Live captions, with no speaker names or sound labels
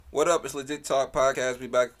What up? It's Legit Talk Podcast. We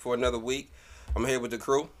back for another week. I'm here with the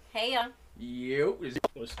crew. Hey, y'all. Yo,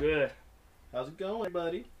 what's good? How's it going,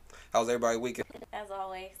 buddy? How's everybody weekend? As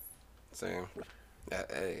always. Same. Yeah,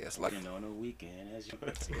 hey, it's like on the weekend as you.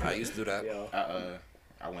 I used to do that. Yo.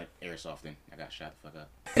 I went airsofting. I got shot the fuck up.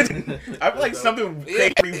 I feel like something Yeah,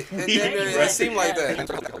 crazy. it seemed like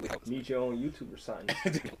that. Need your own YouTube or something.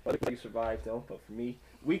 But you survive though. But for me,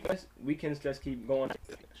 weekends just keep going.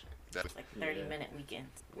 Like 30-minute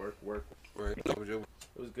weekends. Work. Right. It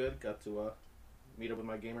was good. Got to meet up with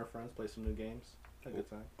my gamer friends, play some new games. Had a good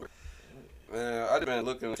time. Man, I've been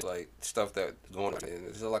looking at like stuff that's going on, and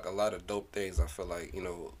there's like a lot of dope things. I feel like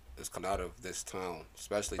is coming out of this town,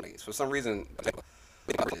 especially like, for some reason,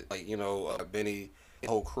 like Benny, the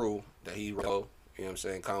whole crew that he wrote. You know what I'm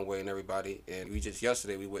saying, Conway and everybody. And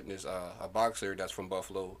yesterday we witnessed a boxer that's from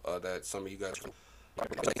Buffalo that some of you guys.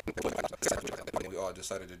 We all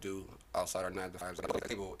decided to do outside our 9 to 5s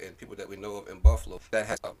people and people that we know of in Buffalo that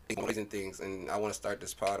has amazing things. And I want to start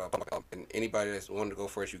this pod up. And anybody that's wanting to go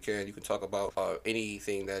first, you can talk about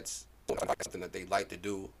anything that's something that they like to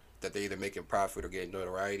do, that they either making profit or getting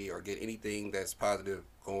notoriety or get anything that's positive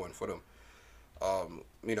going for them. I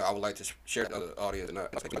would like to share with the audience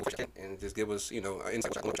and just give us, an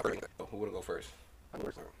insight. Who want to go first?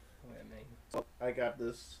 So I got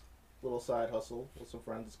this little side hustle with some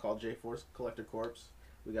friends. It's called J-Force Collector Corps.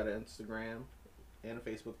 We got an Instagram and a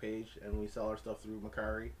Facebook page, and we sell our stuff through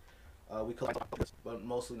Macari. We collect, but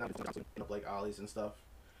mostly not like ollies and stuff.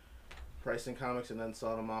 Pricing comics and then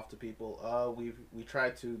selling them off to people. We try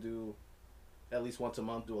to do at least once a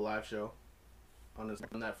month, do a live show on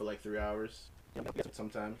that for like 3 hours.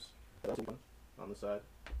 Sometimes on the side.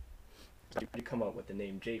 You come up with the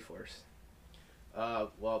name J-Force.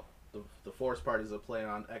 Well, the Force part is a play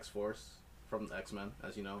on X-Force from the X-Men,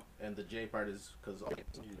 as you know, and the J part is because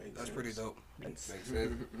that's pretty dope. Makes sense.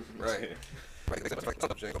 Right.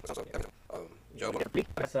 Joe.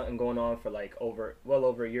 Got something going on for like well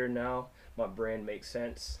over a year now. My brand Makes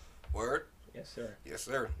Sense. Word? Yes, sir. Yes,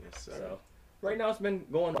 sir. So right now it's been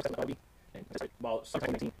going about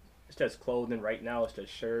 17. It's just clothing right now. It's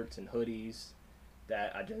just shirts and hoodies.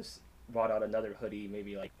 That I just brought out another hoodie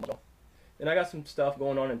maybe like. And I got some stuff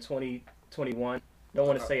going on in 2021. Don't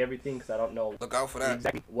want to say everything because I don't know. Look out for that.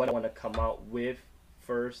 Exactly what I want to come out with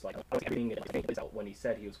first. Like everything is out when he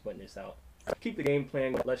said he was putting this out. Keep the game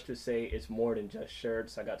plan. Let's just say it's more than just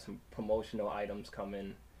shirts. I got some promotional items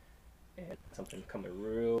coming and something coming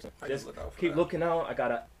real. Just keep looking out.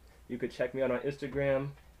 You could check me out on Instagram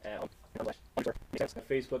at the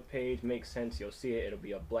Facebook page. Makes Sense. You'll see it. It'll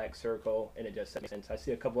be a black circle and it just makes sense. I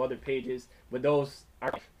see a couple other pages, but those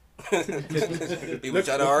aren't. People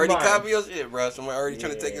trying to already copy your shit, bro. Somebody already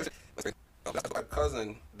trying to take your shit. My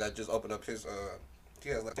cousin that just opened up his he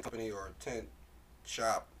has like a company or a tent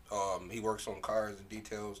shop. He works on cars and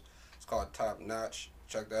details. It's called Top Notch.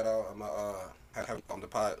 Check that out. I'm have on the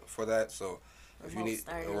pod for that. So if you need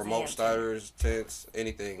remote starters, tents,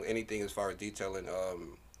 anything as far as detailing,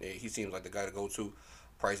 he seems like the guy to go to.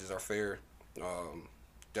 Prices are fair.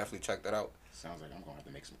 Definitely check that out. Sounds like I'm gonna have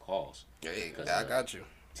to make some calls. Yeah, I got you.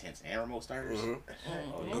 Tents and remote starters.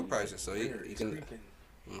 Good prices, so you can.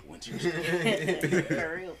 For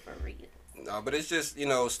real. No, but it's just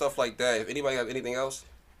stuff like that. If anybody have anything else,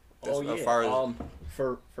 as far as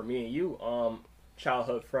for me and you,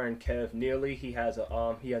 childhood friend Kev Neely, he has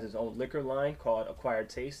his own liquor line called Acquired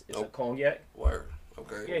Taste. It's a cognac. Word.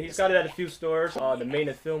 Okay. Yeah, he's got it at a few stores. The Main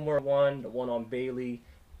and Fillmore one, the one on Bailey,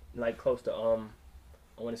 like close to I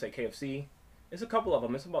want to say KFC. There's a couple of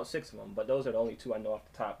them. It's about 6 of them, but those are the only 2 I know off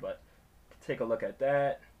the top. But take a look at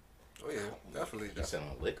that. Oh yeah, definitely. You selling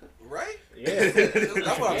liquor, right? Yeah,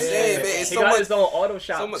 that's what I'm saying, man. It's he so got much, his own auto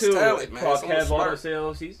shop so much too. talent, man. So Kev Auto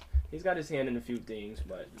Sales. He's got his hand in a few things,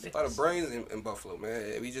 but a lot of brains in Buffalo,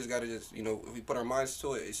 man. We just gotta if we put our minds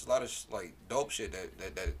to it, it's a lot of like dope shit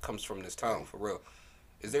that comes from this town for real.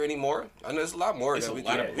 Is there any more? I know there's a lot more that we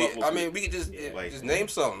can. We could just name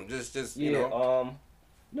something. Just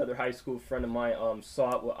Another high school friend of mine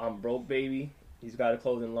saw it with I'm Broke Baby. He's got a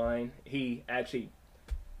clothing line. He actually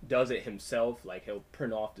does it himself. Like he'll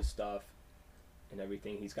print off the stuff and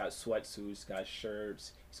everything. He's got sweatsuits, he's got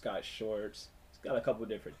shirts, he's got shorts. He's got a couple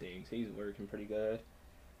different things. He's working pretty good.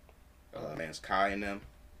 Man's Kai and them,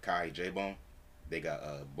 Kai J-Bone. They got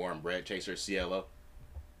Born Bread Chaser CLO.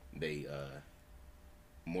 They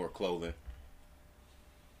more clothing.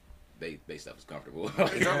 They stuff is comfortable.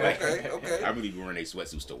 Okay. I really be wearing their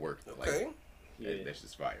sweatsuits to work. Okay. That's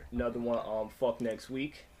just fire. Another one, Fuck Next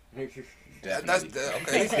Week. That's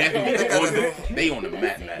okay. They on the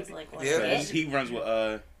mat. Like, yeah. He runs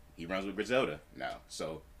with Griselda now.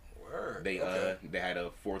 So Word. They Okay. they had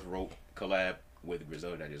a Fourth Rope collab with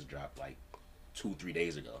Griselda that just dropped like 2-3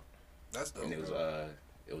 days ago, That's dope. and it was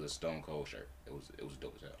a Stone Cold shirt. It was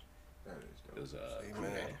dope as hell. That is dope. It was See, cool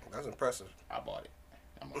man, game. that's impressive. I bought it.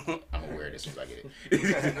 I'm gonna wear it as soon as I get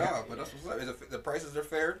it. Nah, but that's what's up. The prices are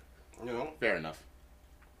fair, you know. Fair enough.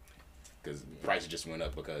 Because prices just went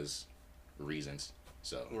up because reasons.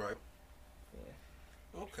 So Right.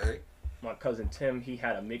 Okay. My cousin Tim, he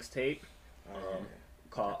had a mixtape Oh,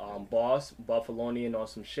 called Boss Buffalonian on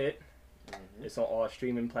some shit. Mhm. It's on all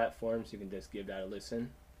streaming platforms. You can just give that a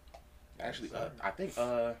listen. actually, I think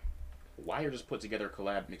Wire just put together a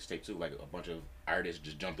collab mixtape too. Like a bunch of artists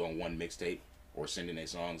just jumped on one mixtape or sending their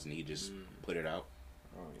songs, and he just put it out.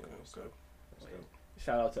 Oh yeah, that's Okay. dope. That's dope.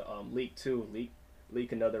 Shout out to Leak too.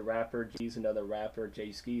 Leak another rapper. G's another rapper.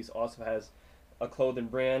 Jay Skis also has a clothing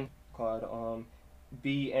brand called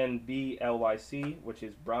BNBLYC, which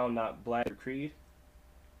is Brown Not Black Creed.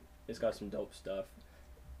 It's got some dope stuff.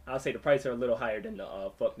 I'll say the prices are a little higher than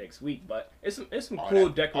the Fuck Next Week, but it's some All cool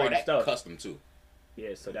that- decorated all that stuff. custom too.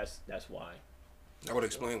 Yeah, so that's why. That would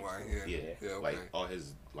explain why. Yeah. Yeah, Yeah. Okay. like all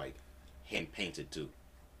his like hand painted too.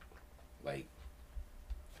 Like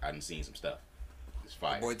I done seen some stuff. It's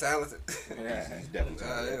fire. Boy, talented. Yeah, he's definitely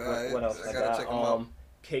talented. Alright, What else? I I gotta got check 'em out.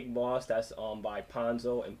 Cake Boss. That's by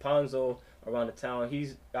Ponzo, and Ponzo around the town.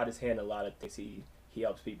 He's got his hand in a lot of things. He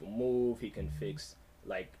helps people move. He can fix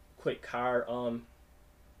like quick car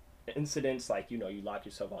incidents. Like you lock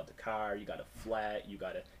yourself out the car. You got a flat. You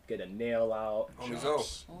gotta get a nail out. Homie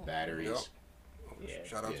Jumps, Zoe. batteries. Yup. Yeah.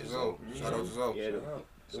 Shout out Yeah, to Zoe. Zoe. Shout out to Zoe. Yeah. Shout out.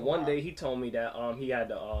 The So, one day he told me that he had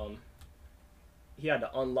to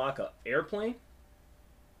unlock a airplane.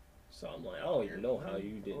 So I'm like, I don't even know how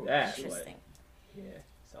you did that. But Interesting. yeah.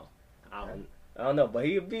 So I don't know, but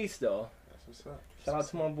he a beast though. That's what's up. Shout out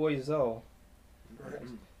to my boy Zoe. Right.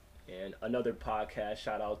 And another podcast,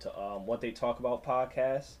 shout out to What They Talk About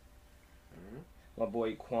podcast. Mhm. My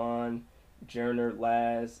boy Quan, Jerner,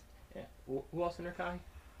 Laz. Yeah. Who else in there, Kai?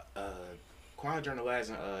 Quan Journalaz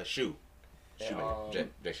and Shoe. And, Jet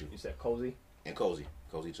Shoe. you said Cozy. And Cozy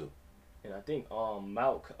too. And I think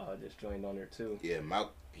Malk just joined on there too. Yeah, Malk.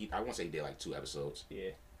 I want to say he did like 2 episodes.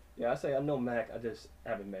 Yeah. Yeah, I know Mac. I just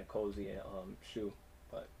haven't met Cozy and Shoe.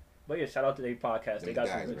 But yeah, shout out to their podcast. They Them got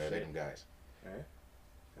guys, some good bro. They shit. them guys. Alright.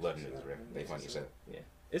 Love them niggas, bro. They funny as hell.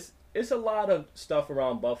 It's a lot of stuff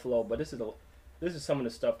around Buffalo, but this is some of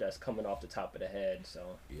the stuff that's coming off the top of the head.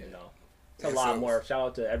 So Yeah. it's a lot more. Shout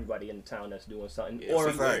out to everybody in the town that's doing something. Yeah, or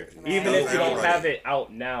it's a fact. even Right. if you don't Everybody. have it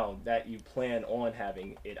out now, that you plan on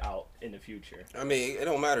having it out in the future. I mean, it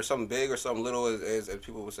don't matter. Something big or something little, as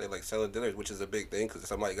people would say, like selling dinners, which is a big thing because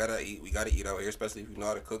somebody gotta eat. We gotta eat out here, especially if you know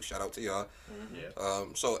how to cook. Shout out to y'all. Yeah.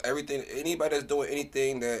 So everything, anybody that's doing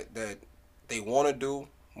anything that they want to do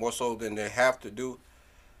more so than they have to do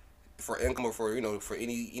for income or for for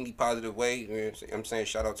any positive way. You know what I'm saying,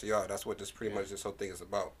 shout out to y'all. That's what this pretty much this whole thing is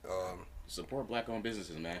about. Support black-owned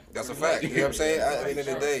businesses, man. That's a fact. You know what I'm saying? At the end of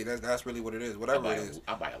the day, that's really what it is. Whatever it is.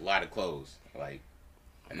 I buy a lot of clothes, like,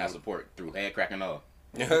 and I support through head crack and all.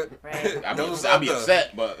 Right. I'll be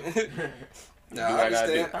upset, but Nah, do I what I gotta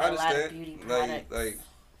understand. do. I A lot of understand. beauty Like,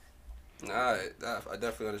 products. I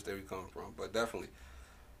definitely understand where you're coming from, but definitely.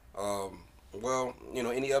 Well,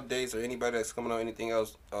 any updates or anybody that's coming on anything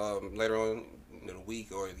else later on in the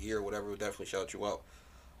week or the year or whatever, we'll definitely shout you out.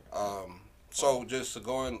 So just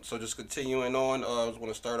continuing on, I just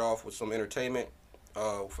want to start off with some entertainment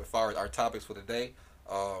for far as our topics for the day.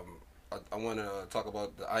 I want to talk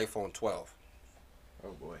about the iPhone 12.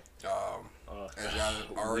 Oh boy. As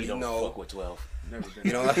y'all already we don't know, fuck with 12. Never been.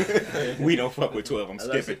 you know. We don't fuck with 12. I'm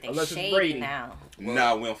Unless skipping. Unless They it's shady Brady. now.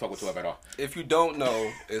 Nah, we don't fuck with 12 at all. If you don't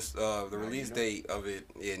know, it's the release date of it.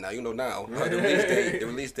 Yeah, now you know now. The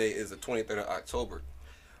release date is the 23rd of October.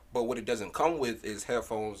 But what it doesn't come with is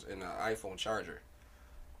headphones and an iPhone charger.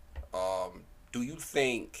 Do you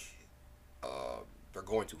think they're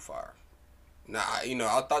going too far? Now,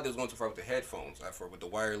 I thought they was going too far with the headphones, with the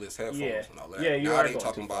wireless headphones Yeah. and all that. Yeah, you now are they going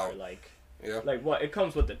talking too far. about Like what? It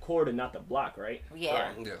comes with the cord and not the block, right?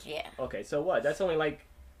 Yeah. Yes. Yeah. Okay, so what? That's only like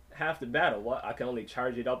half the battle. What? I can only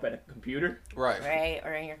charge it up at a computer? right. Right.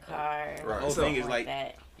 Or in your car. Right. or The whole thing is, something like,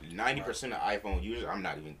 that. 90% of iPhone users, I'm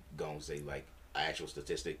not even going to say, like, an actual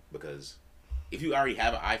statistic, because if you already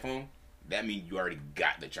have an iPhone, that means you already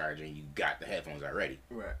got the charger and you got the headphones already.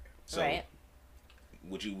 Right. So, Right.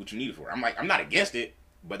 what you need it for? I'm not against it,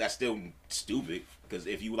 but that's still stupid, because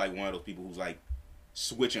if you like one of those people who's like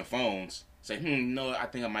switching phones, say, no, I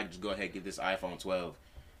think I might just go ahead and get this iPhone 12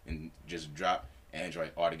 and just drop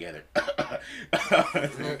Android altogether. Oh,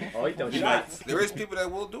 he throwing You shots. There is people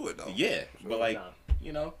that will do it though. Yeah, but like,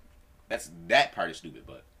 Nah. that part is stupid,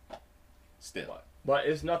 but Still. But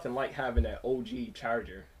it's nothing like having that OG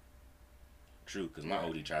charger. True, because my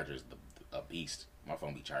OD charger is a beast. My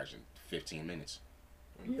phone be charging 15 minutes.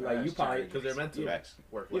 Yeah, like you probably because they're meant to Facts.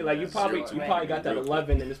 work. Yeah, like you probably got that Real quick.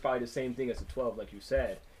 11, and it's probably the same thing as a 12, like you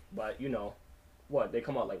said. But you know, what they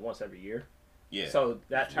come out like once every year. Yeah. So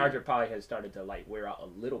that charger probably has started to like wear out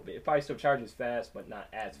a little bit. It probably still charges fast, but not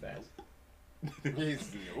as fast.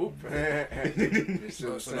 Nope.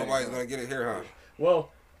 So nobody's gonna get it here, huh?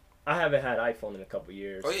 Well, I haven't had iPhone in a couple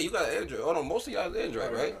years. Oh yeah, you got an Android. Oh no, most of y'all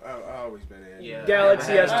Android, right? I always been in. Yeah.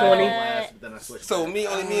 Galaxy I had S20. last, but then I switched So back.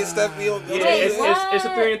 only me and Steph, we don't. Yeah, Wait, it's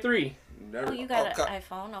a 3 and 3. Never. Oh, you got Okay. an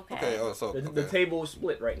iPhone? Okay. Okay, oh so The table is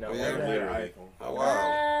split right now. Yeah, right? Never had an literally. iPhone. Oh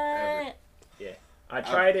wow. What? I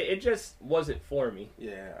tried it. It just wasn't for me.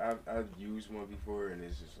 Yeah, I've used one before, and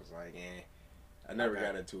it's just was like, I never Okay.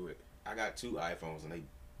 got into it. I got 2 iPhones and they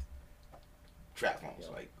trap phones.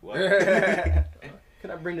 Yeah. Like what? Can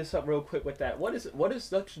I bring this up real quick with that? What is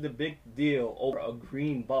such the big deal over a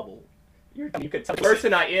green bubble? You could tell the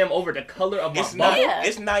person I am over the color of my It's bubble. not. Yeah.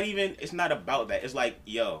 It's not even. It's not about that. It's like,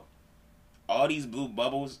 yo, all these blue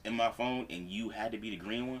bubbles in my phone, and you had to be the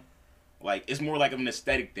green one. Like, it's more like an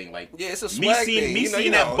aesthetic thing. Like, Yeah, it's a me swag seeing thing. me You know, seeing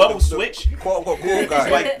you that know, bubble the switch. quote unquote cool guy.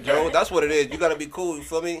 like- Joe, that's what it is. You gotta be cool. You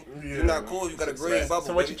feel me? You're not cool. You got a green Right. bubble.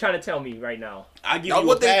 So what baby. you trying to tell me right now? I give Now, you a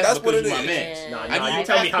what they- pass that's what because it you my is. man. Nah, I nah, give you you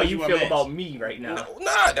tell me pass how because you my feel mans. about me right now. No,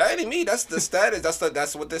 nah, that ain't me. That's the status.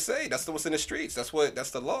 That's what they say. That's what's in the streets. That's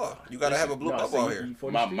the law. You gotta have a blue No, bubble so out you here.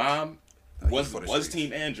 for the My streets? mom you was for the was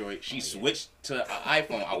streets. Team Android. She switched to an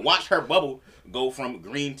iPhone. I watched her bubble go from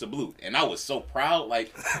green to blue, and I was so proud.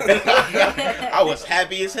 Like I was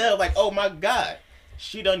happy as hell. Like, oh my god,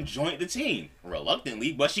 she done joined the team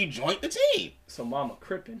reluctantly, but she joined the team. So mama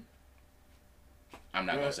crippin'. I'm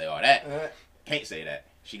not gonna say all that. Can't say that.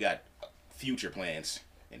 She got future plans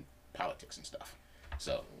in politics and stuff.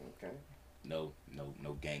 So Okay. no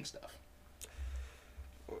gang stuff.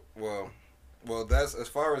 Well, that's as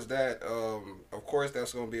far as that. Of course,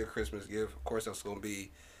 that's gonna be a Christmas gift. Of course, that's gonna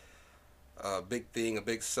be a big thing, a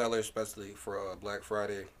big seller, especially for Black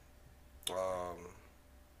Friday. Is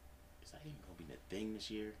that even gonna be the thing this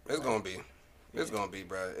year? It's gonna be. It's gonna be,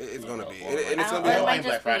 bro. It's gonna be, Or- and it's Oh, gonna it be. might Black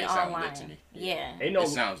just be Friday sounds lit online. to me. Yeah. Ain't no, It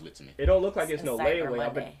sounds lit to me. it don't look like it's It's no Cyber layaway.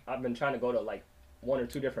 Monday. I've been trying to go to like 1 or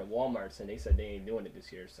 2 different WalMarts, and they said they ain't doing it this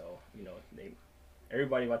year. So you know,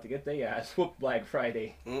 everybody about to get their ass whooped Black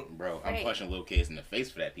Friday. Bro, I'm Right. punching little kids in the face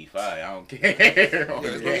for that P5. I don't care. Yeah,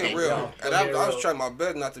 it's gonna get real. Yeah, And it's gonna I was get trying my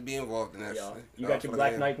best not to be involved in that. Yo, shit. you got your for the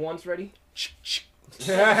Black game. Knight ones ready?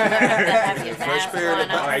 Have your First mask pair in the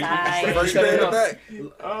on back. outside. First pair in the back.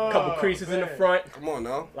 Couple creases in the front, Come on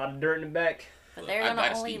now. a lot of dirt in the back. But they're I gonna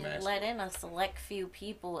gotta only ski mask. let in a select few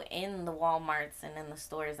people in the Walmarts and in the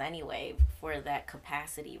stores anyway for that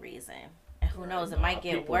capacity reason. And who knows, it might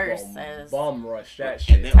get People worse gonna as bum rush that And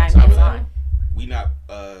shit. then time on top goes of that,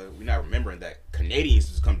 on. we not remembering that Canadians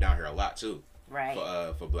just come down here a lot too Right.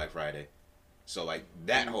 for Black Friday. So like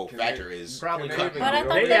that whole Can factor they- is Probably Can cut. they But I even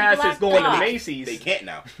thought go? They they ass is blocked going to off. Macy's. they can't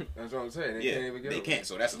now. That's what I'm saying. They Yeah, can't even get they them. can't.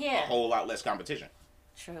 So that's Yeah. a whole lot less competition.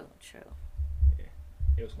 True, true.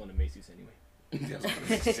 It was going to Macy's anyway.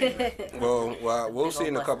 Well, we'll Big see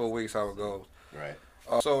in a old couple of weeks how it goes. Right.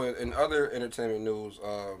 So in other entertainment news,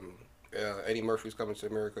 Eddie Murphy's Coming to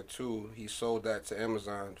America 2. He sold that to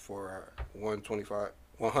Amazon for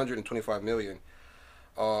 $125 million.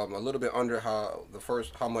 A little bit under how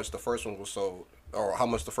much the first one was sold, or how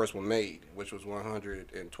much the first one made, which was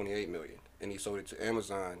 $128 million. And he sold it to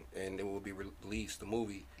Amazon, and it will be released, the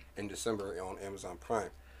movie, in December on Amazon Prime.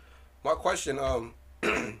 My question,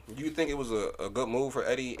 do you think it was a good move for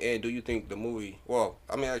Eddie, and do you think the movie? Well,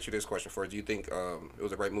 let me ask you this question first. Do you think it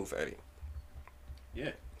was a right move for Eddie?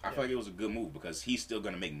 Yeah. I feel like it was a good move because he's still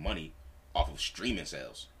gonna make money off of streaming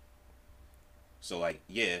sales. So like,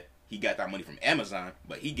 yeah, he got that money from Amazon,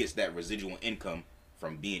 but he gets that residual income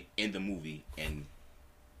from being in the movie, and you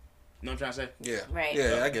know what I'm trying to say? Yeah. Right.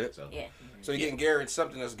 Yeah, I get it. So Yeah. So you're getting guaranteed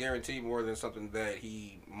something that's guaranteed more than something that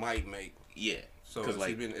he might make. yeah, So because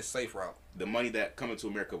like it's safe route. the money that Coming to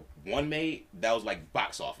America 1 made, that was like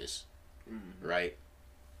box office, right?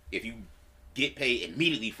 If you get paid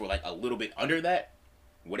immediately for like a little bit under that,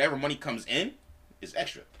 whatever money comes in is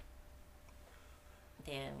extra.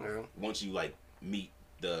 Yeah. Yeah. Once you like meet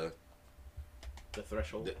the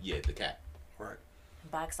threshold. the cap. Right.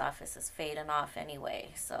 Box office is fading off anyway,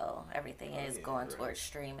 so everything is going towards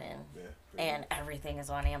streaming. Yeah. And everything is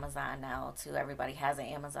on Amazon now too. Everybody has an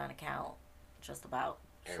Amazon account, just about.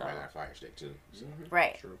 Everybody So, got a Fire Stick too. So.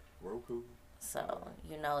 right. True. Roku. So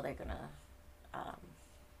you know they're gonna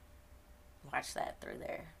watch that through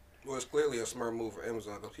there. Well, it's clearly a smart move for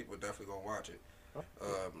Amazon because people are definitely gonna watch it.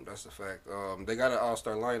 That's a fact. They got an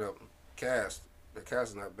all-star lineup cast. The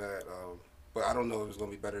cast is not bad, but I don't know if it's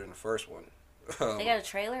gonna be better than the first one. They got a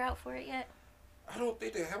trailer out for it yet? I don't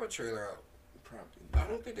think they have a trailer out. Probably I not.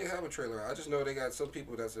 don't think they have a trailer out. I just know they got some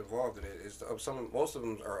people that's involved in it. It's most of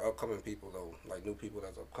them are upcoming people though, like new people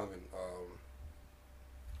that's upcoming.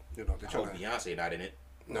 They're I trying hope to. Beyonce not in it.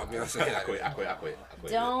 No, Beyonce. I quit.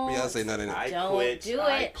 Don't. Beyonce not in it. I Don't quit. do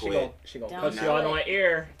I it. quit. She gonna Don't cut do you out it. on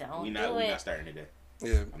air. Don't We do not it. starting today.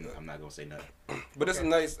 Yeah, I'm not gonna say nothing. but it's a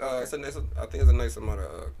nice. I think it's a nice amount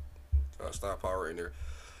of star power in there.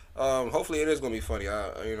 Hopefully it is gonna be funny. You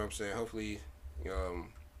know what I'm saying. Hopefully,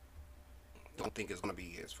 don't think it's gonna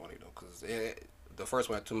be as funny though, because the first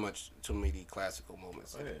one had too many classical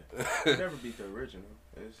moments. Oh, yeah. It never beat the original.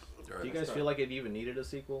 Do you guys feel like it even needed a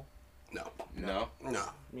sequel? No, No,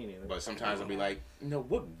 Me neither. but sometimes I'll be like,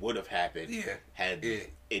 what would have happened yeah, had yeah.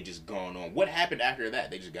 it just gone on? What happened after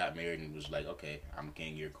that? They just got married and was like, okay, I'm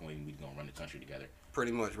king, you're queen. We gonna run the country together.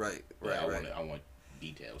 Pretty much right. Yeah, Right. I want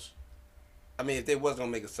details. I mean, if they was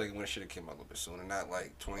gonna make a second one, it should have came out a little bit sooner, not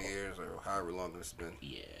like 20 years or however long it's been.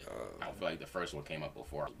 Yeah, Uh, I feel like the first one came out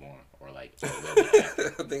before I was born, or like a little bit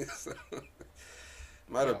after. I think so.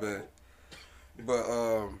 Might have been, but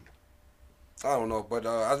I don't know. But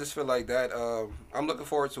I just feel like that. I'm looking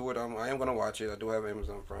forward to it. I am gonna watch it. I do have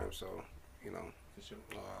Amazon Prime, so For sure.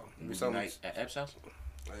 Movie something. night at Epps' house.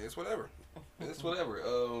 It's whatever. It's whatever.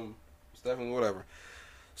 It's definitely whatever.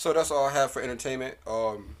 So that's all I have for entertainment.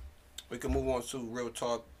 We can move on to real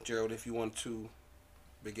talk, Gerald, if you want to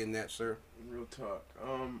begin that, sir. Real talk.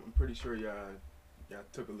 I'm pretty sure y'all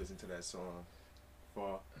took a listen to that song.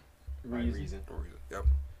 For reason. Yep.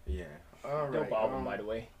 Yeah. All right. Dope album, by the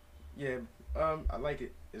way. Yeah. I like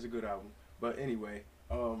it. It's a good album. But anyway,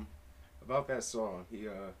 about that song, he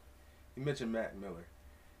mentioned Mac Miller,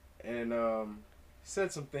 and he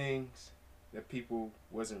said some things that people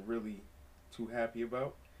wasn't really too happy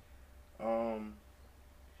about.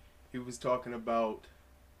 He was talking about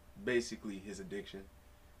basically his addiction.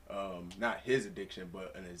 Not his addiction,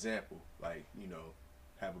 but an example. Like,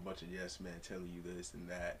 have a bunch of yes men telling you this and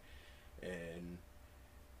that. And,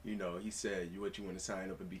 he said, what you want to sign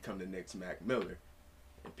up and become the next Mac Miller.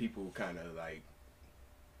 And people kind of like,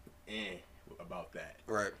 about that.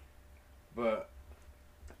 Right. But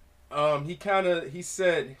he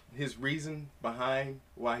said his reason behind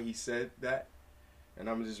why he said that, and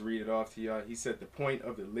I'm gonna just read it off to y'all. He said the point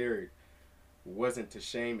of the lyric wasn't to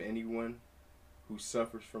shame anyone who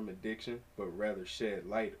suffers from addiction, but rather shed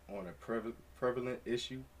light on a prevalent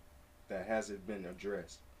issue that hasn't been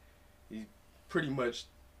addressed. He's pretty much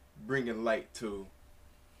bringing light to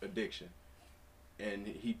addiction, and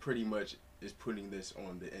he pretty much is putting this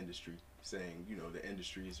on the industry, saying, the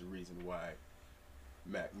industry is the reason why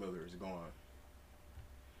Mac Miller is gone.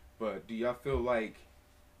 But do y'all feel like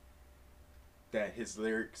that his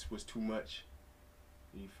lyrics was too much?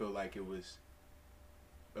 Do you feel like it was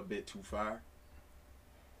a bit too far?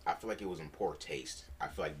 I feel like it was in poor taste. I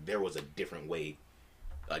feel like there was a different way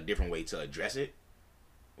to address it.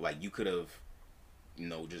 Like, you could have,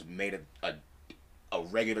 just made a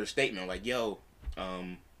regular statement like, yo,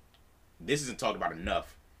 this isn't talked about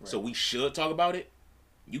enough, so we should talk about it.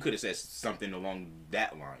 You could have said something along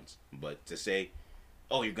that lines. But to say,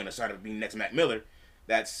 oh, you're gonna start to be next Mac Miller,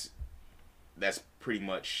 that's pretty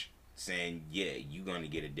much saying, yeah, you're gonna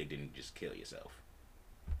get addicted and just kill yourself.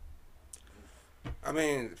 I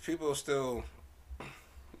mean, people still,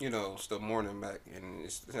 still mourning Mac, and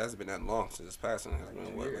it hasn't been that long since his passing. It's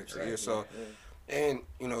been like 2 years. So, and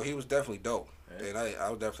he was definitely dope, and I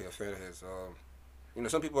was definitely a fan of his.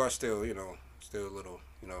 Some people are still, still a little,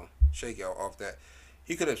 shaky off that.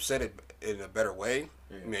 He could have said it in a better way.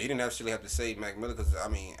 Yeah. I mean, he didn't necessarily have to say Mac Miller, because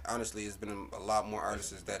honestly, it's been a lot more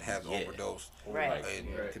artists that have overdosed,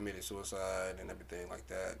 and committed suicide and everything like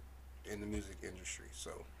that in the music industry. So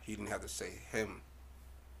he didn't have to say him.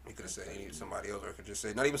 He could have said somebody else, or he could just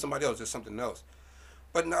say not even somebody else, just something else.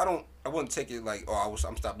 But no, I wouldn't take it like,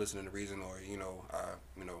 I'm stopped listening to Reason, or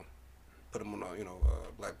put him on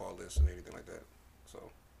a blackball list and anything like that.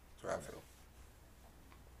 So that's how I feel.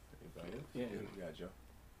 Yeah. You got Joe.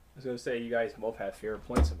 I was gonna say, you guys both have fair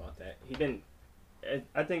points about that.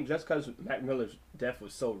 I think just because Mac Miller's death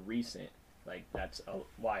was so recent, like that's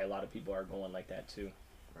why a lot of people are going like that too.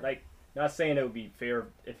 Right. Like, not saying it would be fair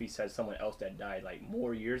if he said someone else that died like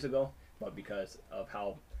more years ago, but because of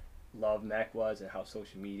how loved Mac was and how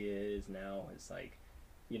social media is now, it's like,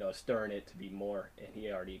 stirring it to be more. And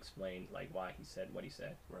he already explained like why he said what he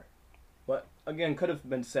said. Right. But again, could have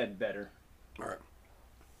been said better. All right.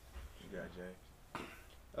 You got Jay.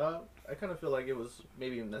 I kind of feel like it was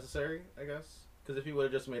maybe necessary, I guess, because if he would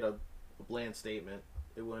have just made a a bland statement,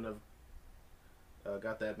 it wouldn't have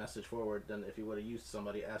got that message forward than if he would have used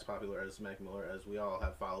somebody as popular as Mac Miller, as we all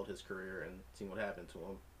have followed his career and seen what happened to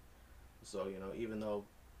him. So, you know, even though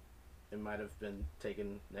it might have been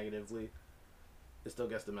taken negatively, it still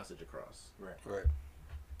gets the message across. Right. Right.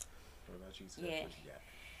 What about you, Steph? Yeah. What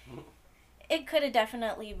you got? It could have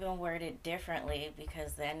definitely been worded differently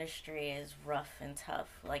because the industry is rough and tough.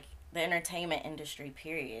 Like, the entertainment industry,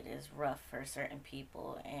 period, is rough for certain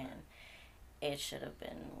people, and it should have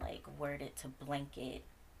been, like, worded to blanket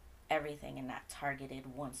everything and not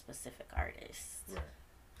targeted one specific artist. Right.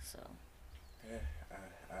 So. Yeah,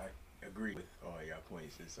 I agree with all y'all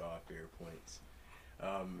points. It's all fair points.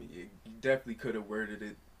 You definitely could have worded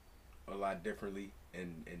it a lot differently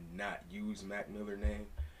and not use Mac Miller name.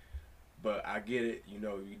 But I get it. You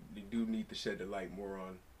know, you do need to shed the light more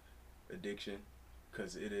on addiction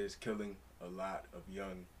because it is killing a lot of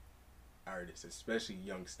young artists, especially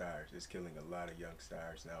young stars. It's killing a lot of young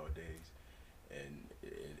stars nowadays, and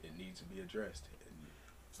it needs to be addressed.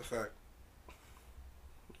 It's a fact.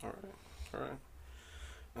 All right.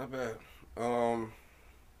 Not bad.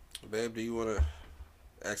 Babe, do you want to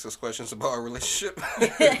ask us questions about our relationship?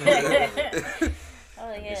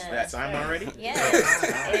 Oh, yeah. Is that time already? Yeah.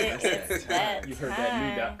 It's that You heard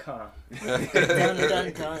time. that new.com. Dun,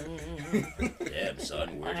 dun, dun. Damn,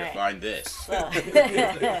 son, where'd you Alright. find this? So,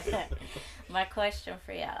 my question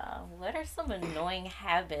for y'all: what are some annoying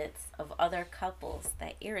habits of other couples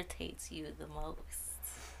that irritates you the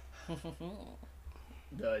most?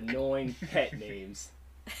 The annoying pet names.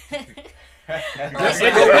 Like,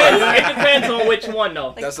 It depends on which one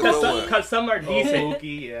though. That's a good one. Because some are decent. Fluky,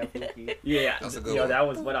 yeah, Fluky. Yeah, That's a good yo, one. that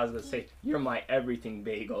was what I was gonna say. You're my everything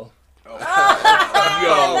bagel. Yo,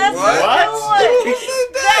 that's what?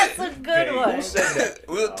 a good one. That's a good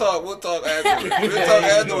one. We'll talk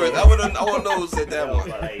afterwards. I want to know who said that one.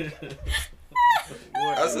 Like,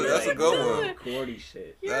 That's a good one. cordy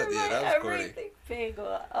shit. You're That was corny. everything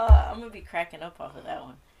bagel. I'm gonna be cracking up off of that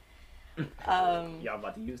one. Y'all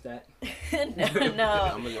about to use that? no.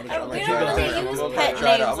 I'm gonna We try don't it really out. use I'm pet gonna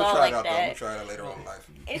try it names out. I'm all gonna try like it out. I'm that. gonna try it later on in life.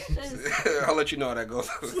 It's just I'll let you know how that goes.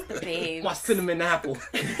 babes. My cinnamon apple.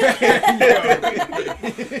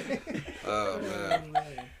 Oh man.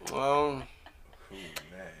 Ooh,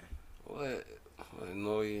 man. What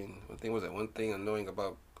annoying? One thing annoying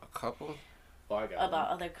about a couple? Oh, I got one. About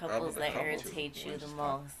other couples that couple. irritate you the Just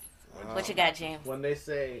most. Um, What you got, James? When they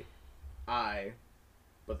say I,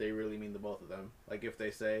 but they really mean the both of them. Like if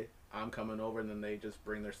they say I'm coming over and then they just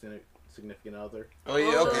bring their significant other. Oh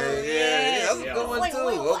yeah, okay, yeah, that's a Yeah. good one Like, too.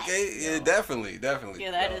 wait, what? Okay, yeah, definitely.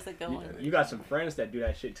 Yeah, that is a good You, one. you got some friends that do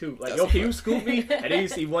that shit too. Like, That's yo, a can you fact. scoop me? And then you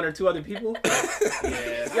see one or two other people.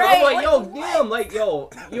 Yeah. Yo, I'm like, Right, yo, what? damn, like, yo,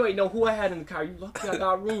 you ain't know who I had in the car. You lucky I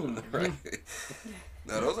got room. Right.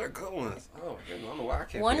 No, those are good ones. Oh, I don't know why I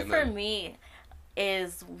can't. One think of for nothing. me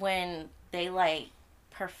is when they like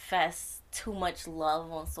profess too much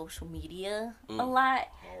love on social media a lot.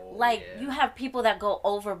 Oh, Like yeah. you have people that go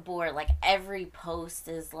overboard. Like every post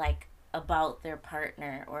is like about their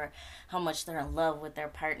partner or how much they're in love with their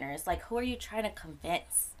partner. It's like, who are you trying to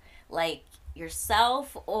convince? Like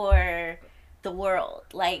yourself or the world?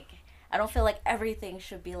 Like I don't feel like everything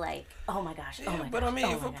should be like, oh my gosh, oh Yeah, my but gosh, I mean,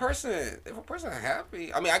 oh if my a gosh. person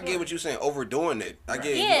happy, I mean, I get what you're saying, overdoing it. I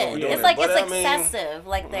get Yeah, overdoing it's it, like but it's I mean, excessive,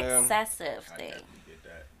 like the yeah. excessive I thing. definitely get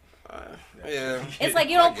that. Yeah. It's like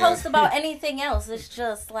you I don't guess. post about anything else. It's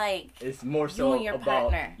just like It's more You so and your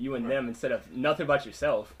about partner. you and them instead of nothing about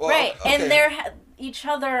yourself. Well, right, okay. and they're each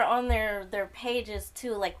other on their pages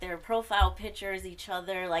too, like their profile pictures, each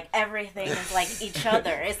other, like everything is like each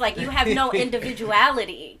other. It's like you have no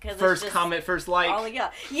individuality because First it's just comment, first like. all of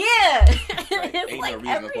y'all. Yeah, it's Ain't like no reason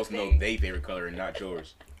I'm supposed to know everything. they favorite color and not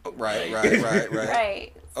yours. Right.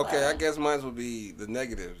 Right. Okay, so- I guess mine would be the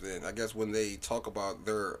negatives then. I guess when they talk about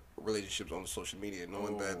their relationships on social media,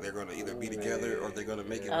 knowing that they're going to either be together or they're going to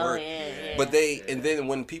make it Oh work. yeah. But and then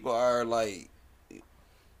when people are like,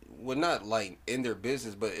 well, not like in their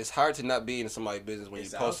business, but it's hard to not be in somebody's business when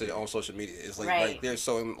It's you post out it there. on social media. It's like, Right. like they're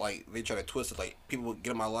so like they try to twist it. Like people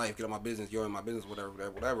get in my life, get in my business, you're in my business,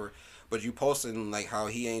 whatever. But you posting like how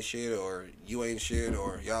he ain't shit or you ain't shit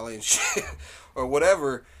or y'all ain't shit or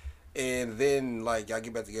whatever. And then like y'all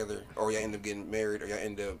get back together or y'all end up getting married or y'all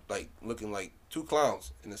end up like looking like two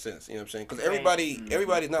clowns in a sense. You know what I'm saying? Because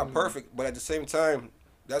everybody's not perfect, but at the same time,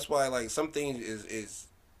 that's why like some things is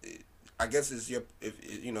I guess it's your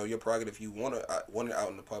your prerogative if you want it out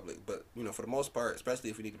in the public. But for the most part, especially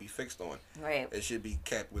if you need to be fixed on, Right. it should be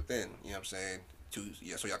kept within. You know what I'm saying?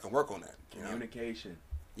 So y'all can work on that. You know? Communication.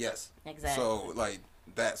 Yes. Exactly. So like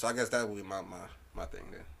that. So I guess that would be my thing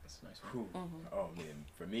then. That's a nice one. Whew. Oh man,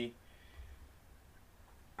 for me,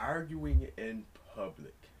 arguing in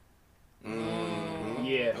public.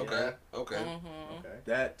 Yeah. Okay. Okay. Mm-hmm. Okay.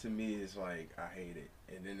 That to me is like, I hate it.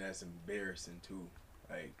 And then that's embarrassing too.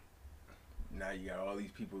 Like, now you got all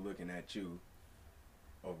these people looking at you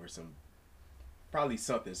over probably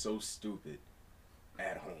something so stupid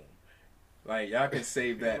at home. Like, y'all can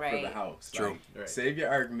save that for the Right. house. True. Like, Right. save your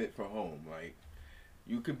argument for home. Like,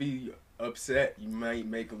 you could be upset. You might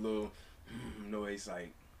make a little noise.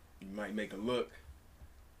 Like, you might make a look.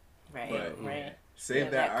 Right. But, right. Save Yeah,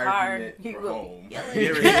 that that car, argument you for will home. yell at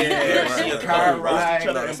Here you. it is. Right. See a Right. car Right. roast each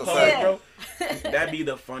other No, in that's a public, fact. bro. That'd be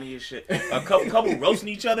the funniest shit. A couple roasting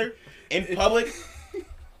each other in public.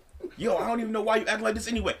 Yo, I don't even know why you act like this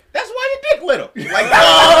anyway. That's why your dick little. Like,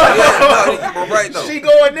 Yeah, no, right though. She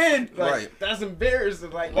going in. Like, Right. That's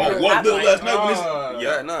embarrassing. Like, oh, yo, what little like, last night when oh, this?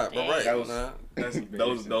 Yeah, Yeah, nah, but right. that was- Nah. that's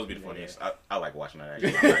those be the funniest. I like watching that.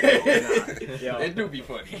 Actually. Yo, It do be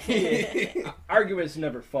funny. arguments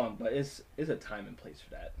never fun, but it's a time and place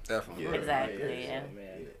for that. Definitely. Yeah. Exactly. Yeah. So,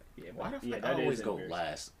 man. Yeah, Why the fuck yeah, I that always is go embarrassing.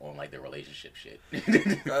 last on like the relationship shit?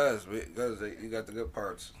 Guys, you got the good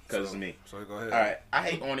parts. 'Cause so, of me. So go ahead. All right, I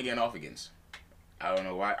hate on again, off agains. I don't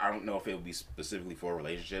know why. I don't know if it would be specifically for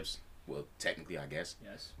relationships. Well, technically, I guess.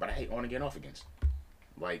 Yes. But I hate on again, off agains.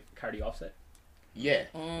 Like, Cardi Offset. yeah,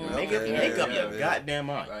 make up your goddamn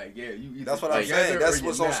mind. Like, yeah, you either That's what I'm together saying. or That's you're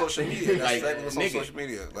what's on not. social media. That's Like, exactly what's on nigga, social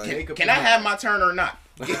media. Like, Make up Can your I have mind. my turn or not?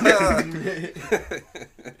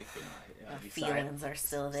 The feelings are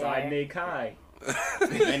still there. Side Nate Kai.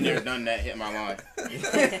 Been there, done that, hit my line.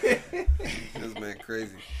 This man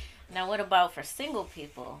crazy. Now, what about for single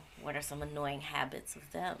people? What are some annoying habits of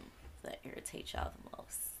them that irritate y'all the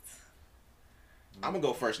most? I'm gonna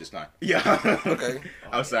go first this time. Yeah. Okay.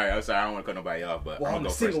 I'm sorry. I don't want to cut nobody off, but Well, I'm I'm gonna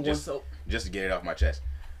a go single first one, so just to get it off my chest.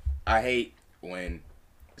 I hate when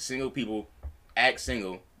single people act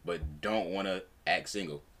single but don't want to act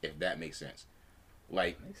single. If that makes sense.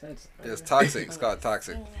 Like, makes sense. It's toxic. It's called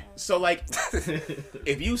toxic. so like,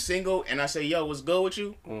 if you single and I say, yo, what's good with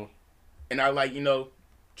you? Mm. And I like,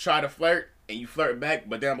 try to flirt and you flirt back,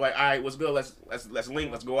 but then I'm like, all right, what's good? Let's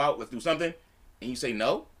link, let's go out, let's do something. And you say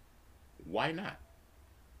no, why not?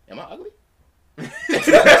 Am I ugly?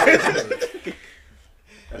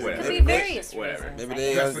 Could be various Whatever. reasons. Maybe I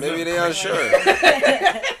they guess. maybe they unsure.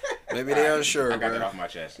 Maybe they unsure, I got that bro. off my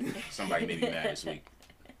chest. Somebody made me mad this week.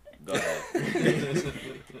 Go ahead.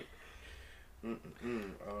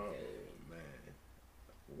 Oh man.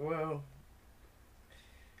 Well,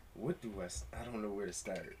 what do I don't know where to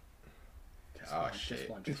start. Oh Just shit.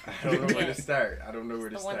 one, just one. I don't know where to start. I don't know where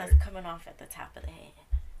to The one start. that's coming off at the top of the head.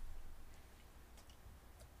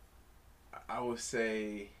 I would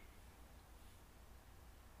say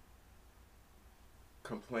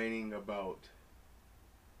complaining about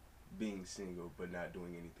being single but not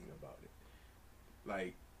doing anything about it.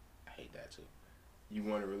 Like, I hate that too. you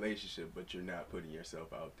want a relationship but you're not putting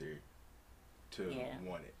yourself out there to Yeah.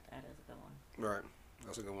 want it. That is a good one. Right.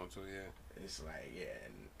 That's a good one too. Yeah. It's like, yeah,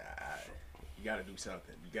 and you got to do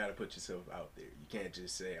something. You got to put yourself out there. You can't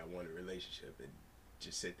just say I want a relationship and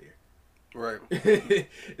just sit there. Right.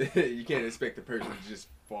 You can't expect the person to just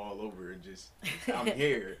fall over and just, I'm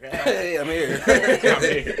here. Hey, I'm here. I'm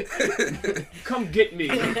here. Come get me.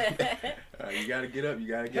 You gotta get up. You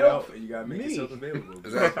gotta get Help out. And you gotta make me. yourself available.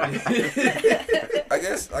 Exactly. I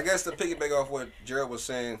guess to piggyback off what Gerald was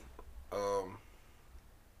saying,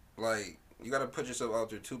 like you gotta put yourself out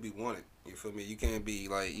there to be wanted. You feel me? You can't be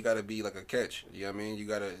like you gotta be like a catch. You know what I mean? You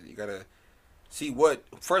gotta see what.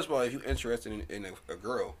 First of all, if you're interested in a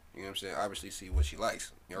girl, you know what I'm saying. Obviously, see what she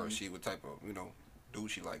likes, or see what type of dude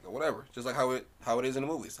she like, or whatever. Just like how it is in the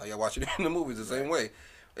movies. How y'all watch it in the movies, the same way.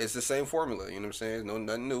 It's the same formula. You know what I'm saying? No,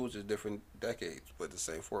 nothing new. It's just different decades, but the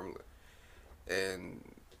same formula. And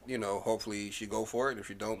hopefully she go for it. If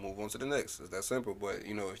she don't, move on to the next. It's that simple. But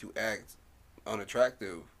if you act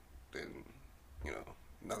unattractive, then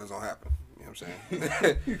nothing's gonna happen. You know what I'm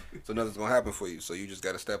saying? So nothing's gonna happen for you. So you just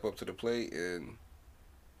gotta step up to the plate and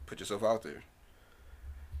put yourself out there.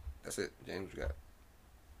 That's it, James. You got.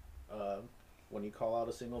 When you call out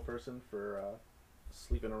a single person for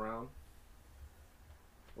sleeping around,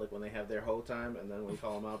 like when they have their whole time, and then when you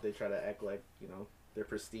call them out, they try to act like they're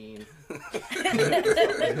pristine. You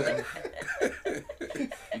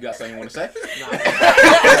got something you want to say?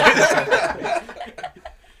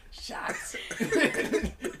 Shots.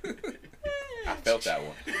 I felt that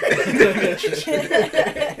one.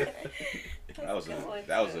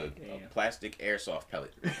 That was a plastic airsoft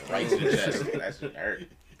pellet right to the chest. That's hurt.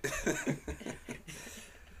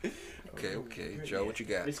 Okay. Joe, what you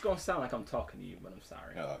got? It's gonna sound like I'm talking to you, but I'm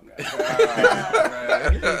sorry. Oh,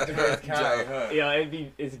 God. Yeah,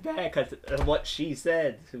 it's bad because of what she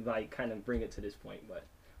said to like kind of bring it to this point. But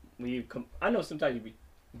when you I know sometimes you be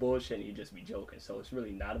bullshit and you just be joking, so it's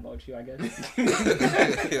really not about you, I guess.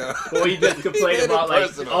 Yeah. Or you just complain made it about like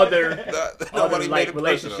personal. other Nobody made like it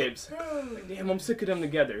relationships. Like, damn, I'm sick of them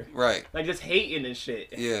together. Right. Like just hating and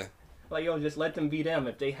shit. Yeah. Like, yo, just let them be them.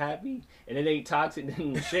 If they happy and it ain't toxic,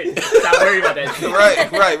 then shit. Stop worrying about that shit.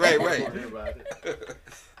 Right. Worry about it.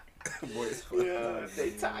 Boys. Yeah, they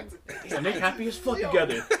toxic. Damn, they happy as fuck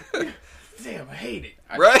together. Damn, I hate it.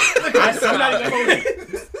 Right. I'm not even holding.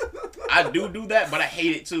 I do that, but I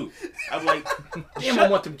hate it too. I'm like, Damn, I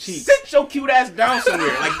want them cheeks. sit your cute ass down somewhere.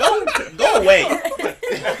 Like, go away.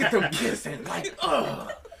 Look at them kissing. Like,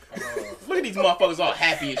 ugh. Look at these motherfuckers all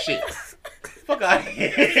happy and shit. Fuck out of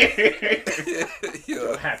here.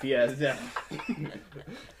 Yo, happy ass down.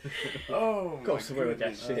 Oh, Go somewhere with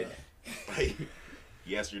that shit.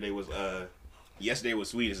 Yesterday was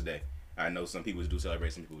Sweetest Day. I know some people do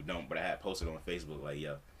celebrate, some people don't, but I had posted on Facebook like,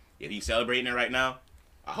 yo, if you celebrating it right now,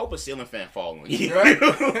 I hope a ceiling fan fall on you.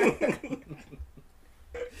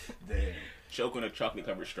 damn. Choke on a chocolate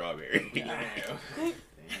covered strawberry. Damn.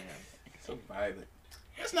 So violent.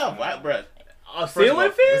 That's not wild, bruh. A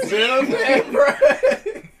ceiling fan? Ceiling fan, bro.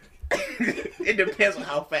 It depends on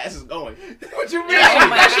how fast it's going. What you mean? Oh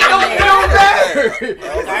my That shit goodness. don't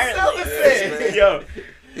matter. Regardless. Ceiling fan. Yo,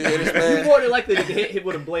 You hear this, You're man? more than likely to get hit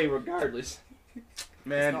with a blade regardless.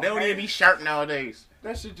 man, they don't even be sharp nowadays.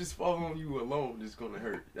 That shit just fall on you alone. It's gonna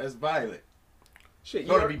hurt. That's violent. Shit, It's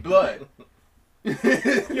gonna be blood. You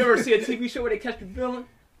ever see a TV show where they catch the villain?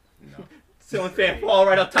 No. Ceiling fan fall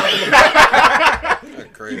right up top of him. That's You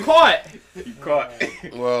crazy. caught. You caught.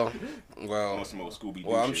 Well, On some old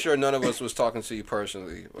Scooby-Doo I'm shit. sure none of us was talking to you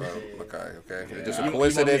personally, Makai. Okay, it's just a You-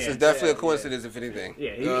 coincidence. you It's definitely a yeah, coincidence, if anything.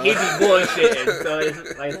 Yeah, he be bullshitting. So,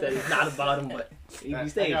 it's, like I said, it's not about him, but he I be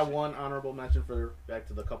staged. got one honorable mention for back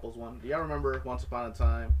to the couples one. Do y'all remember once upon a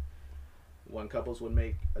time when couples would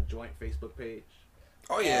make a joint Facebook page?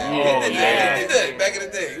 Oh yeah, Oh, we did that. We did yeah. that back in the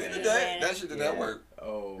day. We did that. That shit did not work.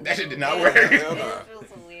 Oh. That shit did not Yeah. work. Hell no. It feels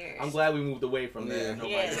so weird. I'm glad we moved away from that. Yeah.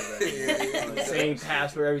 Nobody Yeah. does that. Same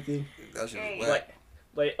password, everything. That shit Right. was whack.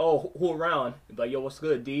 Like, oh, who around? Like, yo, what's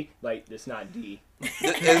good, D? Like, it's not D.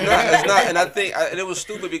 It's not, and I think, and it was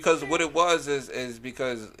stupid because what it was is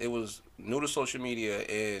because it was new to social media,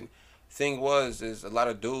 and thing was is a lot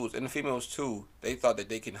of dudes and the females too. They thought that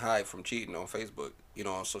they can hide from cheating on Facebook,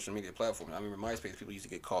 on social media platforms. I remember MySpace, people used to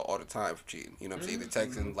get caught all the time for cheating. You know what I'm saying? Either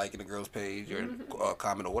texting, liking a girl's page, or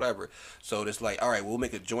comment or whatever. So it's like, all right, we'll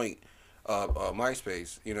make a joint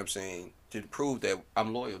MySpace. You know what I'm saying? To prove that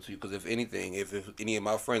I'm loyal to you, because if anything, if any of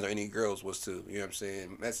my friends or any girls was to, you know what I'm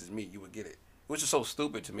saying, message me, you would get it. Which is so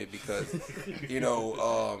stupid to me because,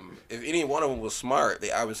 if any one of them was smart,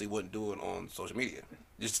 they obviously wouldn't do it on social media.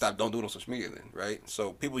 Just don't do it on social media then, right?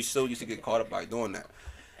 So people still used to get caught up by doing that.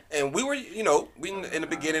 And we were, we in the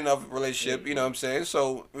beginning of a relationship, you know what I'm saying?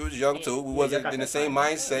 So we was young too. We wasn't in the same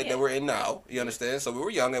mindset that we're in now. You understand? So we were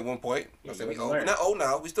young at one point. I'm saying we old. We're not old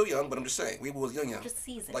now. We still young, but I'm just saying we was young. Just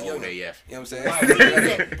season. Like Oh, young. they, yeah. You know what I'm saying?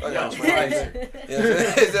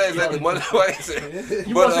 Exactly.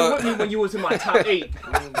 You But, wasn't with me when you was in my top 8.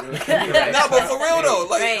 no, but for real though,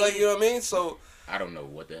 like you know what I mean? So I don't know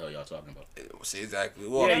what the hell y'all talking about. see exactly.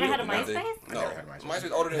 You never had a know, MySpace? No, I never had a MySpace.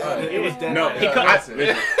 MySpace older than It him. was dead. No,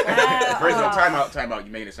 Right. First of all, time out.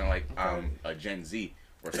 You made it sound like a Gen Z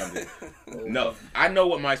or something. No, I know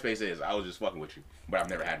what MySpace is. I was just fucking with you, but I've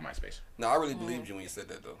never had MySpace. No, I really believed you when you said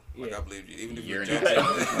that though. Like Yeah. I believed you, even if You're you're an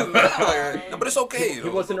joking. No, but it's okay. He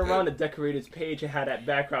wasn't around to decorate his page and had that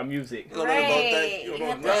background music. You don't know about that. Right. You don't You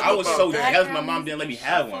know have nothing to- I was about so that. jealous my mom didn't let me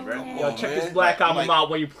have one, bro. Come Yo, on, check man. this black album Like- out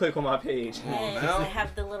when you click on my page. Come on And now. to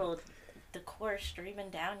have the little decor streaming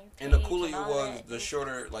down your page. And the cooler you all was, that. the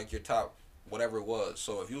shorter like your top, whatever it was.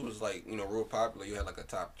 So if you was like real popular, you had like a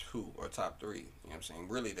top 2 or top 3. You know what I'm saying?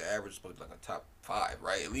 Really, the average is supposed to be like a top 5,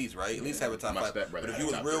 right? At least, right? At least have a top My 5. stepbrother But if had you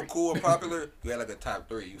was top real 3. cool and popular, you had like a top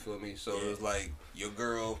 3. You feel me? So it was like your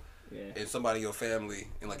girl Yeah. and somebody in your family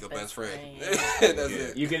and like your best Best friend. friend. That's Yeah.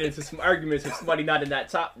 it. You get into some arguments if somebody not in that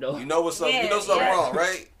top though. You know what's up? You Yeah, know something yeah. wrong,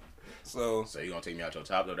 right? So So you gonna take me out your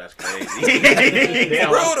top though? That's crazy. Yeah.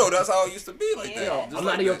 for real though, that's how it used to be like that. Yeah. Just I'm like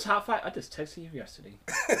not in your that. top 5. I just texted you yesterday.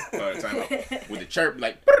 Time out. With the chirp,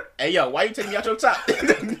 like, hey yo, why you taking me out your top?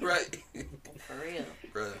 Right. For real.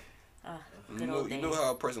 Bruh. Good You old knew days.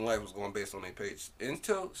 how a person's life was going based on their page.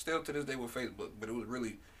 Still to this day with Facebook, but it was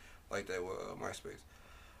really like that with MySpace.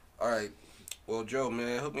 All right. Well, Joe,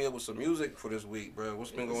 man, hook me up with some music for this week, bro.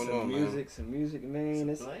 What's been going on, man? Some music, man.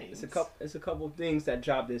 It's a couple of things that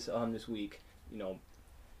dropped this week. You know,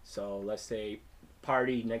 so let's say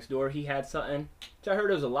Party Next Door, he had something. Which I heard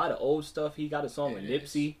there was a lot of old stuff. He got a song with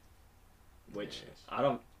Nipsey, which I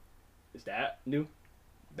don't. Is that new?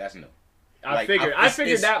 That's new. I figured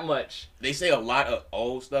that much. They say a lot of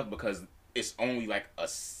old stuff because it's only like a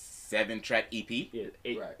 7-track EP. Yeah,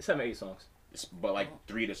 8 songs. But like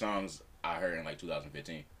 3 of the songs I heard in like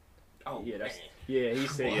 2015. Oh, yeah, man. he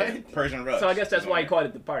said. Yeah, Persian Rugs. So I guess that's why he called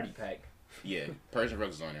it the Party Pack. Yeah, Persian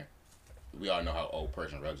Rugs is on there. We all know how old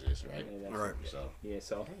Persian Rugs is, right? Yeah, Right.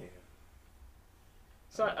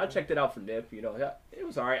 So I checked it out for Nip. You know, it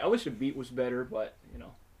was alright. I wish the beat was better, but you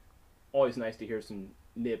know, always nice to hear some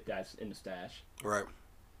Nip that's in the stash. Right.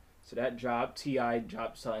 So that dropped. T.I.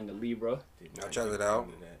 dropped something to Libra. I checked it out.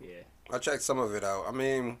 Yeah. I checked some of it out. I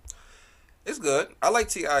mean, it's good. I like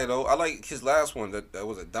T.I. though. I like his last one. That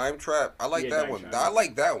was a Dime Trap. I like that Dime one. Trap. I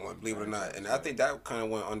like that one, believe it or not. And I think that kind of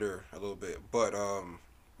went under a little bit. But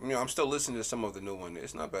you know, I'm still listening to some of the new one.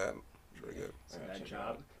 It's not bad. It's really good. So that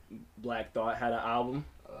dropped. Black Thought had an album.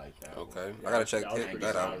 I like that. Okay, One. I gotta check that was that pretty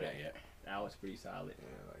out. solid. That was pretty solid.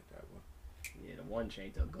 Yeah, I like that one. Yeah, the one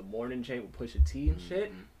chain, the Good Morning chain with Pusha T and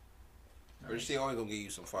shit. But he always gonna give you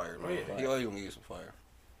some fire, man. Yeah. He always gonna give you some fire.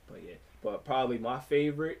 But probably my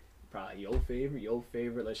favorite, probably your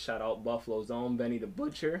favorite. Let's shout out Buffalo's own Benny the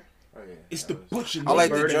Butcher. Oh yeah. It's that the was- butcher. I like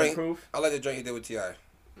the Bird and joint. Proof. I like the joint he did with T.I.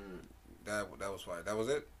 That was fire. That was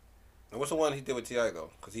it. And what's the one he did with T.I. though?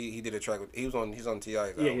 Because he did a track with he's on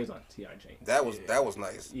T.I. Yeah, he was on T.I. chain. That was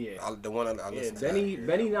nice. Yeah. The one I Yeah, listened to.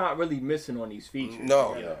 Benny not really missing on these features.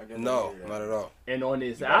 No, Yeah, I got no, that. not at all. And on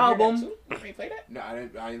this You gotta hear album, that too? You ain't play that? No,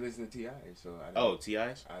 I didn't listen to T.I. So I didn't, Oh,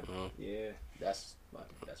 T.I.'s? yeah. That's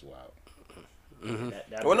wild.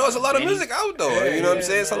 That Well, no, it's a lot of Benny. music out though. Yeah, you know what I'm yeah,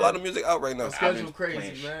 saying? It's a man. lot of music out right now. My schedule I've been crazy,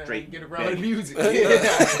 playing man. straight Get around Benny. the music.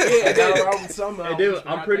 Yeah. I got around with some And dude, albums,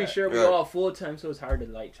 I'm not pretty that. sure we Yeah. all full time, so it's hard to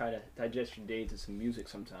like try to digest your day to some music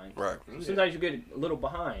sometimes. Right. Sometimes you get a little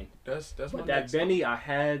behind. That's my But that next Benny, I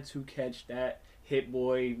had to catch that. Hit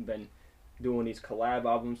Boy been doing these collab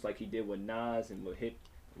albums like he did with Nas and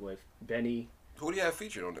with Benny. Who do you have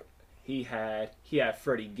featured on it? He had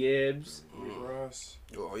Freddie Gibbs, Rick Ross.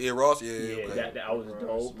 Oh, yeah, Ross. Yeah, Yeah, okay. that was Ross,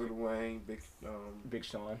 dope. Lil Wayne, Big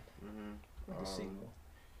Sean, mhm. the single.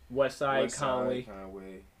 Westside Westside, Conway.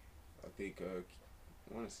 Conway. I think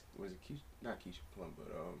was it Keisha? Not Keisha Plum, but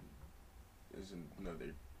there's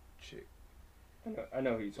another chick. I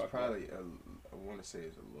know who you're talking Probably I want to say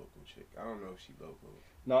it's a local chick. I don't know if she local.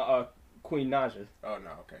 about. No, Queen Naja. Oh no,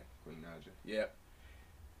 okay, Queen Naja. Yep.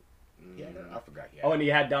 Yeah, Mhm. I forgot. Yeah. Oh, and he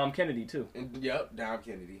had Dom Kennedy too. And, yep, Dom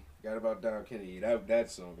Kennedy. Forgot about Dom Kennedy. That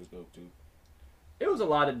song is dope too. It was a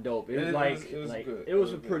lot of dope. It was It like was good. it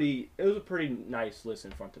was It a was pretty nice listen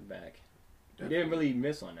front to back. You didn't really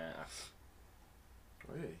miss on that.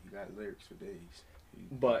 Oh yeah, you got lyrics for days.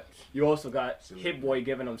 But you also got Still Hit Boy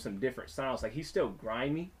giving him some different sounds. Like he's still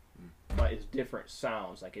grimy, but it's different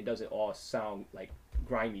sounds. Like it doesn't all sound like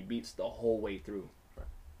grimy beats the whole way through.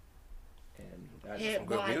 And that's Some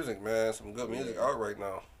good music, man. Some good music out right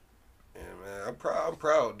now. Yeah, man. I'm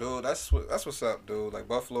proud, dude. That's what's up, dude. Like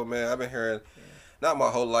Buffalo, man. I've been hearing, not my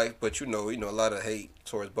whole life, but you know, a lot of hate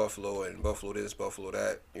towards Buffalo and Buffalo this, Buffalo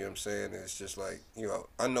that. You know what I'm saying? It's just like,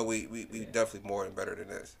 I know we definitely more and better than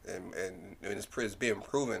this, and it's being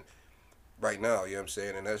proven right now. You know what I'm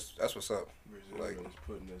saying? And that's what's up. Brazil Like- is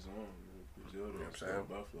putting us on. Brazil know what I'm is saying?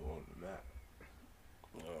 putting Buffalo on the map.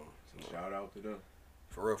 So shout out to them.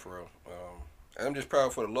 For real. And I'm just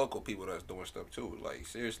proud for the local people that's doing stuff too. Like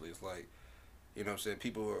seriously, it's like, you know what I'm saying,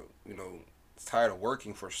 people are, tired of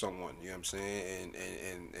working for someone, you know what I'm saying?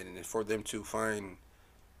 And for them to find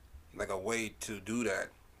like a way to do that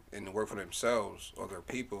and to work for themselves or their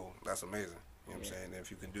people, that's amazing. You know what I'm saying? And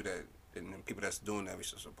if you can do that, and the people that's doing that, we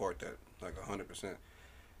should support that like 100%.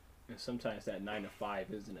 and sometimes that 9 to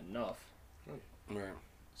 5 isn't enough. Right.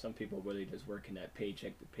 Some people really just working that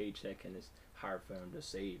paycheck to paycheck, and it's hard for them to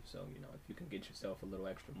save. So if you can get yourself a little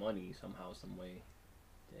extra money somehow, some way,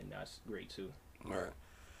 then that's great too. Right.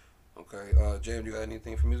 Okay. James, you got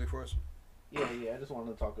anything for music for us? Yeah. I just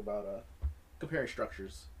wanted to talk about comparing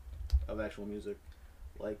structures of actual music.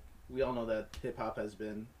 Like we all know that hip hop has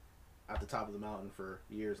been at the top of the mountain for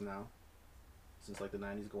years now, since like the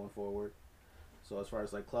 '90s going forward. So as far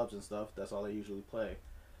as like clubs and stuff, that's all they usually play.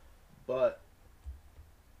 But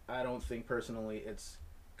I don't think personally it's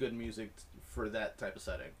good music for that type of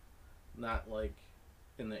setting. Not like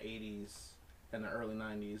in the '80s and the early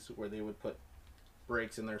 '90s where they would put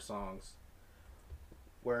breaks in their songs,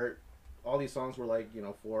 where all these songs were like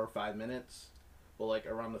 4 or 5 minutes, but like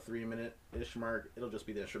around the 3-minute-ish mark, it'll just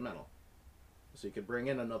be the instrumental. So you could bring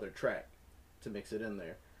in another track to mix it in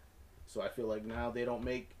there. So I feel like now they don't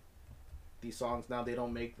make these songs, now they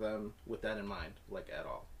don't make them with that in mind, like at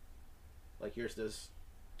all. Like here's this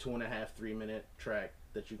 2.5, 3-minute track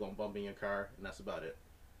that you're gonna bump in your car, and that's about it.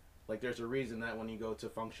 Like there's a reason that when you go to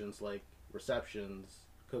functions like receptions,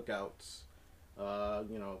 cookouts,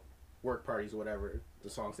 you know, work parties, whatever, the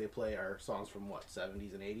songs they play are songs from what,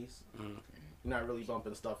 70s and 80s? Mm-hmm. You're not really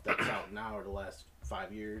bumping stuff that's out now or the last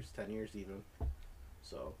 5 years, 10 years even.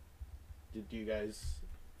 So, do you guys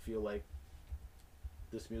feel like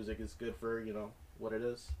this music is good for, you know, what it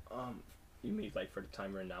is? You mean like for the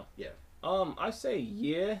time right now? Yeah. I say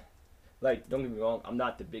yeah. Like, don't get me wrong, I'm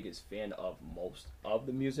not the biggest fan of most of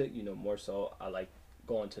the music. You know, more so I like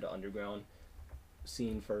going to the underground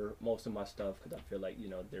scene for most of my stuff because I feel like, you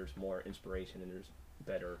know, there's more inspiration and there's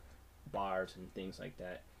better bars and things like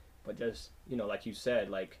that. But just, you know, like you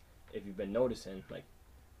said, like if you've been noticing, like,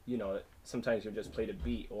 you know, sometimes you'll just play the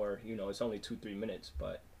beat or, you know, it's only 2-3 minutes,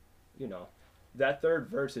 but, you know, that third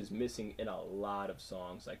verse is missing in a lot of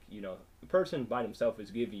songs. Like, you know, the person by themselves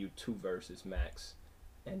is giving you 2 verses max,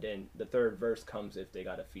 and then the third verse comes if they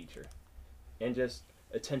got a feature. And just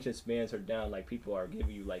attention spans are down. Like, people are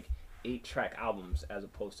giving you like 8-track albums as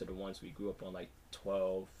opposed to the ones we grew up on, like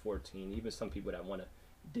 12, 14, even some people that want to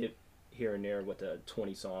dip here and there with the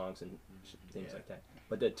 20 songs and things like that.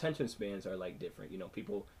 But the attention spans are like different. You know,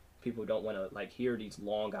 people don't want to like hear these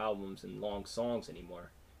long albums and long songs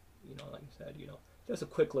anymore. You know, like I said, you know, just a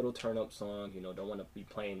quick little turn up song. You know, don't want to be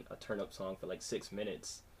playing a turn up song for like 6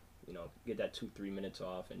 minutes. You know, get that 2-3 minutes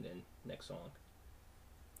off and then next song.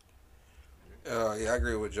 Yeah, I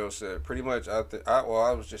agree with what Joe said. Pretty much, I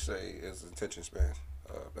would just say is attention span.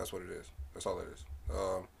 That's what it is. That's all it is.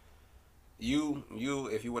 You,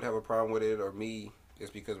 if you would have a problem with it, or me,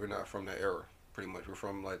 it's because we're not from the era. Pretty much, we're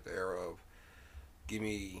from like the era of give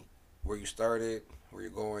me where you started, where you're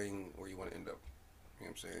going, where you want to end up. You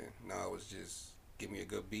know what I'm saying? Now it's just give me a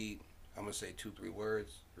good beat. I'm gonna say 2-3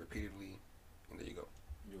 words repeatedly, and there you go.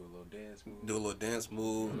 Do a little dance move. Do a little dance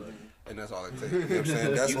move, and that's all it takes. You know what I'm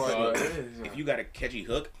saying? That's why. If you got a catchy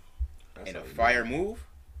hook and a fire move,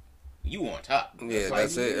 you on top. Yeah,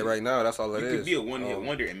 that's it. And right now, that's all it is. You could be a one-hit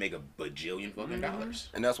wonder and make a bajillion fucking dollars.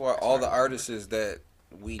 And that's why all the artists that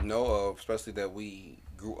we know of, especially that we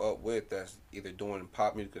grew up with, that's either doing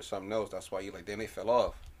pop music or something else, that's why you like, then they fell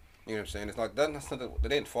off. You know what I'm saying? It's like that's not they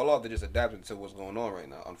didn't fall off. They just adapted to what's going on right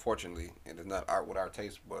now, unfortunately, and it's not what our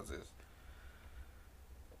taste buds is.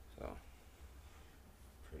 So,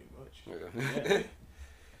 Pretty much. yeah.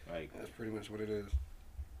 Like That's pretty much what it is.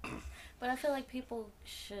 But I feel like people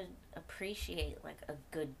should appreciate like a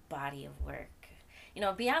good body of work. You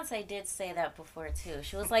know, Beyonce did say that before too.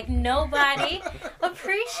 She was like, nobody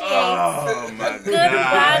appreciates a good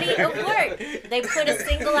body of work. They put a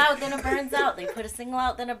single out, then it burns out. They put a single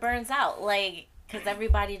out, then it burns out. Like, because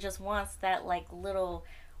everybody just wants that like little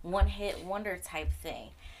one-hit wonder type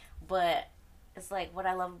thing. But it's like what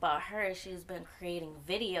I love about her is she's been creating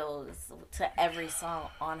videos to every song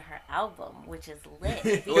on her album, which is lit.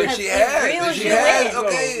 Because she has. She has.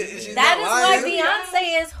 Okay. She's that is lying. why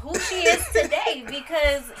Beyonce is who she is today,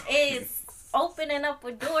 because it's opening up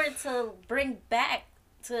a door to bring back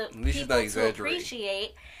to people to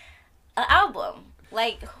appreciate an album.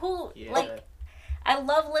 Like like I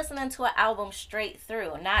love listening to an album straight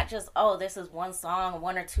through, not just this is one song,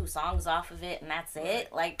 1 or 2 songs off of it, and that's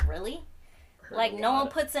it. Like really. Like, no one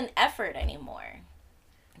puts in effort anymore.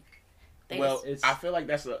 I feel like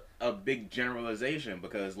that's a big generalization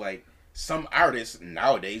because, like, some artists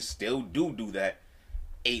nowadays still do that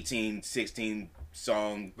 18, 16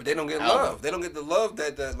 song. But they don't get album. love. They don't get the love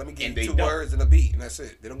that, let me give you 2 words and a beat, and that's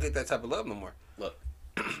it. They don't get that type of love no more. Look,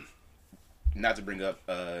 not to bring up,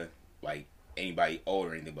 like, anybody old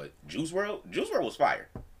or anything, but Juice WRLD was fire.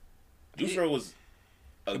 Juice WRLD was...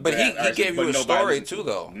 But he gave you a story too,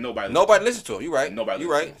 though. Nobody listened to him. You're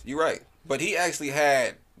right. You're right. But he actually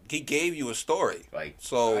he gave you a story. Like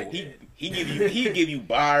so, he give you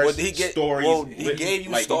bars, stories. Well, he gave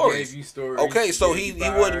you stories. Okay, so he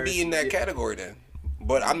wouldn't be in that category then.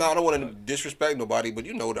 But I don't want to disrespect nobody. But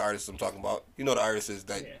you know the artists I'm talking about. You know the artists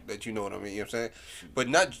that you know what I mean. You know what I'm saying? But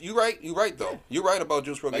not you right. You're right though. You're right about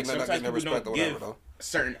Juice WRLD not getting that respect or whatever though.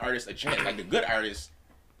 Certain artists a chance. Like the good artists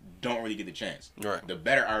don't really get the chance. Right. The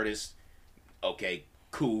better artists, okay,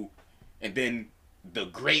 cool, and then the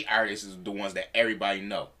great artists is the ones that everybody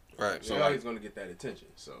know. Right. So always gonna get that attention.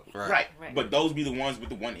 So right. But those be the ones with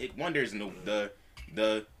the one-hit wonders and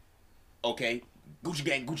the okay,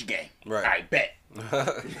 Gucci Gang. Right. I bet.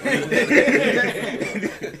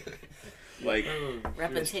 Like,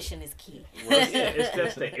 Repetition is key. It's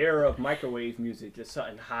just the era of microwave music, just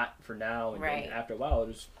something hot for now, and Right. then after a while,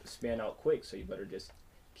 it'll just span out quick. So you better just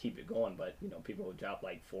keep it going. But people will drop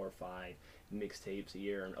like 4 or 5 mixtapes a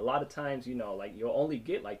year, and a lot of times, like you'll only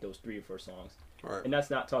get like those 3 or 4 songs. Right. And that's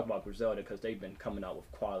not talking about Griselda, because they've been coming out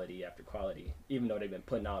with quality after quality, even though they've been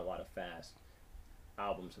putting out a lot of fast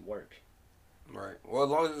albums and work. Right. Well, as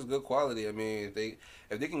long as it's good quality, I mean, if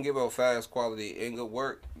they can give out fast quality and good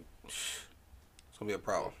work, it's gonna be a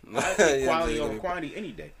problem. I think quality over quantity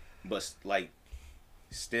any day. But like,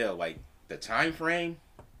 still, like the time frame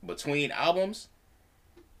between albums,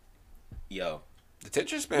 yo. The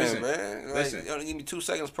attention span, Listen, man. Like, listen. you only give me 2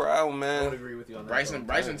 seconds per album, I would man. agree with you on that.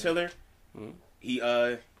 Bryson Tiller, Mhm.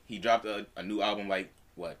 he dropped a new album like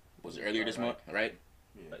what was it earlier this month, right?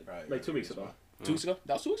 Yeah, probably Like 2 weeks ago. 2 weeks ago.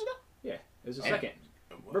 That was 2 weeks ago. Yeah, it was the And- second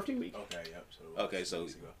birthday week. Okay, yep. So Okay, 2 so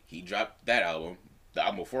weeks ago. he dropped that album. The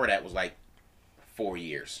album before that was like 4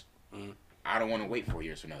 years. Mhm. I don't want to wait 4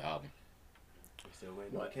 years for another album. We still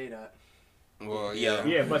waiting What? on K-Dot. Well, Yeah.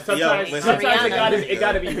 Yeah, but sometimes, Yo, listen. sometimes it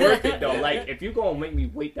gotta be worth it though. Like if you gonna make me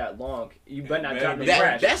wait that long, you better not drop no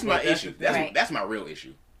trash. That's my But that's issue. the thing. That's my real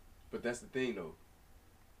issue. But that's the thing though.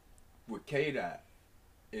 With K-Dot,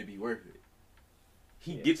 it'd be worth it.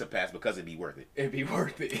 He Yeah. gets a pass because it'd be worth it. It'd be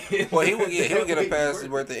worth it. Well, he would get a It'd be pass worth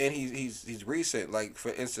worth it, and he's recent. Like for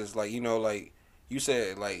instance, like like you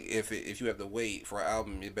said, like if you have to wait for an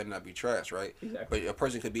album, it better not be trash, right? Exactly. But a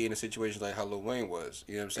person could be in a situation like how Lil Wayne was.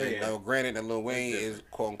 You know what I'm saying? Yeah. Now, granted, that Lil Wayne That's is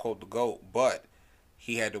quote unquote the GOAT, but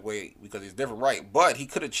he had to wait because he's different, right? But he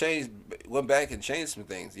could have went back and changed some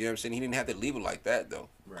things. You know what I'm saying? He didn't have to leave it like that though,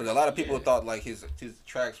 because a lot of people Yeah. thought like his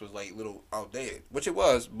tracks was like a little outdated, which it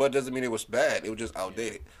was, but doesn't mean it was bad. It was just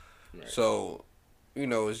outdated. Right. So,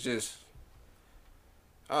 it's just.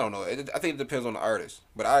 I don't know. I think it depends on the artist.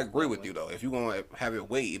 But I agree with you, though. If you're going to have it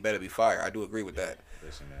wait, it better be fire. I do agree with that.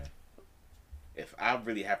 Listen, man. If I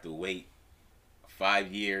really have to wait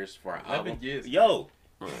 5 years for an 11 album, years. yo,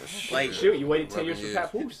 like Shoot, you waited 10 years for 11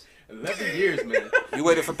 Pat Poose. 11 years, man. You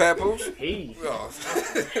waited for Pat Poose? Hey. Oh.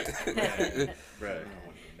 I don't want to hear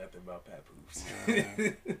nothing about Pat Poose.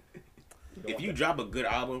 if you drop a good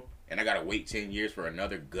album and I gotta wait 10 years for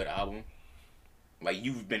another good album, like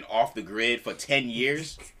you've been off the grid for 10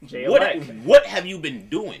 years, what have you been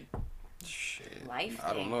doing? Shit. Life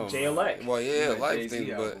I don't know. J-Elect. Well, yeah, Like life Jay-Z thing,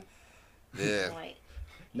 but album. yeah. Like,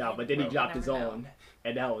 No, but then he Well, dropped his never know. own,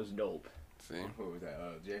 and that was dope. See, What was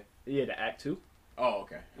that, Jay? Yeah, the Act 2. Oh,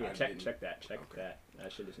 okay. Yeah, I check didn't- that. Check Okay. that.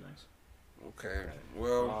 That shit is nice. okay.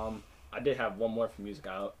 Well, I did have one more for music.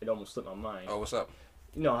 It almost slipped my mind. oh, what's up?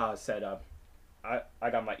 You know how I said I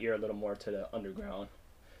got my ear a little more to the underground.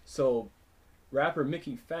 So, rapper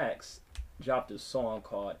Mickey Fax dropped a song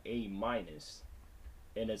called A minus,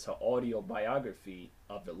 and it's an audio biography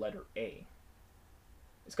of the letter A.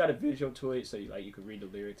 It's got a visual to it, so you can read the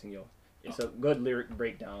lyrics and it's a good lyric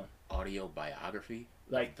breakdown, Audio biography,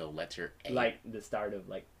 like the letter A. like the start of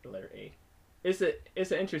like the letter A. It's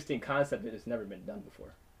an interesting concept that has never been done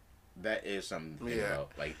before. that is something to think Yeah.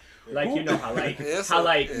 about. Like, Like you know how Yes,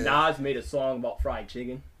 yeah. Nas made a song about fried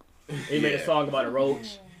chicken. He made a Yeah. song about a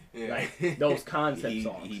roach. Yeah. Like those concept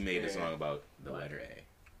songs. he made a Yeah. song about the Right. letter A.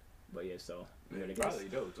 But yeah, so I'm Yeah, gonna guess. probably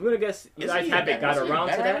dope. I'm gonna guess you Isn't guys he a haven't bad- got wasn't he a around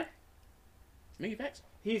to battle that. rapper? Mickey Fax?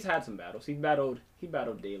 He's had some battles. He battled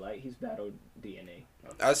Daylight. He's battled DNA.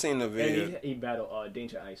 I seen the And video. he battled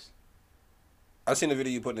Danger Ice. I seen the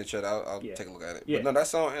video you put in the chat. I'll Yeah. take a look at it. Yeah. But no, that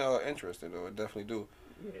sound interesting though. It definitely do.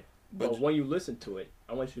 Yeah. But- But when you listen to it,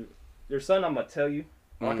 I want you. There's something I'm gonna tell you.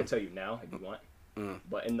 Or I Mm. can tell you now if you want. Mm.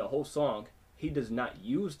 But in the whole song, he does not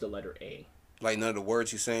use the letter A. Like none of the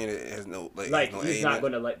words he's saying, it has no Like has no A he's in not it.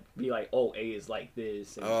 gonna be like, oh, A is like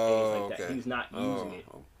this and A Oh, is like that. okay. He's not using it.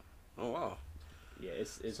 Oh wow. Yeah,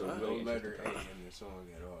 it's a So No really letter interesting A concept. in the song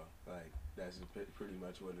at all. Like, that's pretty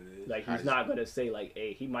much what it is. Like How he's does- not gonna say like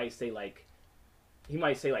A. He might say like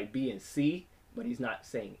B and C, but he's not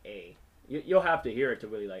saying A. You'll have to hear it to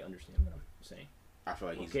really like understand what I'm saying. I feel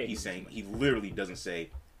like Okay. he's saying he literally doesn't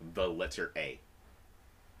say the letter A.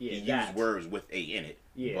 Yeah, He that. uses words with A in it,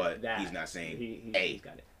 Yeah, but that. he's not saying He's A.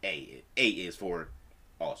 got it. A is for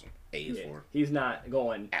awesome. A is Yeah. for He's not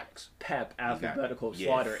going Alex. pep not- alphabetical yeah.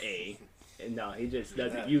 slaughter A. And no, he just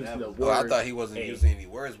doesn't That- use that the was- word. Oh, I thought he wasn't A. using any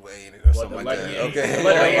words with A in it or something the like letter that. A. Okay. The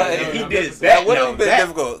letter A. If he did That would now have been that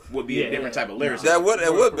difficult. Would be Yeah. a different type of lyricism. That would For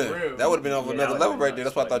have real. been. That would have been off Yeah, another that level would've right been there.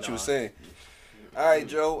 That's what I nuts, thought you were but saying. All right,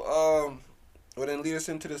 Joe. Well, then lead us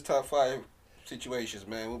into this top 5 situations,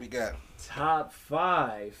 man. What we got? Top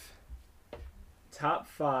five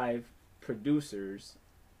producers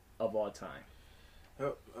of all time.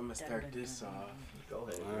 Oh, I'm gonna start this off. Go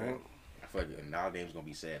ahead. All right. feel like now name's gonna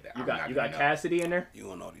be said that You I'm got not you gonna got know. Cassidy in there. You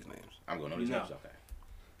don't know these names. I'm gonna know these No. names. Okay.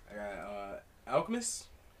 I got Alchemist,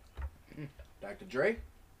 Dr. Dre,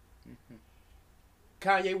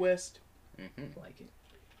 Kanye West, Like it.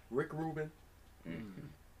 Rick Rubin,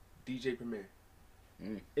 DJ Premier.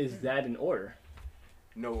 Is that in order?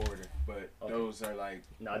 No order, but Okay. those are like,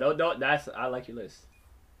 No, don't. That's I like your list.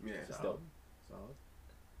 yeah. It's dope. Solid.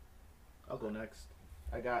 I'll go next.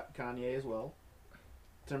 I got Kanye as well.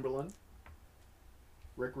 Timberland,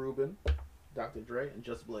 Rick Rubin, Dr. Dre, and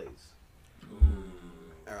Just Blaze.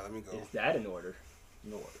 All right, let me go. Is that in order?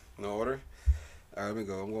 No order. No order. All right, let me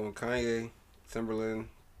go. I'm going Kanye, Timberland,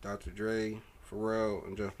 Dr. Dre, Pharrell,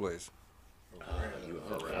 and Just Blaze. You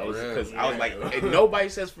a Pharrell. I was, Pharrell. 'cause I was like, if nobody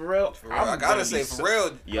says Pharrell, Pharrell. I gotta say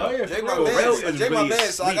Pharrell. Yeah, Oh, yeah, Jay my Pharrell. man. Pharrell is Jay my really a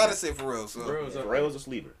man, so I gotta sleeper. say Pharrell. So Pharrell's up Pharrell's a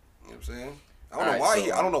sleeper. you know what I'm saying? I don't know Alright, why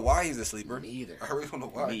so- I don't know why he's a sleeper. Me either. I really don't know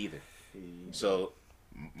why. Me either. So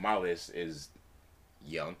my list is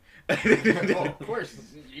young. Oh, of course,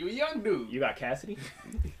 you a young dude. you got Cassidy.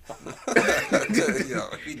 Yo,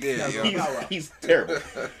 he did. Yo. He's terrible.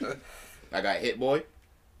 I got Hit Boy,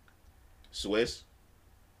 Swiss,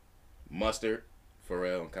 Mustard,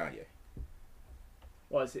 Pharrell, and Kanye.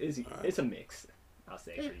 Well, it's a mix. I'll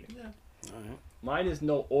say for you. All right. Mine is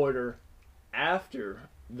no order after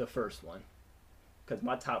the first one, because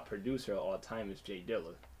my top producer of all time is Jay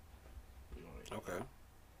Dilla. Okay.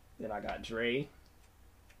 Then I got Dre,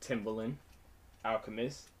 Timbaland,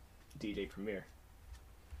 Alchemist, DJ Premier.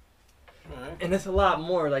 All right. And it's a lot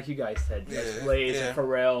more, like you guys said. Just Yeah, Blaze, yeah.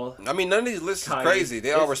 Pharrell. I mean, none of these lists is Kanye. crazy.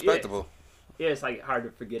 They all It's- respectable. Yeah, it's like hard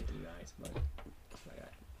to forget them guys, but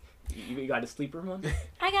you got a sleeper one?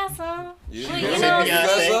 I got some. You, Well, you you got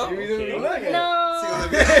know- some? Okay. No.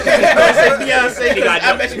 Beyonce, She got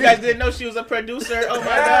I bet you guys didn't know she was a producer. Oh my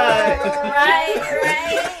god. Right,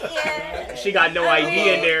 yeah. She got no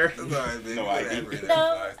ID in there. That's all right, baby. No ID. Whatever,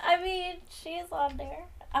 No, that's I mean, she's on there.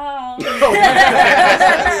 fine. Is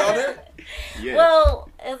she on there? Yeah. Well,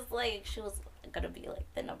 it's like she was gonna be like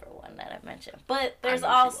the number one that I mentioned, but there's know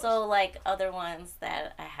she also like other ones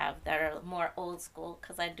that I have that are more old school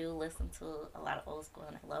because I do listen to a lot of old school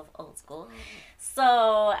and I love old school. So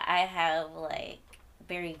I have like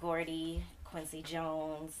Berry Gordy, Quincy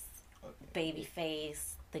Jones,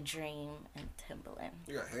 Babyface, The Dream, and Timbaland.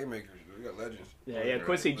 You got haymakers. You got legends. Yeah,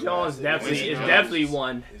 Quincy Right. Jones Quincy definitely is Jones. definitely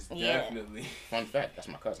one. It's Yeah. definitely. Fun fact, that's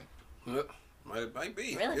my cousin. Yep. Might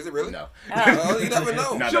be. Really? Is it really? No. Oh, you never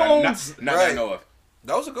know. Not Jones! that I Right. know of.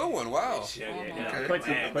 That was a good one. Wow. Shit, Yeah, Okay.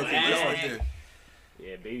 Quincy That's Jones. right there.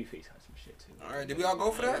 Yeah, Babyface has some shit too. All right. Did we all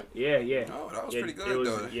go for that? Yeah, yeah. Oh, that was Yeah, pretty good, it was,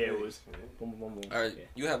 though. Yeah, it was. Boom, boom, boom. All right. Yeah.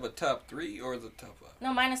 You have a top 3 or the top 5?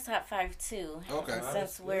 No, mine is top 5 too. Okay. And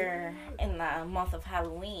since we're in the month of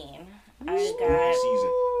Halloween, I Season.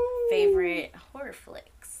 got favorite horror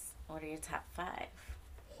flicks. What are your top 5?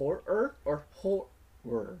 Horror or horror?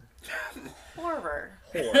 Horror.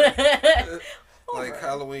 Horror. Like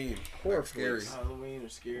Halloween. Horror Like scary. flicks. Halloween or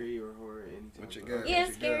scary or horror, anything. What you got? Yeah,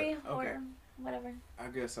 you scary, got? horror, whatever. I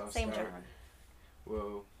guess I'll Same start. genre.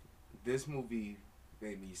 Well, this movie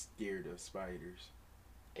made me scared of spiders.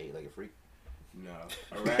 Hey, like a freak. No,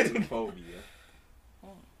 arachnophobia. Mm.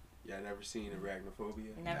 Y'all never seen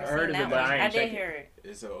arachnophobia? Never I seen heard of that it, but one. I ain't I did checked hear it.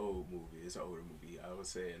 It's an old movie. It's an older movie. I would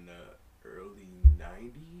say in the early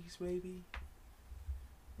 90s, maybe.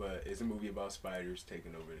 But it's a movie about spiders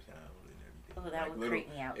taking over the town and everything. Oh, that Like would creep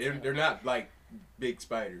me out. They're, too. they're not like big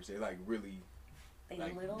spiders. They're like really They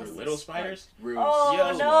like little. The little spiders? like, real Oh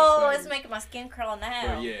small no! spiders. It's making my skin curl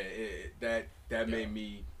now. But yeah, that made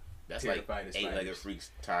me That's like terrified of eight-legged spiders. freaks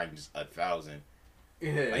times 1,000.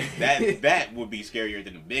 Yeah. Like that would be scarier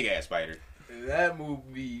than a big ass spider. That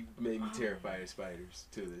movie made me terrified of spiders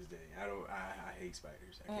to this day. I hate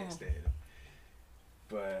spiders. I can't stand them.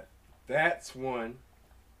 But that's one.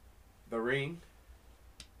 The Ring,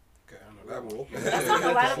 Okay, I know that one. That's on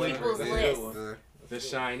a lot of Yeah. people's Yeah. list. Yeah. The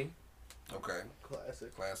Shining, Okay.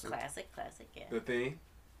 Classic. Classic. Classic, yeah. The Thing.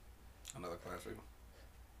 Another classic.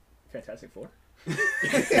 Fantastic Four.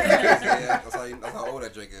 Yeah, that's how old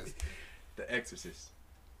that Drake is. The Exorcist.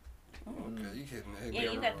 Okay, you kidding? Hey,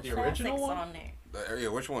 Yeah, you got the The original classics one? on there. Yeah,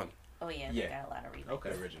 which one? Oh yeah, they Yeah. got a lot of remakes. Okay.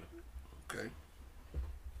 The original. Okay.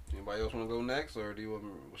 Anybody else want to go next, or do you want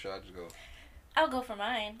me? Should I just go? I'll go for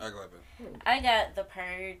mine. I go ahead, man. I got The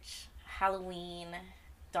Purge, Halloween,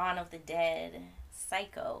 Dawn of the Dead,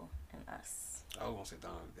 Psycho, and Us. I was gonna say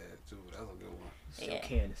Dawn of the Dead too. But that's a good one. Still Yeah.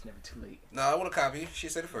 can. It's never too late. No, I want to copy. She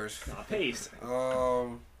said it first. Nah, pace.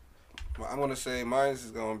 Well, I'm gonna say mine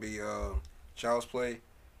is gonna be Child's Play,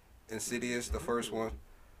 Insidious, the first one,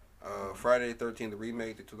 Friday the 13th, the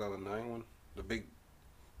remake, the 2009 one, the big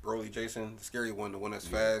Broly Jason, the scary one, the one that's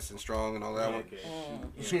fast and strong and all that one.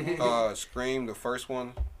 Okay. Scream, the first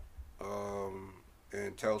one,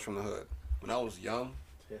 and Tales from the Hood. When I was young,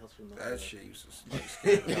 Tales from the that Hood. shit used to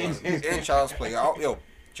scare me. And Child's Play.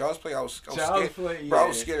 Child's Play, I was Child's scared. Play, Bro, I yeah.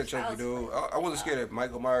 was scared of Chucky, Child's dude. Play. I wasn't scared of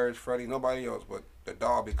Michael Myers, Freddy, nobody else, but the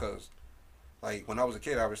doll, because, like, when I was a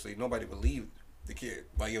kid, obviously, nobody believed the kid.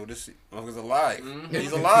 Like, yo, this motherfucker's alive.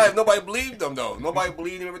 He's alive. Nobody believed him, though. Nobody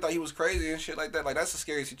believed him. Everybody thought he was crazy and shit like that. Like, that's a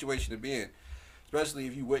scary situation to be in. Especially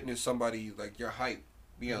if you witness somebody, like, your height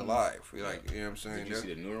being alive. You're like, you know what I'm saying? Did you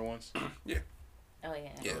see the newer ones? Oh yeah.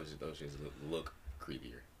 Yeah. Those just look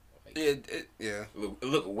creepier. Like, Yeah. it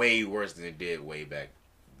look way worse than it did way back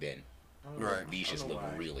then. I don't know. Right. These I just don't know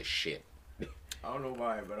look why. real as shit. I don't know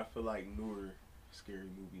why, but I feel like newer scary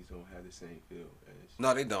movies don't have the same feel as.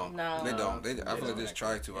 No, they don't. No. They don't. I They feel like don't they just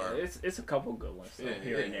try to. Yeah, it's a couple good ones though, Yeah,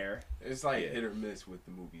 here yeah. and there. It's like Yeah. hit or miss with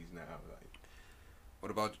the movies now. Like,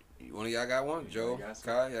 What about one of y'all got one? Joe, I got some.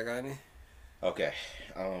 Kai, y'all got any? Okay.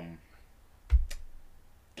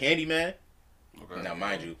 Candyman. Okay. Now,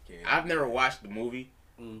 mind you, Candy. I've never watched the movie,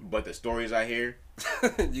 Mm. but the stories I hear,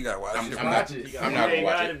 You gotta watch I'm it. not- Watch it. I'm You not gonna ain't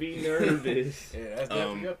watch gotta it. be nervous. Yeah, that's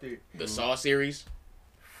definitely up there. The Saw series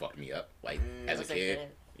fucked me up. Like, as a Was it kid. good?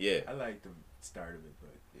 Yeah. I like the start of it,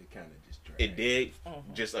 but it kind of just dragged. It did.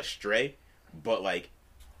 Mhm. Just a stray. But, like,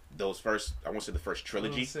 those first, I want to say the first I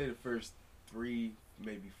trilogy. would say the first 3,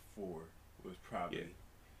 maybe 4 was probably Yeah.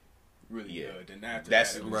 really Yeah. good. And after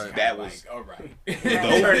That's- that, it was right. kinda that like, was- all right. Those Fast and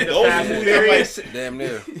movies, I'm Furious. Damn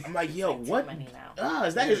near. I'm like, yo, Too what? many now.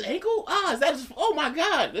 Is that his ankle? Is that his, oh my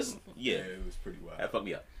god. This, Yeah, yeah. it was pretty wild. That fucked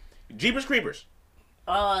me up. Jeepers Creepers.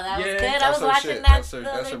 Oh, that was Yeah, good. I that's was her watching shit. that That's her- the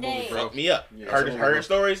that's other her movie, day. bro. Fucked me up. Yeah, heard that's her what-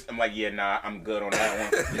 stories. I'm like, yeah, nah, I'm good on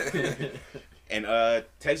that one. And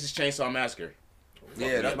Texas Chainsaw Massacre.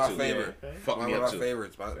 Yeah, that's up my too. favorite. Fuck One me of up my too.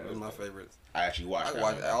 favorites. One of my favorites. I actually watched I that.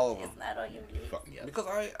 watched one. all of them It's not on your list. Fuck me up. because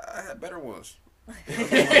I had better ones. That's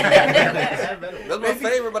That's my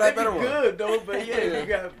favorite, but I had better ones. Good though, but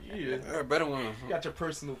yeah, you I had better ones. got your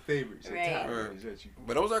personal favorites. Your Right. top Right. ones that you.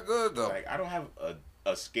 But those are good though. Like, I don't have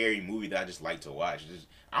a scary movie that I just like to watch.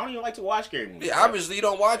 I don't even like to watch scary movies. Yeah, obviously you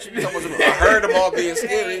don't watch it. You talking about I heard them all being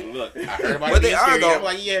scary, Look, I heard about But it they being are, scary. though. I'm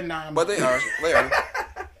like, yeah, nah. but they are. They are.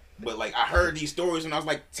 But, like, I heard these stories when I was,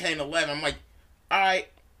 like, 10, 11. I'm like, all right,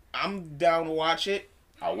 I'm down to watch it.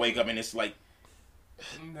 I wake up and it's like,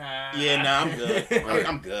 Nah. yeah, nah, I'm good. I'm, like,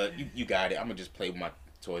 I'm good. You got it. I'm going to just play with my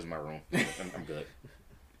toys in my room. I'm good.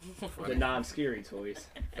 The non-scary toys.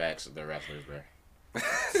 Facts of the wrestlers, bro.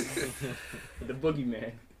 The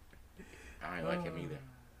boogeyman. I ain't like him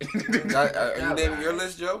either. Are you naming your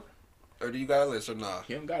list, Joe? Or do you got a list or nah?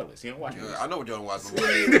 He don't got a list. He don't watch movies. I know what Joe don't watch the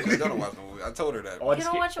movie. Joe don't watch the movie. I told her that. All the, You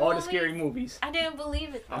don't watch all the movies? scary movies. I didn't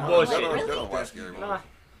believe it. I'm though. bullshit. Joe don't, Really? Joe don't watch scary movies. Nah,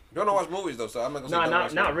 Joe don't watch movies though, so I'm not gonna say nah, don't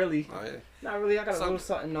watch not scary. really. Oh, yeah. Not really. I got a Some- little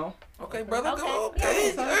something though. Okay, brother. Okay. Go.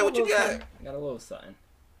 Okay. Yeah, Hey, what you got? I got a little something.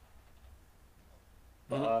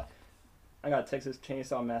 Mhm. But, I got Texas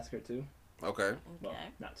Chainsaw Massacre too. Okay, Well, Okay.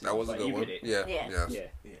 not too. that was a but good you one. get it. Yeah. Yeah. Yes. Yeah.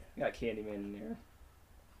 Yeah. Got Candyman in there.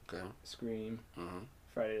 Okay. Scream. Mhm.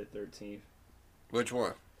 Friday the 13th. Which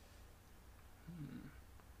one?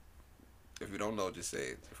 If you don't know, just say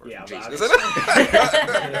it. First. Yeah, Jason.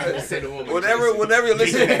 Say the one with whenever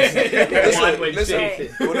Jason. you listen, One with listen.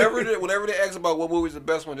 Jason. Whenever they ask about what movie is the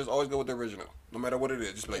best one, just always go with the original, no matter what it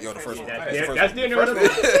is. Just be like, yo, the first one. That's The the- first that's one. the First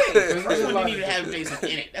original. one. First one didn't even have Jason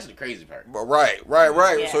in it. That's the crazy part. Right.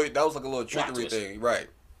 Yeah. So that was like a little Plot trickery twist. thing, right?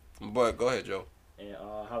 But go ahead, Joe. And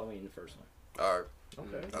Halloween, the first one. All right,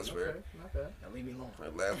 Okay, That's okay, fair. Not bad. Now leave me alone.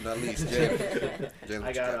 last but not least, Jen. Jen, I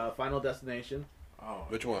what you got Final Destination, Oh,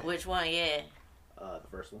 which one? Which one? Yeah. the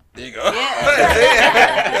first one. There you go.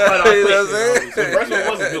 Yeah. You know what I'm saying? The first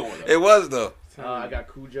one was a good one, though. It was though. I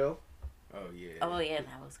got Cujo Oh yeah. Oh yeah,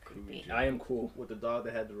 that was creepy. I am cool. with the dog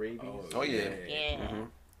that had the rabies. Oh, yeah. Yeah. Mhm.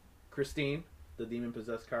 Christine, the demon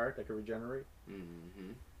possessed card that can regenerate.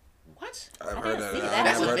 Mm-hmm. What? I've I heard didn't that. see I that.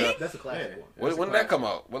 That's never a heard thing? that. That's a classic Yeah. one. When did that come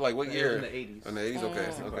out? What In year? the 80s. In the 80s? Okay,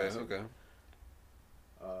 Mm. okay, okay.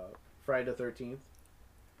 Friday the 13th,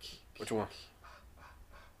 Which one?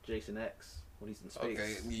 Jason X when he's in space.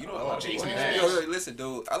 Okay, you know Oh, a lot of people. Jason Yo, X. listen,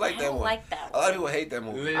 dude, I like I that don't one. like that A lot of one. people hate that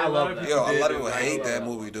movie. I love that. Yo, a lot of people I hate love that that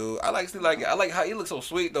movie, dude. I like how he looks so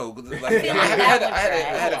sweet though. 'Cause, like, I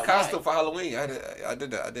That had a one's costume for Halloween. I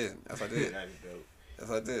did that. I did. Yes, I did. That is dope. Yes,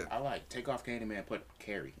 I did. I like Take Off Candyman, put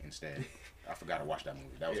Carrie instead. I forgot to watch that movie.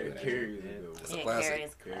 That was Yeah, good. Carrie was a Yeah. good That's one. a Yeah, classic. Carrie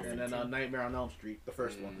is classic. And then too. Nightmare on Elm Street, the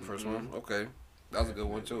first one. First one. Okay, that was a good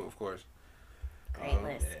one too. Of course. Great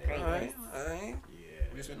list. Great All right. list. All right. Yeah.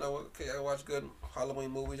 At least we know what. Okay, I watch good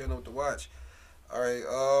Halloween movies. I know what to watch. All right.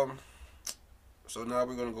 So now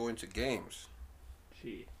we're gonna go into games.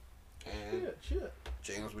 Shit. And Shit.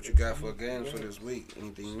 James, what you got for games for this week?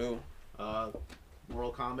 Anything new?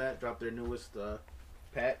 Mortal Kombat dropped their newest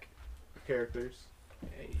pack of characters.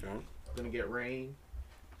 Okay. Gonna get Rain,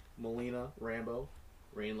 Melina, Rambo.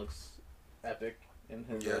 Rain looks epic in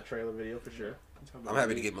his trailer video for sure. I'm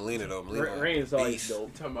happy to get Melina though. Melina, Rain's always beast. dope.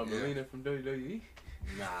 You talking about Melina from WWE?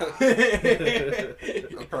 Nah.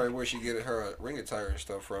 That's probably where she get her ring attire and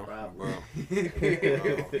stuff from. Probably. Well,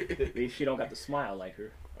 At least she don't got to smile like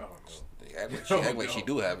her. Oh she act like she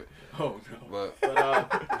do have it. no. Oh no. But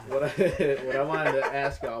But what I wanted to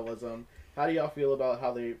ask y'all was how do y'all feel about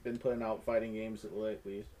how they've been putting out fighting games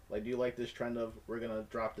lately? Like, do you like this trend of we're gonna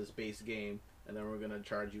drop this base game and then we're gonna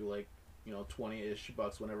charge you like, you know, $20-ish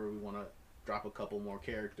whenever we want to drop a couple more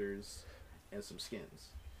characters and some skins?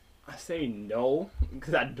 I say no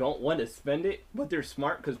because I don't want to spend it, but they're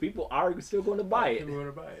smart because people are still going to buy it. People want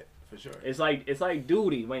to buy it for sure. It's like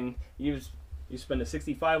duty when you spend a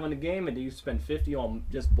 65 on the game and then you spend 50 on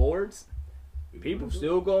just boards. People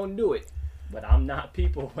still gonna do it, but I'm not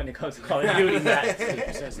people when it comes to Call of Duty.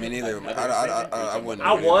 me neither. I wouldn't.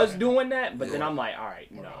 I was doing that, but then I'm like, all right,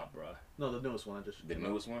 nah, bro. No, the newest one. The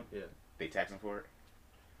newest one? Yeah. They taxing for it?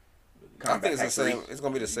 I think it's the Combat same. Pack It's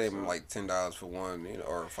gonna be the same, like $10 for one, you know,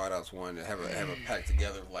 or $5 for one. And have a pack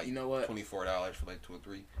together, like You know what? $24 for like 2 or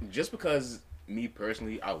 3. 3. Just because me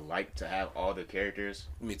personally, I like to have all the characters.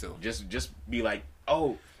 Me too. Just be like,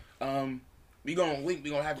 oh, we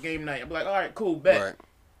gonna have game night. I'm like, all right, cool, bet. Right.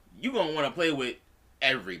 You gonna want to play with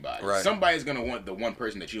everybody. Right. Somebody's gonna want the one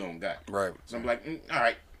person that you don't got. Right. So I'm like, all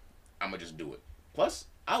right, I'm gonna just do it. Plus,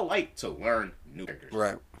 I like to learn new characters.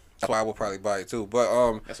 Right. That's why I will probably buy it too.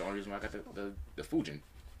 But That's the only reason why I got the Fujin.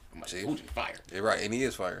 I'm like, See? Fujin fire. you're right, and he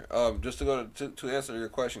is fire. Just to go to answer your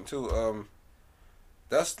question too.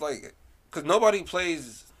 That's like, cause nobody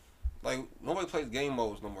plays game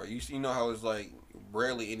modes no more. You know how it's like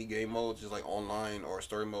rarely any game modes, just like online or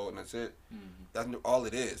story mode, and that's it. That's all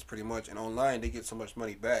it is pretty much. And online they get so much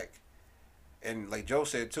money back, and like Joe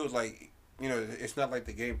said too, it's like, you know, it's not like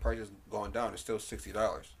the game price is going down. It's still $60.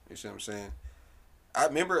 You see what I'm saying? I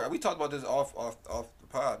remember we talked about this off the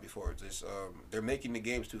pod before. Just they're making the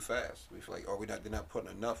games too fast. We feel like, they're not putting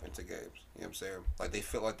enough into games. You know what I'm saying? Like they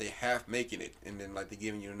feel like they half making it, and then like they're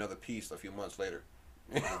giving you another piece a few months later.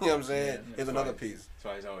 You know what I'm saying? Yeah, Here's another piece. That's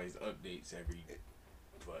why it's always updates every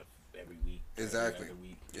week. Exactly. Every other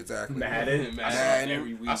week. Exactly. Madden. Madden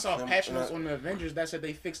every week. I saw patch notes on the Avengers that said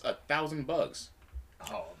they fixed 1,000 bugs.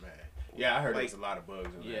 Oh man. Yeah, I heard Like- there's a lot of bugs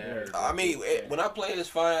in Yeah. there. I mean, when I play it, it's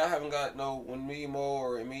fine. I haven't got when me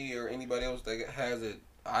or anybody else that has it,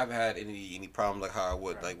 I've had any problem like how I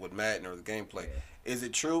would like with Madden or the gameplay. Is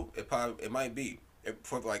it true? It might be.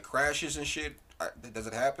 For like crashes and shit, does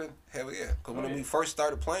it happen? Hell yeah. Because when we first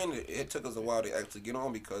started playing it, it took us a while to actually get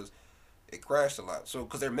on because it crashed a lot. So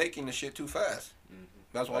because they're making the shit too fast.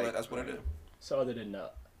 That's why. That's what it is. So other than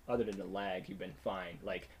the lag, you've been fine.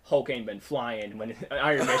 Like Hulk ain't been flying when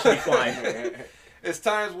Iron Man should be flying. It's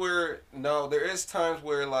times where there is times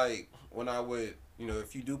where like when I would, you know,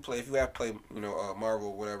 if you have played, you know, Marvel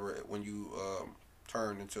or whatever, when you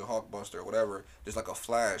turn into Hulkbuster or whatever, there's like a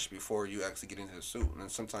flash before you actually get into the suit, and then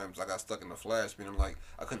sometimes I got stuck in the flash, meaning like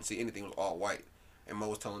I couldn't see anything, it was all white, and Mo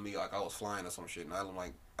was telling me like I was flying or some shit, and I'm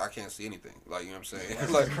like I can't see anything, like, you know what I'm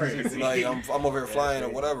saying? like crazy. like I'm over here flying or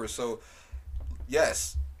crazy. whatever. So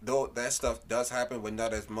yes, though that stuff does happen, but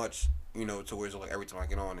not as much, you know, to where it's like every time I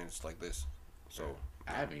get on and it's like this. So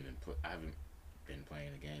I haven't been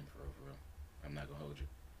playing the game for real. I'm not gonna hold you.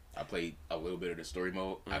 I played a little bit of the story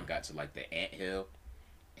mode. I got to like the anthill,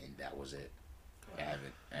 and that was it. I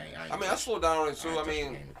I slowed down on it too. I touched the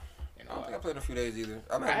mean, game in a I don't think I while. played in a few days either.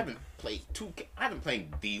 I haven't played I haven't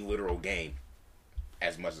played the literal game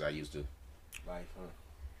as much as I used to. Life, huh?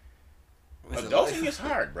 Adulting is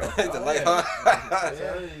hard, bro. It's a life, huh?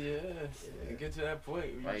 Yeah. You get to that point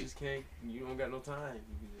where Like- you just can't. You don't got no time.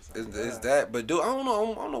 You can just, It's that, but dude, I don't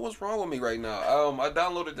know what's wrong with me right now. I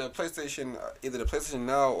downloaded the PlayStation, either the PlayStation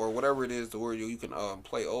Now or whatever it is, to where you can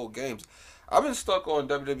play old games. I've been stuck on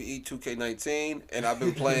WWE 2K19, and I've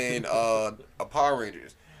been playing Power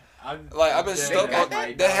Rangers. I've been stuck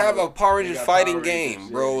on. They have a Power Rangers fighting game,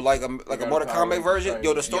 bro. Like a Mortal Kombat version.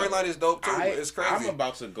 Yo, the storyline is dope too. It's crazy. I'm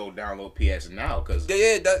about to go download PS Now because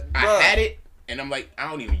Yeah, I bruh. had it, and I'm like, I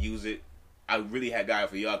don't even use it. I really had got it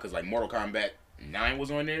for y'all because like Mortal Kombat 9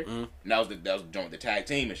 was on there, and that was the joint with the tag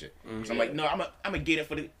team and shit. So I'm like, no, I'm gonna get it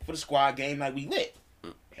for the squad game like we lit.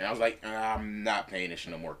 And I was like, I'm not paying this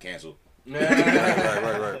shit no more. Cancel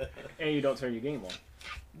right. And you don't turn your game on.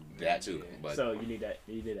 that too. But So you need that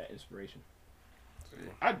inspiration.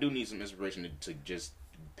 I do need some inspiration to just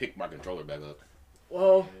pick my controller back up.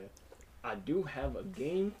 Well, I do have a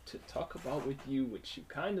game to talk about with you, which you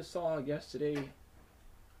kind of saw yesterday.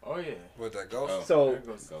 Oh yeah. What that Ghost? Oh. So, There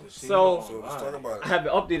goes the so- Tsushima So let's Online. talk about I it.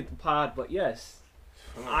 haven't updated the pod, but yes,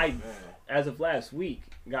 Oh, I- man. as of last week,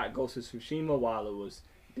 got Ghost of Tsushima while it was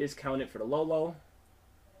discounted for the Lolo.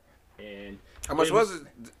 And How much was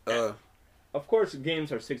it? of course,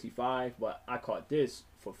 games are 65, but I caught this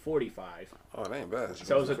for 45. Oh, that ain't bad.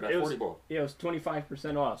 So it was, For that 40 ball. yeah, it was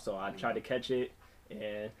 25% off. So I tried to catch it,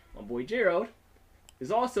 and my boy Gerald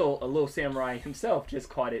is also a little samurai himself. Just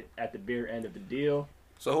caught it at the bare end of the deal.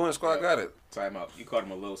 So who in the squad got it? Time out. You called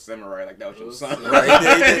him a little samurai like that was your Little son. samurai.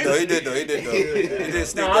 Right, he did though. He did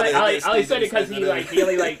sneak No, that in. I He only said it sneak because that he in. like he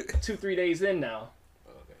only like 2-3 days in now.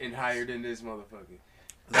 And higher than this motherfucker.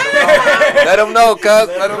 Let him know, cuz.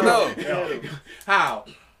 Let him know.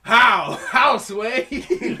 How, Sway?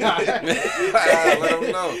 Nah, Let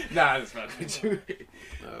him know. nah, that's not with you.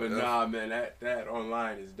 But yeah. nah, man, that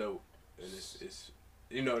online is dope, and it's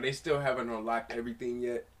you know they still haven't unlocked everything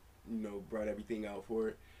yet, you know, brought everything out for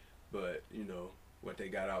it, but you know what they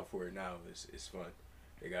got out for it now is fun.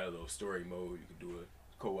 They got a little story mode. You can do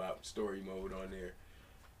a co-op story mode on there.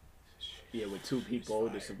 Yeah, with 2 people,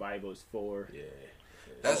 fire. the survival is 4. Yeah,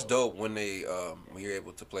 That's dope when when you're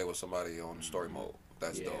able to play with somebody on story mode.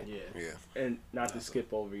 That's Yeah, dope. yeah. Yeah. And not to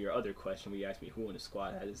skip over your other question, we asked me who in the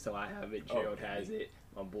squad has it. So I have it. Gerald Okay. has it.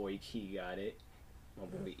 My boy Key got it. My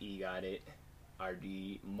boy E got it.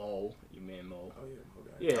 RD Mo, your man Mo. Oh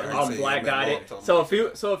yeah, Yeah, I already said Black your man got Mo. it. I'm talking So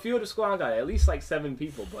about a few of the squad got it. At least like 7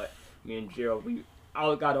 people. But me and Gerald, we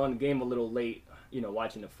all got on the game a little late. You know,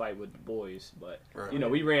 watching the fight with the boys. But Right. you know,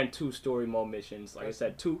 we ran 2 story mode missions. Like I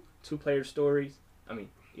said, two player stories.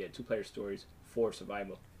 2 player stories, 4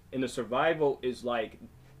 survival. And the survival is like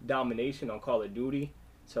domination on Call of Duty.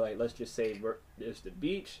 So like, let's just say there's the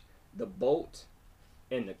beach, the boat,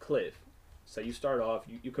 and the cliff. So you start off,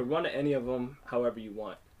 you can run to any of them however you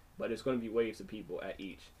want, but it's going to be waves of people at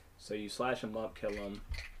each. So you slash them up, kill them.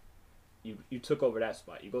 You took over that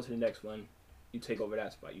spot. You go to the next one, you take over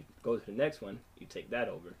that spot. You go to the next one, you take that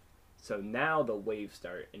over. So now the waves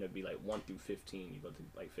start, and it'll be like 1 through 15. You go to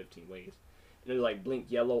like 15 waves. And it'll like blink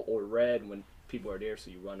yellow or red when people are there,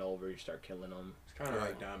 so you run over, you start killing them. It's kind of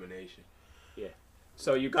like domination.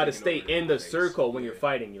 So you got to Taking stay over in the place, circle when you're yeah.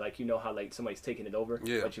 fighting. You know how like somebody's taking it over,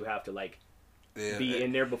 Yeah. but you have to like Yeah. be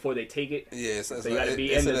in there before they take it. Yeah, it's So like, you got to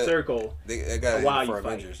be it's in the a- circle. They got while it for you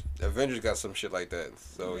fight. Avengers. Avengers got some shit like that.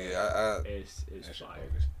 So yeah, It's That shit fire.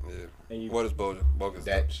 bogus. yeah. And you, What is bogus?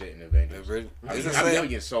 That shit in Avengers. It's the I'm same.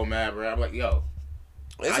 getting so mad, bro. I'm like, yo,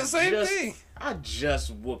 It's the I same just- thing. I just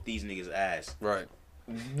whooped these niggas' ass. Right.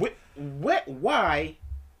 Why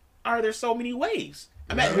are there so many waves?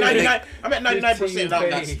 I'm at 99. I'm at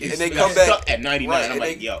 99%. And they come back at 99. Right, I'm and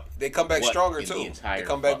like, they, yo, they come back what stronger in the too. entire They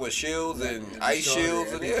come back fuck- with shields and It's ice stronger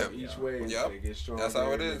shields and every- yeah. Each wave, Yep. they get stronger. That's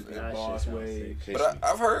how it is. The That boss shit sounds wave. sick. But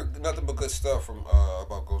I've heard nothing but good stuff from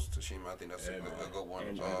about Ghost of Tsushima. I think that's Yeah, man. a good one.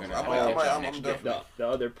 And I'm next definitely. the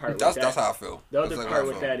other part That's with that, how I feel. the other That's like part how I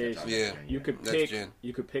with feel. that is Yeah. you could Next pick gen.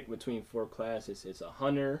 you could pick between 4 classes. It's a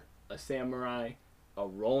hunter, a samurai, a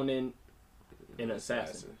ronin, and an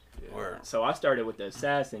assassin. Yeah. Word. So I started with the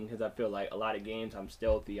assassin because I feel like a lot of games I'm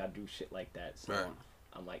stealthy. I do shit like that. So Right.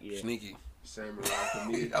 I'm like, yeah, Sneaky. Samurai for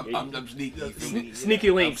me. I'm sneaky. You feel me? sneaky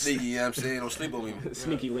I'm links, sneaky. You know what I'm saying? Don't sleep on me.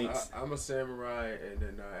 sneaky links. I'm a samurai, and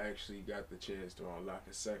then I actually got the chance to unlock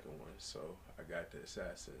a second one, so I got the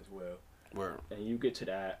assassin as well. Word. And you get to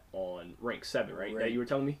that on rank 7, right? That Rank- you were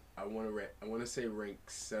telling me? I want to say rank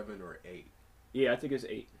 7 or 8. Yeah, I think it's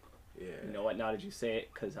 8. Yeah. You know what? Now that you say it,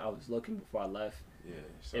 because I was looking before I left, Yeah.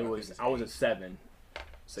 So it think was it's I was a 8. 7.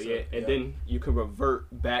 So So, yeah, and yeah. then you can revert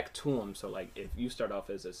back to them. So like if you start off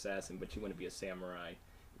as assassin, but you want to be a samurai,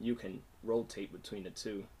 you can rotate between the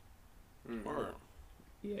two. Mhm. Word.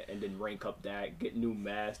 Yeah, and then rank up that, get new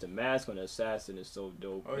mask. The mask on the assassin is so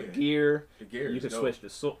dope. Oh, The yeah. gear, The gear you is can dope.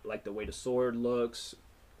 switch the way the sword looks.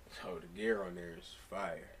 Oh, the gear on there is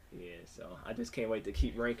fire. Yeah, so I just can't wait to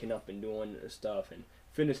keep ranking up and doing the stuff and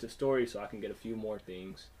finish the story so I can get a few more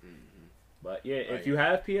things. Mm-hmm. But yeah, if Right. you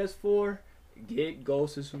have PS4, get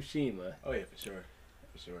Ghost of Tsushima. Oh yeah, for sure,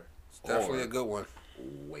 for sure. It's definitely Or- a good one.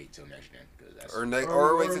 wait till next gen because that's Or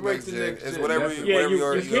wait till next gen. It's whatever Definitely. Yeah,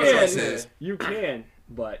 your you your can. choice is. You can,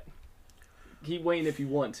 but keep waiting if you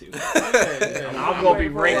want to. Yeah, I'm gonna be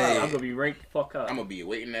waiting for a ranked. while. I'm gonna be ranked the fuck up. I'm gonna be a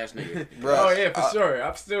waiting ass nigga. Bruh, Oh yeah, for I- sure.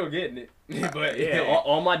 I'm still getting it. But Yeah,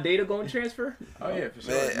 all my data going to transfer. Oh yeah, for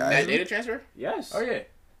sure. Man, That data transfer? Yes. Oh yeah.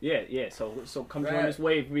 Yeah. So come join Right. this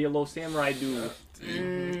wave. Be a little samurai dude.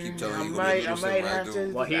 You keep telling I you might, gonna I be might a have right to.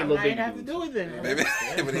 dude. Well, he a I little might baby have to dude. do it then. Maybe,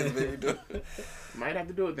 but he's a baby dude. Might have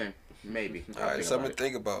to do it then. Maybe. All right, something to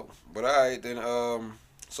think about. But all right, then.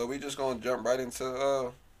 So we just gonna jump right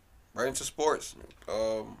into sports.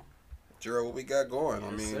 Gerald, what we got going? I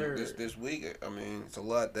Yes, mean, sir. this week. I mean, it's a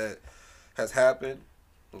lot that has happened.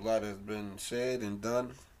 A lot has been said and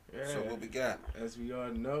done. Yeah. So what we got? As we all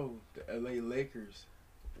know, the LA Lakers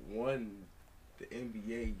won the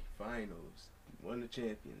NBA Finals. Won the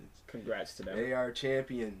champions. Congrats to them. They are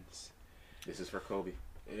champions. This is for Kobe.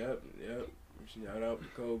 Yep. Shout out to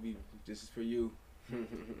Kobe. This is for you.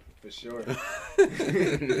 For sure.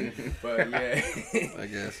 But yeah. I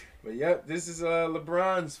guess. But yep, this is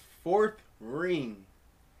LeBron's 4th ring.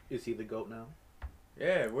 Is he the GOAT now?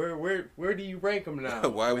 Yeah, where do you rank him now?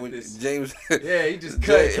 Why with would this? James? Yeah, he just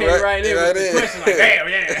Jay- came right in with the in. question like, damn,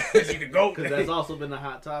 yeah, is he the GOAT? Because that's also been a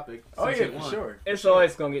hot topic. Oh since yeah, he for won. sure. It's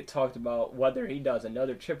always gonna get talked about whether he does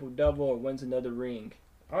another triple double or wins another ring.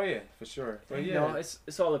 Oh yeah, for sure. But You yeah, know,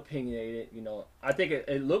 it's all opinionated. You know, I think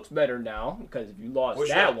it looks better now because if you lost What's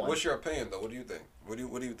that your, one, what's your opinion though? What do you think? What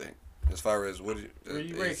do you think? As far as Where you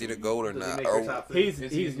is rank he the him? GOAT or Does he not? make your Or- top three? Is he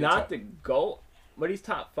he's in your not top- the GOAT, but he's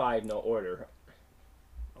top 5 no order.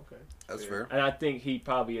 Okay. That's Yeah. fair. And I think he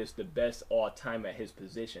probably is the best all time at his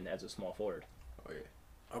position as a small forward. oh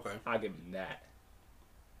yeah. Okay. I'll give him that.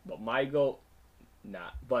 But my GOAT,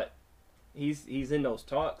 not. But he's in those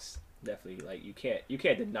talks. Definitely, like you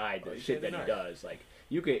can't deny the Oh, you shit can't that he deny it. does. Like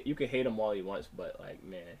you could hate him all he wants, but like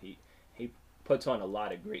man, he puts on a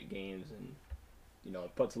lot of great games and you know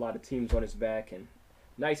puts a lot of teams on his back and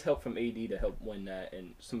nice help from AD to help win that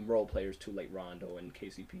and some role players too like Rondo and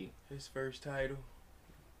KCP. His first title.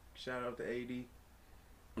 Shout out to AD.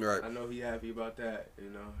 Right. I know he happy about that. You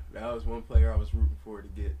know, that was one player I was rooting for to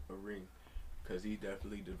get a ring, because he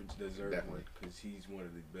definitely deserved Definitely. one. Because he's one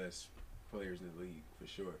of the best players in the league for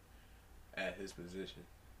sure, at his position,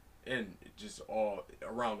 and just all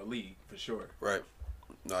around the league for sure. Right.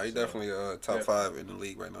 No, he's So, definitely top definitely. 5 in the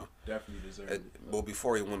league right now. Definitely deserved it. Well,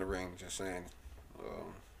 before he won the ring, just saying.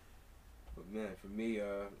 But man, for me,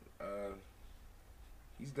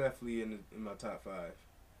 he's definitely in my top 5.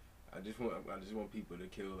 I just want people to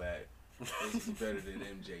kill that. It's better than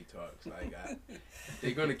MJ talks. Like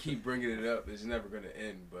they're gonna keep bringing it up. It's never gonna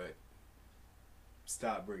end. But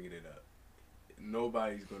stop bringing it up.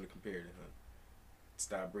 Nobody's gonna compare to him.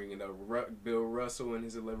 Stop bringing up Bill Russell and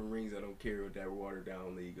his 11 rings. I don't care with that watered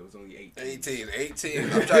down league. It was only 18. 18. I'm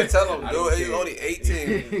trying to tell him, I don't dude, he's care. only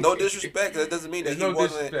 18. No disrespect. That doesn't mean that There's he no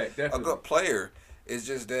wasn't disrespect. a Definitely. good player. It's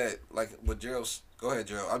just that, like, with Gerald's. Go ahead,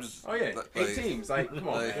 Gerald. I'm just. Oh yeah, like, 8 teams. Like come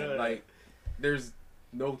on, like- man. Like there's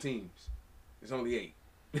no teams. There's only 8.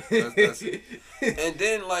 That's- And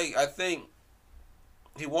then, like, I think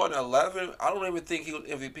he won 11. I don't even think he was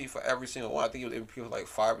MVP for every single one. I think he was MVP for like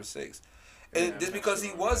 5 or 6. And Yeah, just I'm not because sure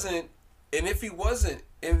he on wasn't, and if he wasn't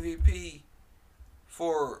MVP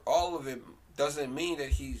for all of it, doesn't mean that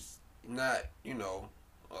he's not, you know,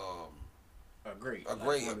 a great a one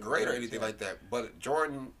great of the or greats, anything yeah. like that. But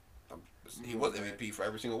Jordan, he was man. MVP for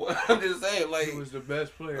every single one. I'm just saying, like, He was the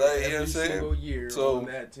best player like, you know what every I'm saying? single year So- on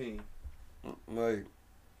that team. like,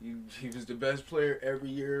 He was the best player every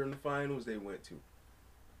year in the finals they went to.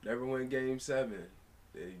 Never won Game 7.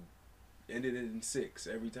 They ended it in 6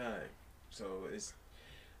 every time. So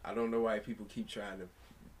I don't know why people keep trying to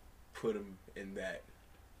put him in that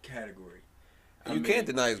category. I you mean, can't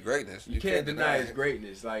deny his greatness. You can't deny his it.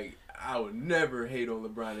 greatness. Like, I would never hate on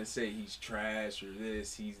LeBron and say he's trash or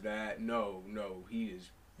this, he's that. No, he is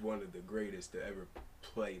one of the greatest to ever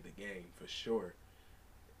play the game for sure.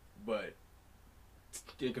 But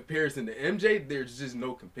in comparison to MJ, there's just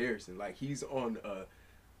no comparison. Like, he's on a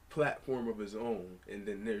platform of his own, and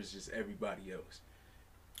then there's just everybody else.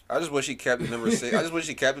 I just wish he kept the number 6. I just wish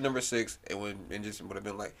he kept the number 6 and just would have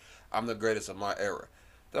been like, I'm the greatest of my era.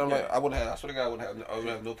 Then I'm Yeah. like, I wouldn't have. I swear to God, I wouldn't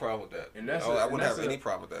have no problem with that. And that's I wouldn't have a- any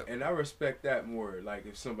problem with that. And I respect that more. Like,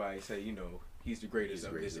 if somebody say, he's the greatest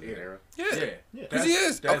of this era. Yeah, Yeah. because he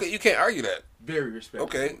is. That's Okay, you can't argue that. very respectful.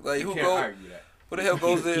 Okay, like, you who can't go- argue that. Who the hell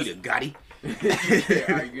goes He this? the Gotti. You can't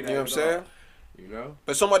argue You that know what I'm at all. saying? You know?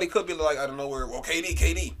 But somebody could be like, out of nowhere, well,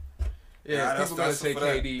 KD. Yeah, Nah, that's- people gonna that's say for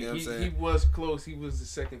that, KD. you know what I'm he saying? was close. He was the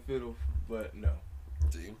second fiddle, but no.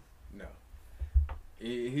 See?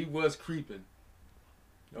 He was creeping.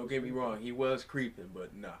 Don't get me wrong. He was creeping,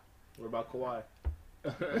 but nah. What about Kawhi?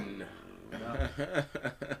 Nah.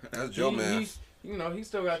 That's Joe, man. He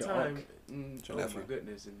still got Joe time. Joe Oh my nephew.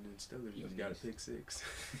 goodness, and then Steelers just got a pick 6.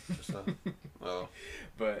 Oh,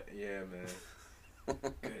 But yeah, man.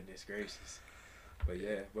 Goodness gracious. But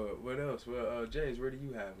yeah, but what else? Well, James, where do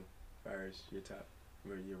you have him? As far as your top,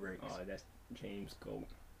 where are your ranks? Oh, that's James Goat.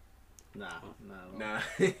 Nah. Nah. oh,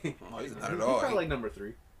 he's not at He's all. probably like number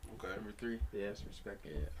 3. Okay. Number 3. Yeah. That's respect.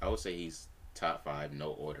 Yeah, I would say he's top 5,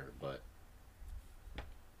 no order, but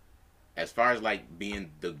as far as like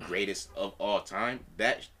being the greatest of all time,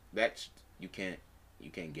 that you can't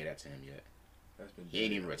get that to him yet. That's been He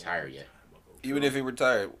ain't even retired yet. Even if he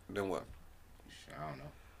retired, then what? I don't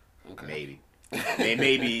know. Okay. Maybe.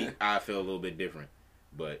 Maybe I feel a little bit different,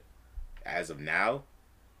 but as of now,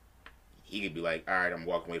 he could be like, all right, I'm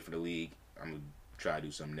walking away from the league. I'm gonna try to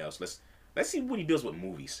do something else. Let's see what he does with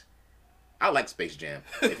movies. I like Space Jam.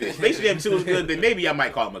 If Space Jam 2 is good, then maybe I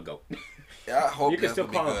might call him a GOAT. Yeah, I hope You can that still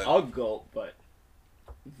would be call good. him a GOAT, but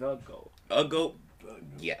the GOAT. A GOAT?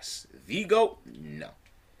 Yes. The GOAT? No.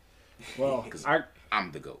 Well, 'Cause our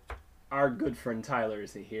I'm the GOAT. good friend Tyler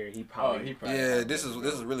isn't here. He probably. Yeah, this is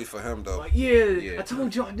really for him though. Like, yeah, Yeah. I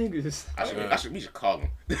told y'all niggas. We should call him.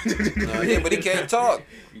 Yeah, but he can't talk.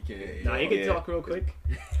 You can't. Nah, he can Yeah. talk real quick.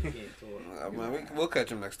 Man, we'll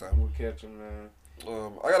catch him next time. We'll catch him, man.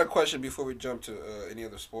 I got a question before we jump to any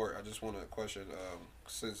other sport. I just want to question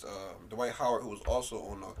since Dwight Howard, who was also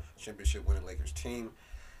on the championship winning Lakers team,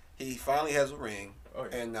 he finally has a ring. Oh,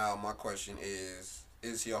 yeah. And now my question is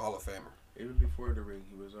he a Hall of Famer? Even before the ring,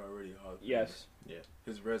 he was already a Hall of Famer. Yes. Yeah.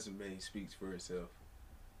 His resume speaks for itself.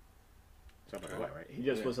 Something like that, right? He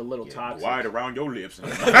just was a little toxic. Wide around your lips. My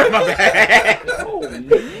bad. Oh,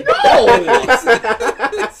 no!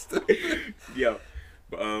 Yo,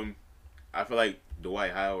 but I feel like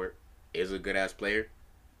Dwight Howard is a good ass player.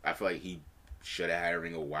 I feel like he should have had a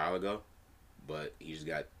ring a while ago, but he just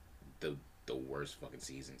got the worst fucking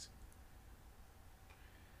seasons.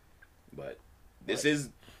 But this is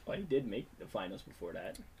Well, he did make the finals before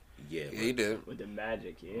that yeah. Yeah, he did. with the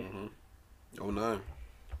Magic, yeah. Mm-hmm. 09.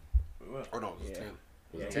 Well, Or no, it was Yeah. 10.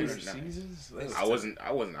 Yeah, ten he or was- nine. seasons? I wasn't.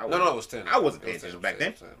 No, it was 10. I wasn't It paying was 10, attention it back was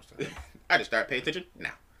then. 10, it was 10. I just started paying attention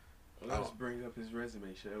now. Well, let's bring up his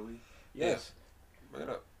resume, shall we? Yes. Bring it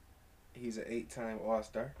up. He's an 8-time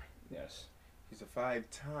All-Star. Yes. He's a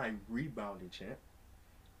 5-time rebounding champ.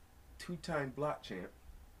 2-time block champ.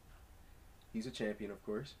 He's a champion, of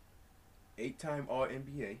course. 8-time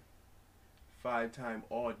All-NBA. 5-time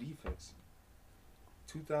All-Defense.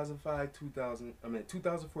 2004,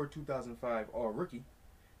 2005 All-Rookie.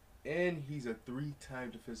 And he's a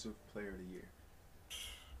 3-time Defensive Player of the Year.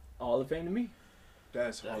 All of fame to me.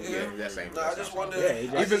 That's Hall of Yeah, Fame that's worthy. ain't- No, I just wonder. Yeah, he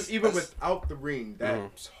I Even just- even that's- without the ring,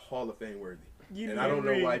 that's Hall of Fame worthy. And I don't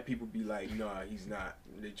know why people be like, nah, he's not.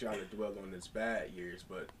 They try to dwell on his bad years,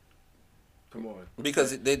 but come on.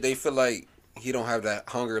 Because they feel like he don't have that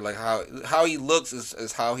hunger. Like how he looks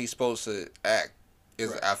is how he's supposed to act.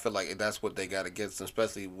 Right. I feel like that's what they got against him,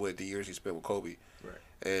 especially with the years he spent with Kobe. Right.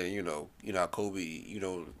 And you know how Kobe,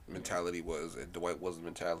 mentality was, and Dwight wasn't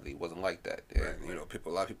mentality wasn't like that. And Right. a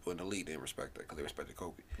lot of people in the league didn't respect that because they respected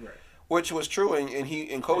Kobe. Right. Which was true,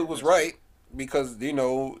 and Kobe was right because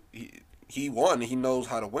he won. He knows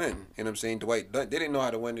how to win. You know what I'm saying? Dwight didn't know how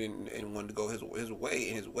to win and wanted to go his way.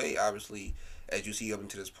 And his way, obviously, as you see up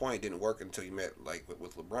until this point, didn't work until he met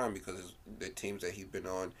with LeBron because the teams that he's been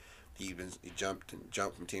on, he jumped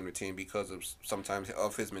from team to team because of sometimes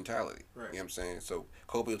of his mentality. Right. You know what I'm saying? So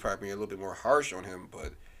Kobe was probably being a little bit more harsh on him,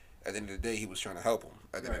 but at the end of the day, he was trying to help him.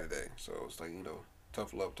 At the end of the day, so it's like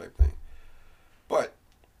tough love type thing. But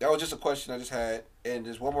that was just a question I just had, and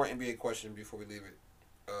there's one more NBA question before we leave it.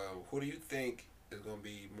 Who do you think is going to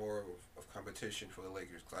be more of competition for the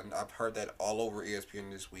Lakers? 'Cause I've heard that all over ESPN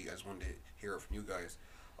this week. I just wanted to hear it from you guys.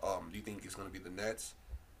 Do you think it's going to be the Nets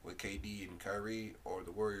with KD and Kyrie, or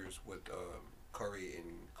the Warriors with Curry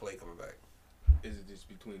and Klay coming back? Is it just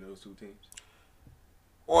between those two teams?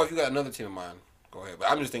 Or if you got another team in mind, go ahead. But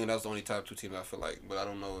I'm just thinking that's the only top two teams I feel like. But I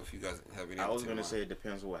don't know if you guys have any. I other was team gonna in say mind. it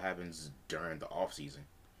depends on what happens during the off season.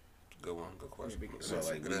 Good one. Good question. Good So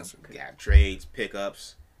answer. like Good answer. we got trades,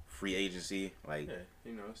 pickups, free agency, like Yeah,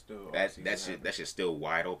 it's still that off-season shit happening. that shit's still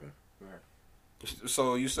wide open.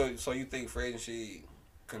 So you think free agency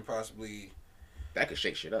can possibly That could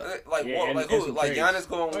shake shit up. like Yeah, what, and- like and who some like trades. Giannis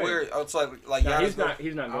going Oh, yeah. where outside like No, Giannis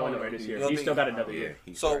he's not going I don't nowhere know. this You year. don't He's think- still got another Yeah. year.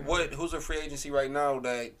 he's So starting. who's a free agency right now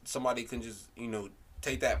that somebody can just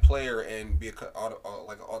take that player and be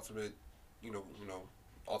like an ultimate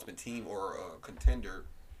ultimate team or a contender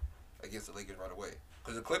against the Lakers right away?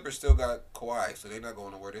 Because the Clippers still got Kawhi, so they're not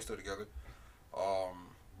going nowhere. They're still together.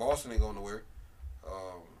 Boston ain't going nowhere.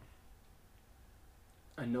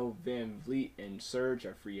 I know Van Vliet and Serge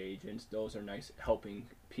are free agents. Those are nice helping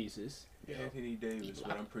pieces. Anthony Davis,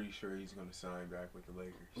 but I'm pretty sure he's going to sign back with the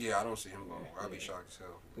Lakers. Yeah, I don't see him going. I'd be shocked as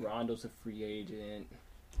hell. Rondo's a free agent.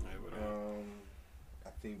 Yeah, but, I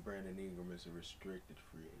think Brandon Ingram is a restricted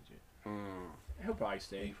free agent. He'll probably He's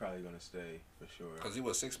stay. probably going to stay for sure. Because he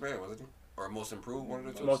was sixth man, wasn't he? Or most improved, one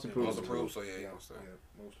of the two? Most improved. Most improved, so yeah, he Yeah, gonna stay.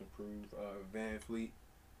 most improved. Van Fleet,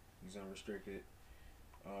 he's unrestricted.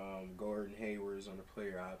 Gordon Hayward is on the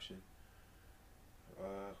player option.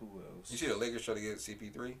 Who else? You see the Lakers try to get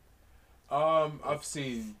CP3? I've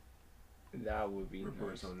seen That would be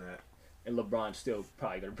reports nice. on that. And LeBron's still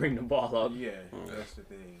probably gonna bring the ball up. Yeah, Mm. that's the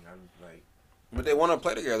thing. I'm like, But they want to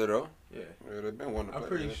play together though. yeah. Yeah, they've been wanting to I'm play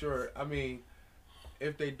pretty together. sure. I mean,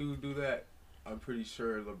 if they do that, I'm pretty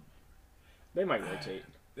sure They might rotate.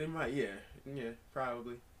 they might. Yeah,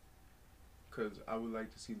 probably. Because I would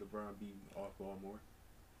like to see LeBron be off ball more,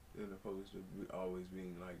 than opposed to always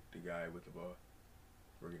being like the guy with the ball,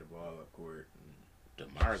 bringing the ball up court.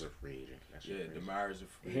 DeMar's a free agent. That's Yeah, crazy. DeMar's a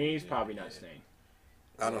free He's agent, probably yeah. not staying.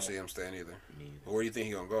 I don't see him staying either. Me either. But where do you think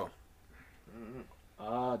he gonna go?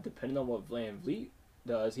 Depending on what Van Vliet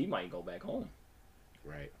does, he might go back home.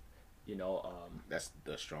 Right. You know, That's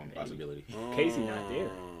the strong Maybe. possibility. Casey not there.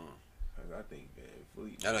 'Cause I think Van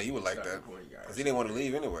Fleet. I know you would like starting that point guard. because he didn't want to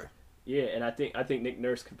leave anyway. yeah, and I think Nick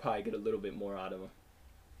Nurse could probably get a little bit more out of him.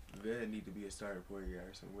 Van need to be a starting point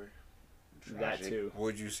guard somewhere. That Tragic. too.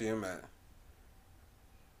 Where'd you see him at?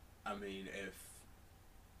 I mean, if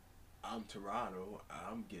I'm Toronto,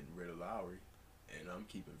 I'm getting rid of Lowry, and I'm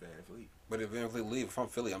keeping Van Fleet. But if Van Vliet leave, if I'm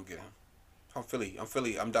Philly, I'm getting him. I'm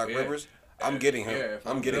Philly. I'm Doc Yeah. Rivers. I'm getting him. Yeah, if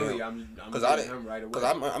I'm getting Philly, him. I'm 'Cause I getting didn't- him right away. Because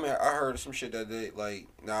I mean, I heard some shit that they like.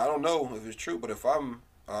 Now I don't know if it's true, but if I'm,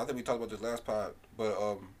 I think we talked about this last pod. But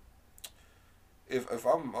if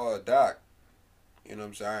I'm Doc, you know what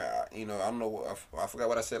I'm saying. I don't know. I forgot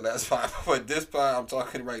what I said last pod, but this pod I'm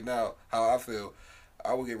talking right now. How I feel,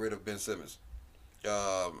 I would get rid of Ben Simmons.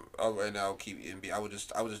 And I'll keep Embiid. I would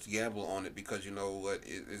just gamble on it because you know what,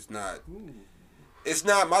 it's not. Ooh. It's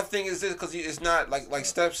not. My thing is this because it's not like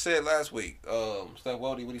Steph said last week. Steph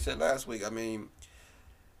Weldy, what he said last week. I mean,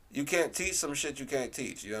 you can't teach some shit you can't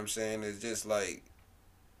teach. You know what I'm saying? It's just like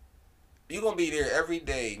you're gonna be there every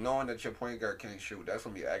day knowing that your point guard can't shoot. That's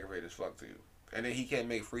gonna be aggravating as fuck to you. And then he can't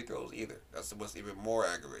make free throws either. That's what's even more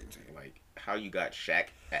aggravating to you. Like how you got Shaq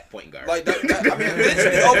at point guard. Like that I mean,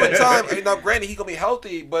 eventually over time. And now, granted, he gonna be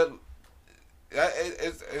healthy, but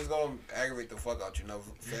it's gonna aggravate the fuck out you. Know,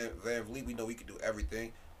 Van Vliet, we know he can do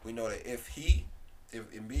everything. We know that if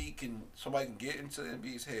Embiid somebody can get into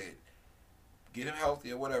Embiid's head, get him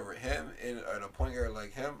healthy or whatever, him and a point guard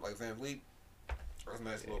like him, like Van Vliet, that's a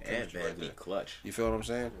nice little and chemistry Van right there. Vliet clutch. You feel what I'm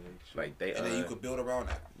saying? Like they And then you could build around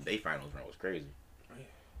that. they finals run was crazy.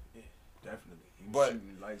 Definitely. He was But-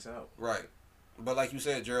 shooting lights out. Right. But like you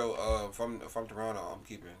said, Gerald, if I'm Toronto, I'm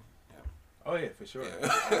keeping. Oh yeah, for sure.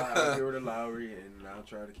 Yeah. I'll get rid of Lowry, and I'll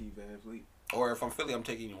try to keep Van Fleet. Or if I'm Philly, I'm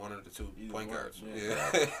taking one of the two Either point one, guards.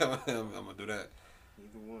 yeah. Yeah, I'm gonna do that.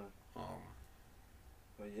 Either one. Um,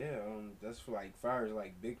 But yeah, that's for like far as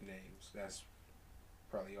like big names. That's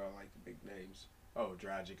probably all like the big names. Oh,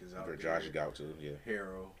 Dragic is out For there. Josh Gout too, yeah.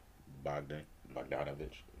 Hero. Bogdanovich,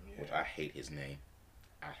 Yeah. which I hate his name.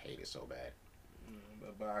 I hate it so bad.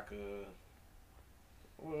 Ibaka.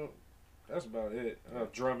 Well, that's about it.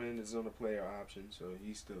 Drummond is on the player option, so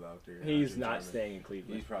he's still out there. He's Andre not Drummond. staying in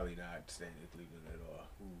Cleveland. He's probably not staying in Cleveland at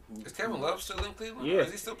all. is Kevin Love still in Cleveland? Yeah. Or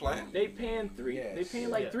is he still playing? They paying three. Yes. They paying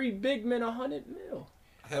like Yeah. 3 big men $100 million.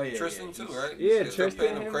 Him, yeah, Tristan yeah, too, he's- right? Yeah, He's still Tristan.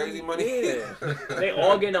 paying them crazy money. Yeah, they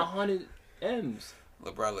all getting 100 M's.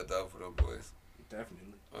 LeBron let that for them boys. Definitely.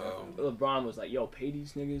 LeBron was like, "Yo, pay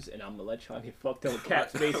these niggas, and I'm gonna let y'all get fucked up with cap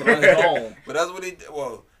space and on your own." But that's what he.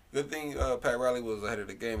 Well, good thing Pat Riley was ahead of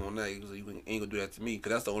the game on that. He was like, "You ain't gonna do that to me,"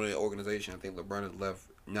 because that's the only organization I think LeBron has left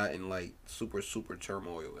not in like super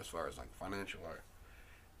turmoil as far as like financial are.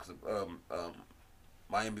 Because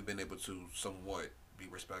Miami been able to somewhat be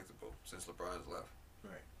respectable since LeBron's left.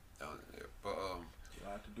 Right. Yeah. But A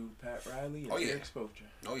lot to do with Pat Riley and Oh, yeah. Eric Spoelstra.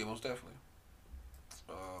 oh yeah, most definitely.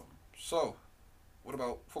 So, what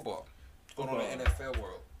about football? What's going on in the NFL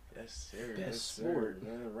world? Yes, sir. Best Yes, sir. sport.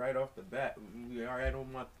 Man, right off the bat, we are right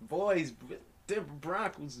on my boys. Denver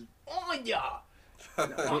Broncos is on y'all.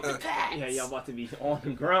 Yeah, y'all about to be on the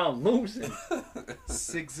ground losing.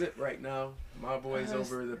 6-0 right now. My boys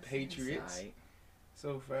over the Patriots Alright.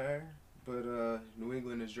 so far. But New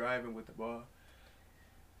England is driving with the ball.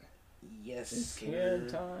 Yes, It's sir. Cam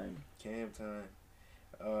time. Cam time.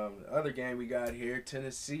 The other game we got here,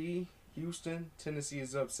 Tennessee, Houston. Tennessee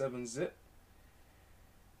is up 7-0.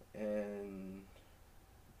 And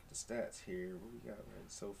the stats here, what we got right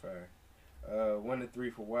so far?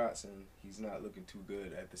 1-3 for Watson. He's not looking too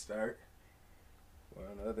good at the start. Well,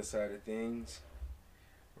 on the other side of things,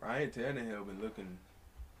 Ryan Tannehill been looking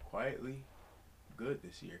quietly good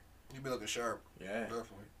this year. You be looking sharp, Yeah,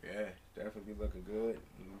 definitely. yeah, definitely looking good.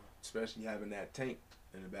 Especially having that tank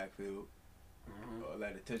in the backfield. Mm-hmm. All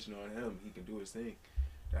that attention on him, he can do his thing.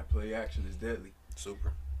 That play action is deadly,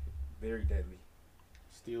 Super. very deadly.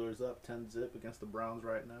 Steelers up 10-0 against the Browns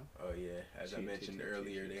right now. Oh yeah, as I mentioned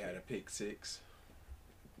earlier, they had a pick 6.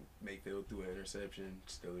 Mayfield threw an interception.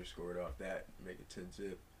 Steelers scored off that, make it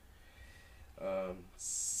 10-zip.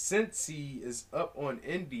 Cincy is up on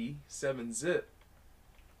Indy 7-zip.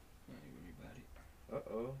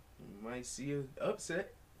 Uh-oh. You might see an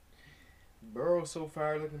upset. Burrow so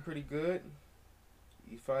far looking pretty good.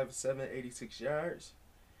 He's 5'7", 86 yards.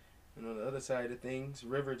 And on the other side of things,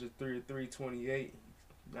 Rivers is 3-3, 28.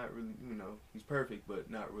 Not really, he's perfect, but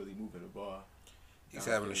not really moving the ball. He's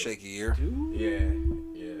having a shaky year. Yeah.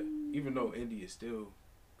 Even though Indy is still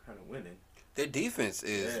kind of winning. Their defense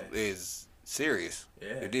is serious.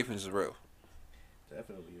 Yeah. Their defense is real.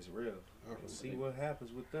 Definitely is real. We'll see what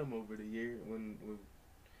happens with them over the year when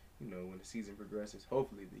the season progresses.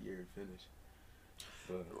 Hopefully the year finish.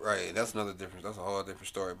 But, right, that's another difference. That's a whole different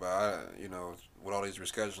story. But with all these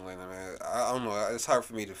rescheduling, man, I don't know. It's hard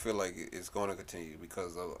for me to feel like it's going to continue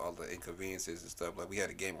because of all the inconveniences and stuff. Like we had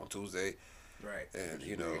a game on Tuesday, right? And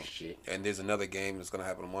shit. and there's another game that's going to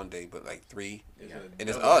happen on Monday, but like 3. Yeah. And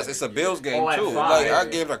it's us. It's a Bills game at too. 5. Like our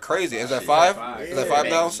games are crazy. Is that 5? Is that 5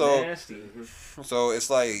 now? So it's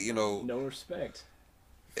like no respect.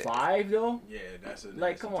 5 though? Yeah, that's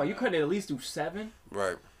come on. You couldn't at least do 7.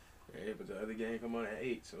 Right. Yeah, but the other game come on at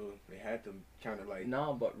 8, so they had to kind of like.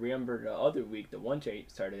 No, but remember the other week, the one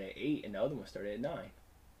started at 8 and the other one started at 9.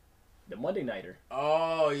 The Monday nighter.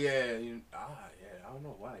 Oh yeah, I don't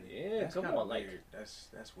know why. Yeah, that's come on, like weird.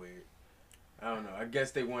 That's weird. I don't know. I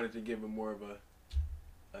guess they wanted to give him more of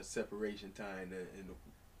a separation time and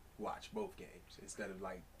watch both games instead of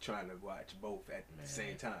like trying to watch both at the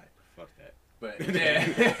same time. Fuck that. But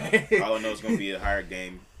yeah, all I know is gonna be a higher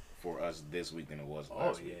game for us this week than it was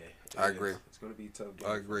last week. I agree. It's gonna be a tough game.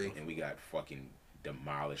 I agree. And we got fucking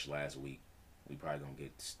demolished last week. We probably gonna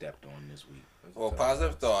get stepped on this week. Well,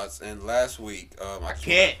 positive thoughts. And last week, I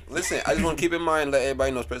can't. Listen, I just want to keep in mind, let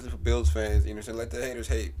everybody know, especially for Bills fans, let the haters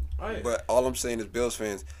hate. Oh, yeah. But all I'm saying is, Bills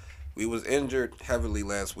fans, we was injured heavily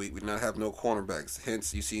last week. We did not have no cornerbacks.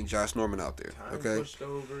 Hence, you seen Josh Norman out there. Time Okay, pushed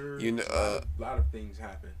over. a lot of things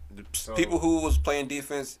happen. So, people who was playing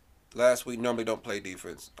defense last week normally don't play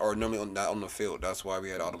defense or normally not on the field. That's why we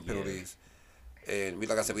had all the penalties. And we,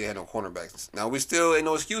 like I said, we had no cornerbacks. Now we still ain't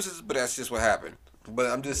no excuses, but that's just what happened. But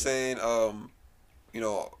I'm just saying,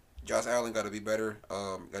 Josh Allen got to be better.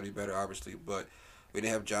 Obviously. But we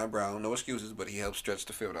didn't have John Brown. No excuses, but he helped stretch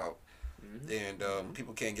the field out. Mm-hmm. And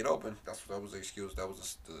people can't get open. That was the excuse. That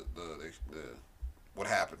was the what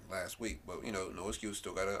happened last week. But no excuse.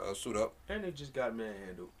 Still got to suit up. And they just got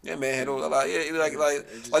manhandled. Yeah, manhandled a lot. Yeah, like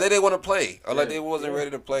they didn't want to play, or like they wasn't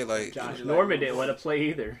ready to play. Like Josh Norman didn't want to play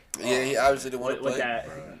either. Yeah, he obviously didn't want to play. With that,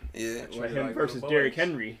 with him versus Derrick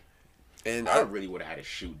Henry. And I really would have had to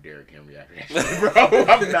shoot Derrick Henry after that shit, bro.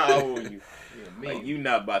 I'm not owing you. Like, you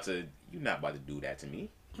not about to do that to me.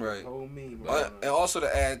 Right. And also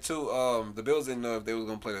to add too, the Bills didn't know if they was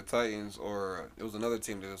gonna play the Titans or it was another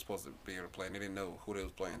team that was supposed to be able to play, and they didn't know who they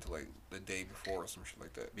was playing until like the day before or some shit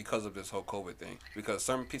like that because of this whole COVID thing. Because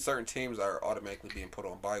certain teams are automatically being put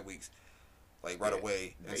on bye weeks, like right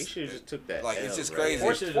away. They should have just took that. Like it's just crazy.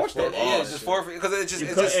 Just forfeit because it just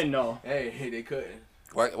you couldn't know. Hey, they couldn't.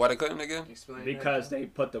 Why they couldn't again? Explain because they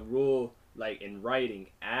put the rule like in writing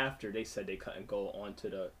after they said they couldn't go onto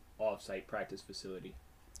the off-site practice facility.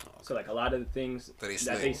 Okay. So like a lot of the things that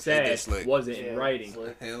they said wasn't in writing.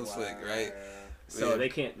 Hell slick, right? So they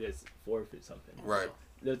can't just forfeit something. Right.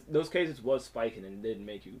 Those cases was spiking and it didn't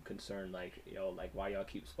make you concerned like why y'all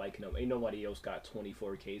keep spiking them. Ain't nobody else got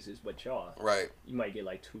 24 cases but y'all. Right. You might get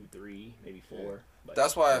like 2, 3, maybe 4. Yeah. But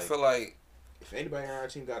that's why I feel like if anybody on our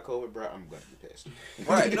team got COVID, bro, I'm gonna be pissed.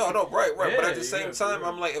 Right, right. Yeah, but at the same time,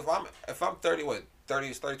 I'm like, if I'm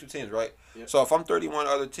 32 teams, right? Yep. So if I'm 31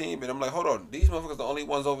 other team, and I'm like, hold on, these motherfuckers the only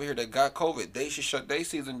ones over here that got COVID. They should shut their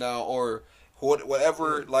season down or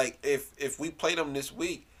whatever. Like if we play them this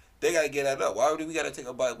week, they gotta get that up. Why do we gotta take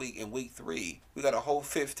a bye week in week 3? We got a whole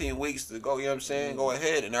 15 weeks to go. You know what I'm saying? Go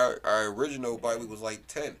ahead, and our original bye week was like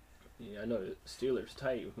 10. Yeah, I know the Steelers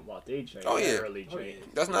tight about they change. Oh yeah, early change.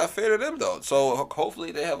 That's not fair to them though. So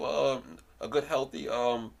hopefully they have a good healthy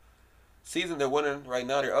season. They're winning right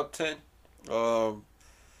now. They're up 10. But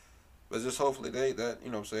just hopefully that you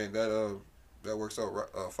know what I'm saying that works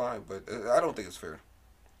out fine. But I don't think it's fair.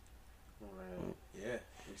 Yeah,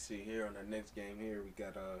 we see here on our next game here we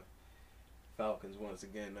got Falcons once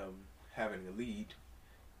again having a lead.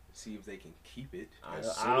 See if they can keep it. I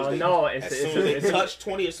don't know. As soon as they touch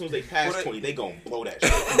 20, as soon as they pass 20, they gonna blow that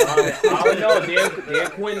shit. I don't know.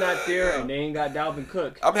 Dan Quinn not there, and they ain't got Dalvin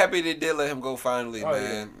Cook. I'm happy they did let him go finally,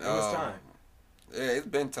 man. Yeah. It was time. Yeah, it's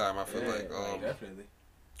been time. I feel like definitely.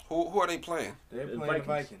 Who are they playing? They're playing the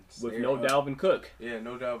Vikings with no Dalvin Cook. Yeah,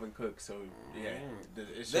 no Dalvin Cook. So yeah,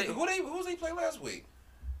 who's they play last week?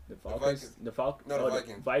 The Falcons. The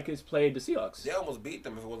Vikings. Vikings played the Seahawks. They almost beat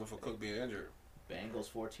them if it wasn't for Cook being injured. Bengals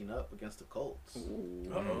 14 up against the Colts.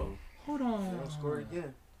 Uh-oh. Hold They on. don't score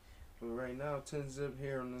again. But right now, 10-zip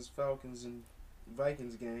here on this Falcons and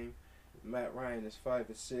Vikings game. Matt Ryan is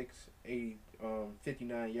 5-6,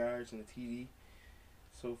 59 yards and a TD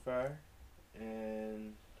so far.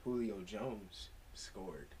 And Julio Jones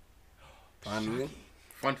scored. Finally.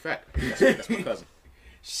 Fun fact. That's my cousin.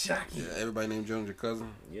 Shocking. Yeah, everybody named Jones your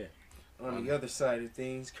cousin. Yeah. On the other side of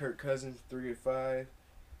things, Kirk Cousins 3-5,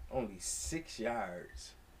 only 6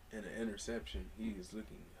 yards and an interception. He is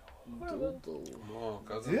looking Come on,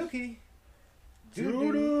 cousin. dookie.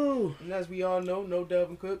 Doo-doo. And as we all know, no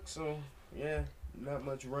Dalvin Cook, so yeah, not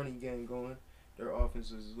much running game going. Their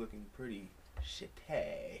offense is looking pretty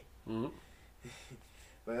shitty. Mm-hmm.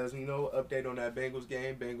 But as we know, update on that Bengals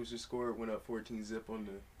game. Bengals just scored, went up 14-zip on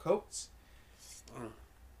the Colts.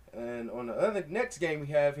 And on the other next game we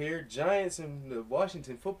have here, Giants and the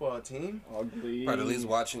Washington football team. Ugly. Probably at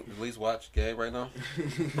least watch game right now.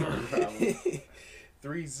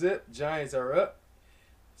 3-zip. Giants are up.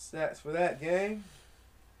 Stats for that game.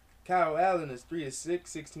 Kyle Allen is 3-6,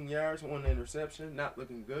 16 yards, 1 interception. Not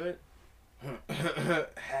looking good.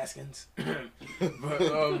 Haskins.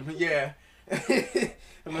 But yeah.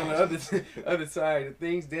 And on the other side of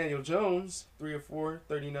things, Daniel Jones, 3-4,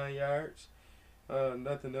 39 yards.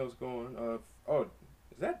 Nothing else going.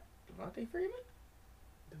 Is that Devontae Freeman?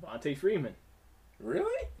 Devontae Freeman.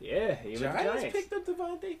 Really? Yeah, he was Giants Giants. picked up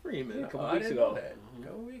Devontae Freeman. Yeah, a couple I weeks didn't ago. know that. Mhm. A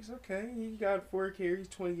couple weeks, okay. He got 4 carries,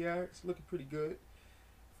 20 yards. Looking pretty good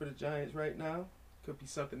for the Giants right now. Could be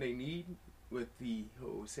something they need with the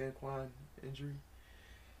Saquon injury.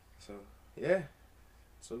 So, yeah.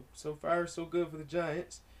 So far, so good for the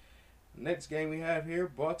Giants. Next game we have here,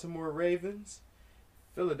 Baltimore Ravens,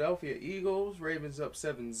 Philadelphia Eagles. Ravens up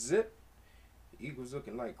 7-zip. Eagles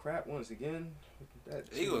looking like crap once again.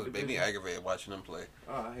 Eagles made me aggravated watching them play.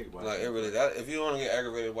 Oh, I hate watching Like it them really. play. If you want to get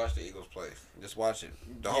aggravated, watch the Eagles play. Just watch it.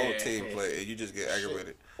 The whole Yeah. team play, and you just get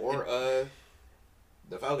aggravated. Or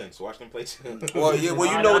the Falcons. Watch them play too. Well, yeah. Well,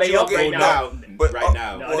 you Nah, know nah, what they you're up gonna right get now. But, right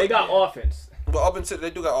now. No, they got offense. But up until they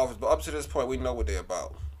do got offense, but up to this point, we know what they're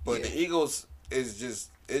about. But Yeah. the Eagles is just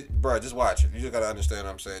bro. Just watch it. You just gotta understand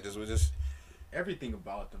what I'm saying. Just Everything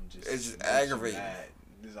about them just It's just makes you aggravating. mad.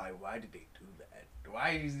 It's like, why did they do that?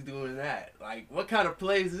 Why is he doing that? Like, what kind of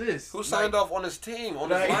play is this? who signed off on his team on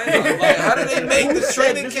like- his lineup? Like, how did they make this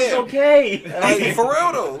training This is camp? okay. Like for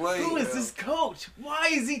real though. Like Who is this coach? Why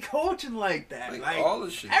is he coaching like that? Like, Like, all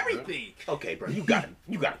this shit, bro. everything. Okay, bro, you gotta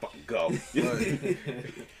fucking go.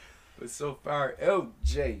 But so far,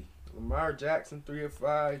 LJ Lamar Jackson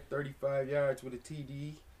 3-5, 35 yards with a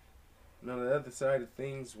TD. And on the other side of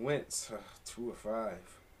things, Wentz 2-5,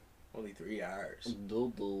 only 3 yards.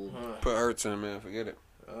 Doo-doo. Put Hurts in, man. Forget it.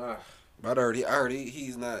 Uh, But I heard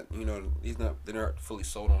he's not. You know, they're not fully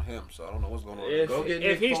sold on him. So I don't know what's going on. If, Go get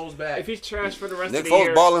if Nick he's Foles back. if he's trash for the rest Nick of the Foles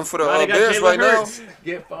year, balling for the now they got Bears Jalen right Hurts.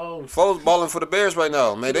 Get Foles. Foles balling for the Bears right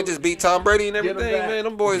now, man. They just beat Tom Brady and Get 'em everything, back. man.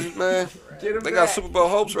 Them boys, man. Get him They back. got Super Bowl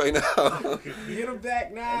hopes right now. Get him back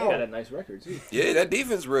They got now. a nice record too. Yeah, that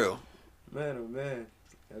defense real. Man, oh man.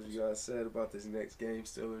 As you guys said about this next game,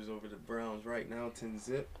 Steelers over the Browns right now,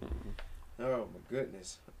 10-zip. Oh my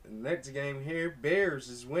goodness. The next game here, Bears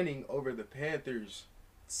is winning over the Panthers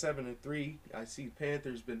 7-3. I see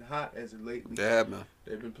Panthers been hot as of lately. Yeah, man.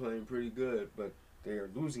 They've been playing pretty good, but they are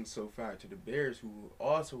losing so far to the Bears, who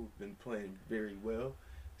also have been playing very well,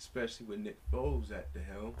 especially with Nick Foles at the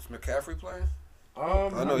helm. Is McCaffrey playing? I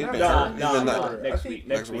know he's been Nah, hurt. nah, He's been nah. not- Next I think week.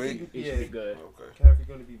 next Next week. week? He should be good. Okay. McCaffrey's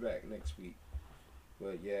going to be back next week.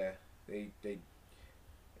 But yeah, they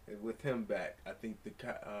with him back, I think the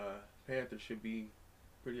Panthers should be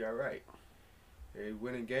pretty all right. They're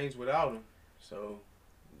winning games without him, so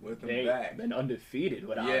with him They back, been undefeated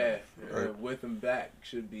without yeah, him. Right. with him back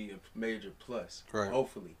should be a major plus. Right.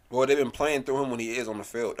 Hopefully, Well, they've been playing through him when he is on the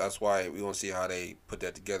field. That's why we want to see how they put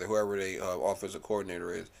that together. Whoever they offensive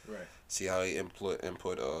coordinator is, right? see how they input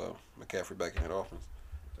McCaffrey back in that offense.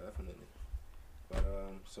 Definitely. But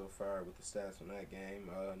so far with the stats on that game,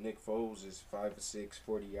 Nick Foles is 5-6,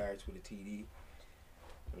 40 yards with a TD.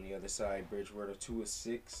 On the other side, Bridgewater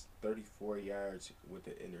 2-6, 34 yards with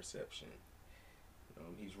the interception.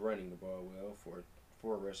 He's running the ball well for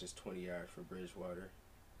 4 rushes, 20 yards for Bridgewater.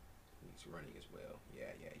 He's running as well. Yeah.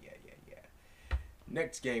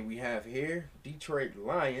 Next game we have here, Detroit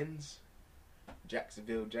Lions,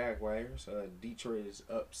 Jacksonville Jaguars. Detroit is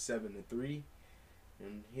up 7-3.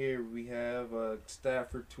 And here we have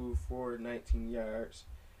Stafford 2-4, 19 yards.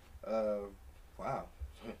 Wow,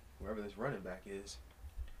 whoever this running back is,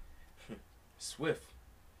 Swift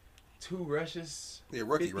 2 rushes. He a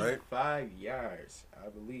rookie, right? 55 yards. I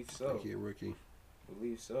believe I so. think he a rookie. But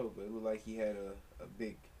it looked like he had a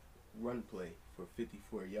big run play for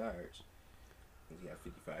 54 yards. He got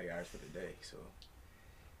 55 yards for the day. So,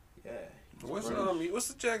 yeah. What's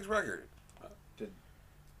the Jags record?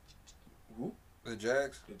 Who? The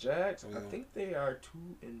Jags? The Jags? Yeah. I think they are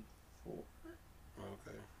 2-4.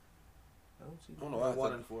 Okay. I don't see. I don't know. I 1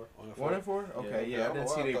 thought- and 4. 1-4? Okay, yeah. I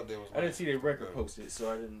didn't see their record Okay. posted,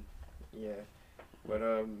 so I didn't. Yeah. But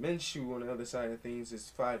Minshew on the other side of things is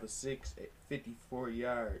 5 of 6 at 54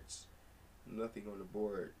 yards. Nothing on the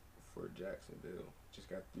board for Jacksonville. Just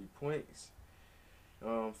got 3 points.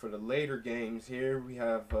 For the later games here, we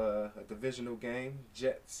have a divisional game: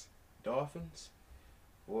 Jets, Dolphins.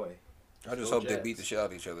 Boy, I just Go hope they Jets. beat the shit out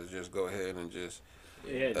of each other. Just go ahead and just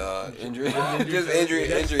Yeah, injure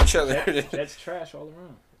each other. that's trash all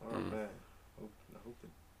around. oh man, I hope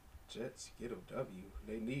the Jets get a W.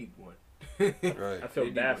 They need one. Right. I feel They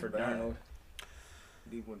bad need for one bad. Darnold.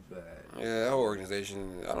 Need one bad. Yeah, that whole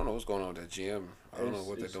organization. I don't know what's going on with that GM. I don't know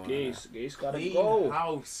what they're doing. in there. Gase gotta Clean go.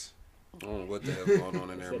 house. I don't know what the hell's going on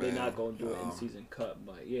in They there, said man. they're not gonna do it in Um, season cut,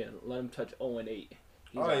 but yeah, let him touch 0-8.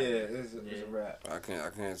 Oh yeah, it's a wrap. I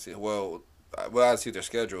can't see. Well, I see their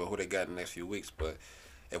schedule, who they got in the next few weeks. But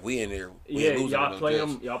if we in there, we Yeah, ain't losing y'all to play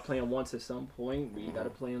them them. Y'all play them once at some point. We gotta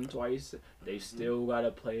play them twice. They still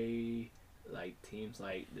gotta play like teams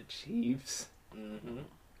like the Chiefs. Mm-hmm.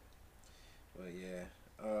 But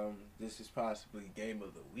yeah, this is possibly game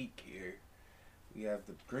of the week here. We have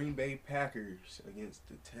the Green Bay Packers against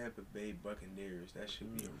the Tampa Bay Buccaneers. That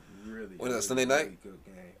should be a really, When is that, really, Sunday really night? good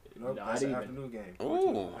game. Nope, Not that's an even. afternoon game. Ooh.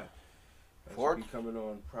 14:05. That Four? should be coming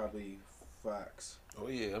on probably Fox. Oh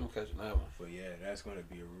yeah, I'm catching that one. But yeah, that's going to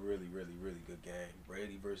be a really, really, really good game.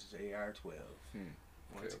 Brady versus AR-12.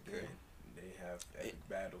 Once Okay. again, they have epic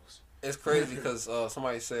battles. It's crazy because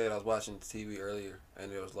somebody said I was watching TV earlier,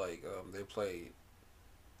 and it was like they played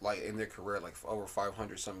like in their career like over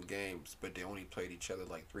 500 some games, but they only played each other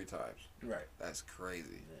like 3 times. Right. That's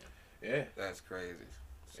crazy. Yeah. That's crazy.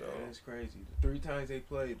 So Yeah, it's crazy. The 3 times they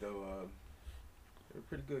played, though, they were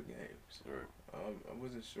pretty good games. Right. I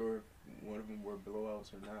wasn't sure if one of them were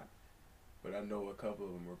blowouts or not, but I know a couple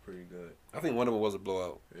of them were pretty good. I think one of them was a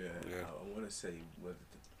blowout. Yeah. Yeah. I want to say, was it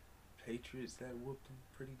the Patriots that whooped them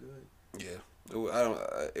pretty good? Yeah. I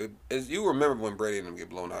don't. You remember when Brady and them get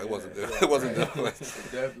blown out? It wasn't. Yeah, It wasn't. right. Good.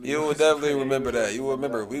 It definitely You will wasn't definitely pretty. remember that. You will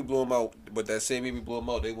remember Wow. we blew them out, but that same year we blew them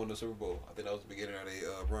out, they won the Super Bowl. I think that was the beginning of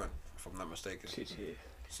the run, if I'm not mistaken. Shit.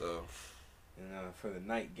 So And for the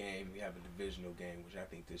night game, we have a divisional game, which I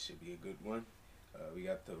think this should be a good one. We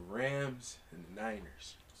got the Rams and the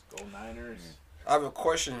Niners. Let's go Niners. I have a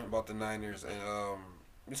question about the Niners, and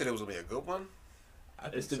you said it was gonna be a good one. I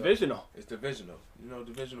think It's so. divisional. It's divisional. You know,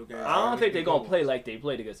 divisional games. I don't always think be they're gonna good play ones. like they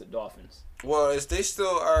played against the Dolphins. Well, they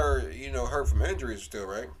still are, hurt from injuries still,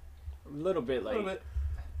 right? A little bit A like little bit.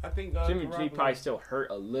 I think Jimmy G Garoppolo- probably still hurt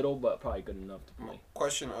a little, but probably good enough to play.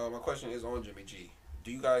 My question is on Jimmy G.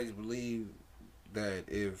 Do you guys believe that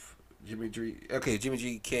if Jimmy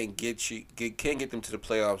G can't get them to the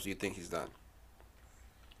playoffs, do you think he's done?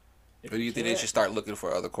 If Or do you think they can't, should start looking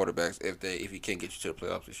for other quarterbacks if he can't get you to the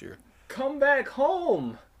playoffs this year? come back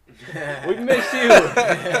home? We miss you.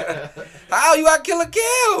 How you got Killer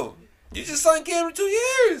Kill? You just signed Cam for 2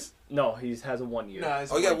 years. No, he has a 1 year. Nah,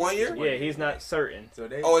 it's Oh, you got 1 year? Yeah, he's not certain. So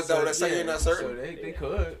they, Oh, is that what they're saying? You're not certain? So they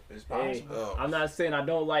could. It's Hey, possible. Oh. I'm not saying I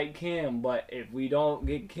don't like Cam, but if we don't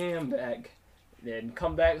get Cam back, then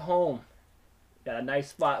come back home. Got a nice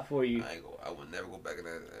spot for you. I would never go back in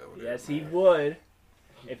that. over there, Yes, he man. would.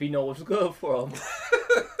 If he know what's good for him.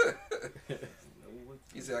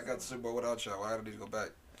 He said, "I got the Super Bowl without y'all. Why did he go back?"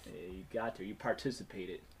 Yeah, you got to. You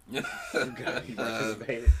participated. Yeah. You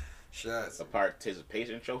participated. Shots. A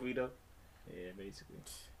participation trophy though. Yeah, basically.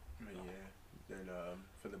 Yeah. Then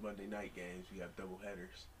for the Monday night games, we have double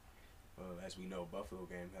headers. As we know, Buffalo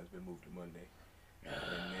game has been moved to Monday. And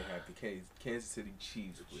they have the Kansas City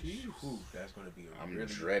Chiefs, which that's going to be a I'm really,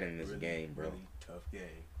 dreading this really, game, bro. really tough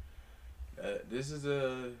game. This is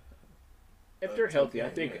a If they're tough healthy, game,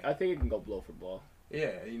 I think yeah. it can go blow for ball.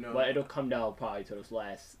 But it'll come down probably to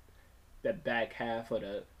that back half of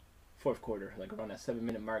the fourth quarter, like around that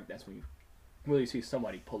 7-minute mark. That's when you really see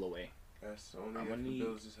somebody pull away. That's only I'm if gonna the need-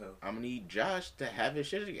 Bills is healthy. I'm gonna need Josh to have his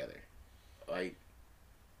shit together. Like,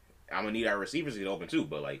 I'm gonna need our receivers to get open too.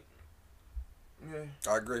 But like, Yeah.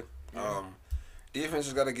 I agree. Yeah. Defense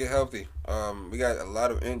has got to get healthy. We got a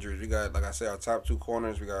lot of injuries. We got, like I said, our top 2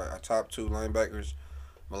 corners. We got our top 2 linebackers,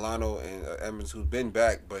 Milano and Evans, who's been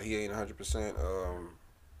back, but he ain't 100%.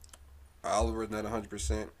 Oliver's not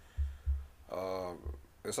 100%.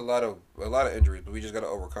 It's a lot of injuries, but we just got to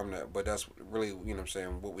overcome that. But that's really, you know what I'm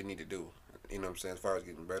saying, what we need to do. You know what I'm saying, as far as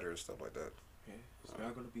getting better and stuff like that. Yeah, it's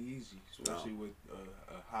not going to be easy, especially with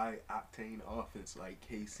a high octane offense like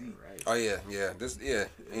KC. Right. Oh yeah,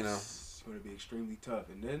 you know. It's going to be extremely tough.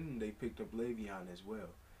 And then they picked up Le'Veon as well.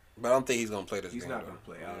 But I don't think he's gonna play this He's game. not going to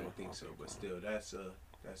play. I Yeah, don't think so. think But so. still, that's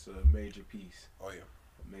a major piece. Oh yeah,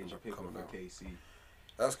 A major pickup Coming for out. KC.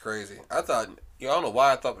 that's crazy. I thought, I don't know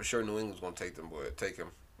why I thought for sure New England was gonna take him,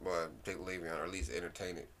 but take Le'Veon, or at least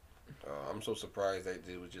entertain it. I'm so surprised that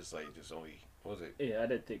it was just only, what was it? Yeah, I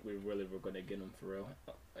didn't think we really were gonna get him for real.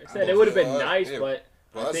 I said it would have been nice, yeah. but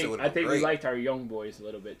Well, I think we great. liked our young boys a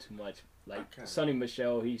little bit too much. Like Okay. Sonny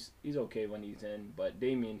Michelle, he's okay when he's in, but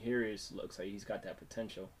Damian Harris looks like he's got that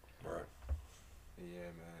potential. Right. Yeah,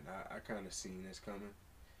 man. I kind of seen this coming,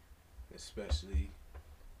 especially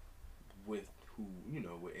with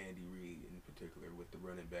with Andy Reid in particular, with the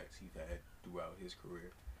running backs he's had throughout his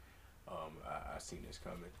career. I seen this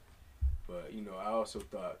coming. But, I also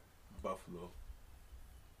thought Buffalo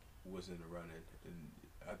was in the running, and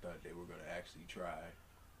I thought they were going to actually try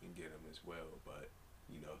and get him as well. But,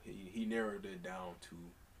 he narrowed it down to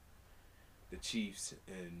the Chiefs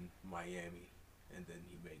and Miami, and then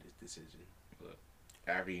he made his decision.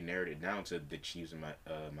 After he narrowed it down to the Chiefs and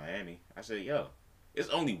Miami, I said, yo, it's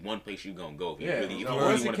only one place you're going to go if you Yeah, really, no, want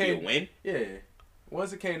once to it be a came- win. Yeah.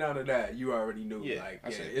 Once it came out of that, you already knew. Yeah, Like, I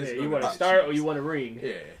yeah, said, it's Yeah, gonna you want be to the start or Chiefs. you want to ring?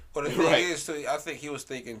 Yeah. But the thing Right. is, too, I think he was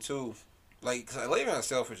thinking too, like, cause Le'Veon's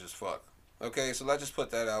selfish as fuck. Okay, so let's just put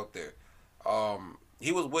that out there.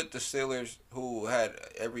 He was with the Steelers, who had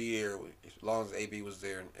every year, as long as AB was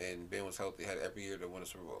there and Ben was healthy, had every year to win a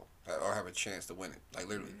Super Bowl or have a chance to win it. Like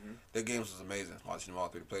literally, their games was amazing. Watching them all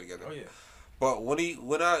three play together. Oh yeah. But when he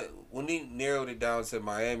narrowed it down to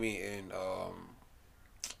Miami and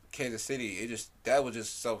Kansas City, that was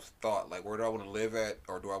just self thought. Like, where do I want to live at,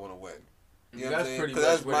 or do I want to win? You know what I'm That's saying? pretty Because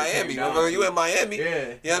that's much what it came Miami. down Remember, to. you in Miami. Yeah. You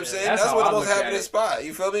know what I'm saying? That's That's how one of I the most look at happiest it. spot.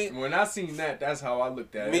 You feel me? When I seen that, that's how I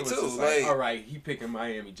looked at it. Me It was too, just like, like- all right, he picking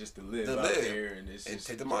Miami just to live out there, and it's And just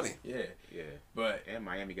take the money. Yeah, Yeah. but And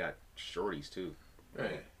Miami got shorties, too.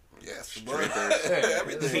 right. Yes. Strippers.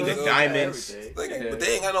 Everything. The So, diamonds. Everything. but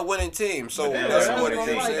they ain't got no winning team. So But that's yeah, what it that's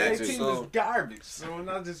is. what I'm That saying. team So, was garbage. So when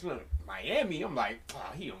I just went Miami, I'm like,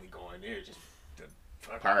 oh, he only going there just to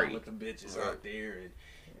fuck Party. around with the bitches Right. out there. And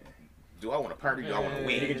Do I want to party? Do I want to Yeah.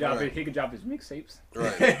 win? He could drop his mixtapes.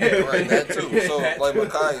 right, that too. So That like too.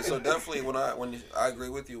 Makai, so definitely when I agree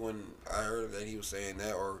with you when I heard that he was saying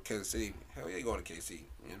that, or Kansas City, hell yeah, you going to KC. You know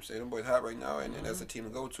what I'm saying? Them boys hot right now, and that's a team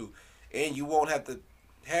to go to, and you won't have to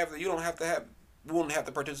you won't have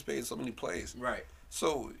to participate in so many plays. right,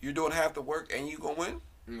 So you're doing half the work, and you gonna win?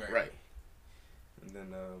 Right. And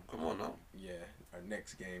then Come on now. yeah, our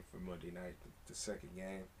next game for Monday night, the second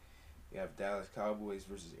game, we have Dallas Cowboys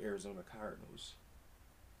versus Arizona Cardinals.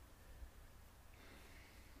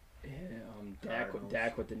 Yeah, Cardinals.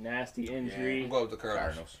 Dak with the nasty I'm injury. going with the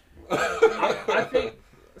Cardinals. I think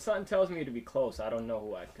something tells me to be close. I don't know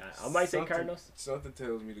who I got. I might say Something- Cardinals. Something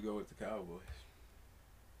tells me to go with the Cowboys.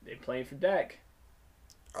 They playing for Dak.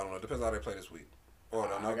 I don't know. It depends how they play this week. Or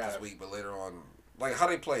no, I not gotta- this week, but later on. Like how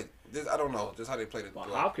they play. I don't know. Just how they played Well,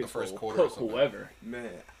 the Hopkins first will quarter. Or cook something. whoever.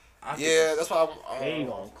 Man, I think Yeah, it's- that's why They I'm.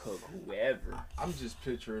 gonna cook whoever. I'm just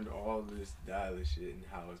picturing all this Dallas shit and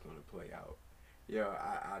how it's gonna play out.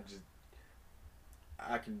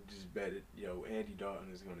 I can just bet it. Andy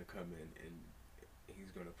Dalton is gonna come in and he's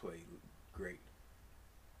gonna play great.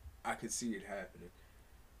 I could see it happening.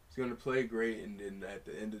 He's gonna play great, and then at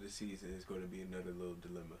the end of the season, it's gonna be another little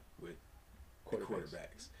dilemma with the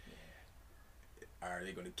quarterbacks. Are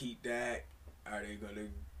they gonna keep Dak? Are they gonna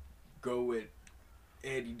go with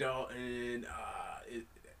Andy Dalton?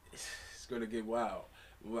 It's gonna get wild.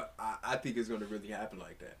 But I think it's gonna really happen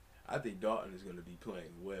like that. I think Dalton is gonna be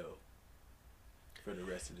playing well for the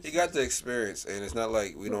rest of the He season. got the experience, and it's not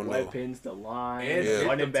like we don't know. Weapons, the line, And Yeah. get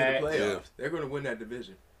running them to back. the playoffs. Yeah. They're gonna win that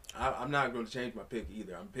division. I'm not gonna change my pick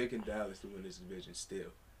either. I'm picking Dallas to win this division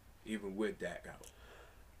still, even with Dak out.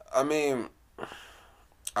 I mean,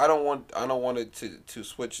 I don't want it to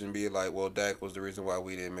switch and be like, well, Dak was the reason why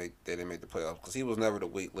they didn't make the playoffs, because he was never the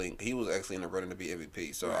weak link. He was actually in the running to be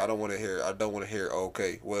MVP. So Right. I don't want to hear.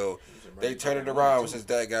 Okay, well, He's a they running turned it back around too. since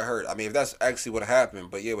Dak got hurt. I mean, if that's actually what happened,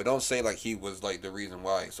 but don't say like he was like the reason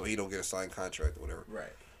why, so he don't get a signed contract or whatever.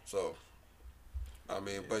 Right. So, I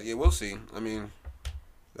mean, but yeah, we'll see. I mean,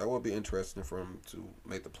 that would be interesting for him to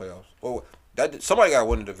make the playoffs. Oh, somebody got to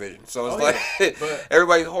win the division. So it's Oh, like yeah. But-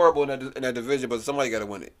 everybody's horrible in that division, but somebody got to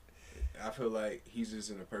win it. I feel like he's just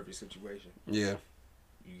in a perfect situation. Yeah.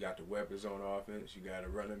 You got the weapons on offense. You got a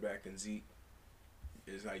running back in Zeke.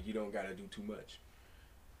 It's like you don't got to do too much.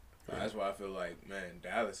 That's why I feel like, man,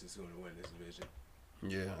 Dallas is going to win this division.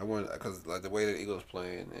 Yeah, I want because like the way the Eagles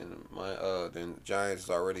playing and my then Giants is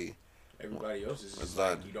already Everybody else is just It's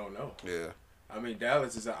like, not- you don't know. yeah. I mean,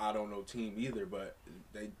 Dallas is an I don't know team either, but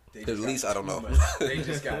they At just least got I don't too know. much- they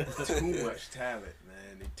just got too much talent,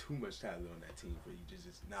 man. They too much talent on that team for you to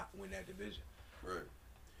just not win that division. Right.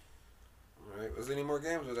 All right. Was there any more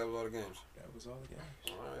games or that was all the games? That was all the games.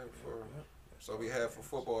 All right. Yep. So we have for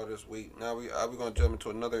football this week. Now we're gonna jump into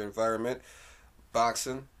another environment,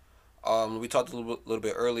 boxing. We talked a little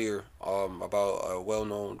bit earlier about a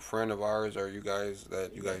well-known friend of ours, or you guys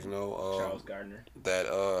know, Charles Gardner. that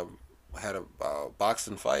had a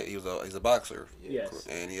boxing fight. He's a boxer, Yes.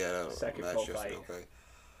 and he had a Second match pro yesterday. fight.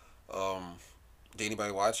 Okay. Did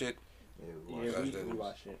anybody watch it? Yeah, we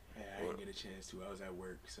watched it. Yeah, I didn't get a chance to. I was at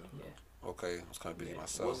work, so. Yeah. Okay, I was kind of busy Yeah. It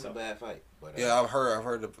myself. wasn't a bad fight. But, Yeah, I've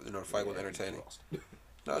heard the fight was entertaining.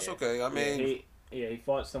 No, it's Yeah. okay. I mean, he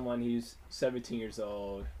fought someone. He's 17 years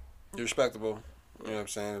old. respectable. You know what I'm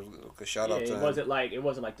saying? Okay, shout out to it him. wasn't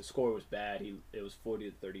like the score was bad. It was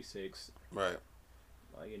 40-36. Right.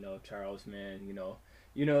 Charles, man,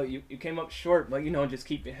 you came up short, but just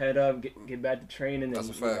keep your head up, get back to training, and That's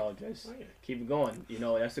a fact. just keep it going.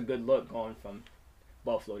 That's a good look going from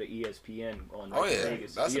Buffalo to ESPN on Oh yeah,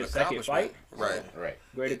 Vegas. that's Be an a second accomplishment. fight. Right. Right.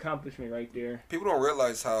 Great accomplishment right there. People don't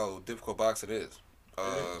realize how difficult boxing is.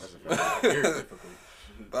 That's a fact. Very difficult.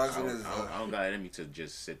 boxing is. I don't got it in me to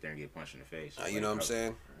just sit there and get punched in the face. You know what I'm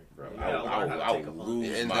saying? Bro, You gotta learn how to I take a would punch.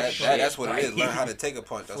 lose And my shit. that's what it is. Learn how to take a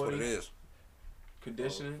punch. That's what it Footing. is.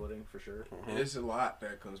 Conditioning. Footing for sure. Mhm. There's a lot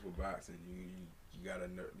that comes with boxing. You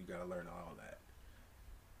gotta learn all that.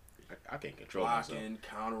 I can't control myself. Blocking,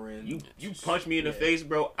 countering. You punch me in the face,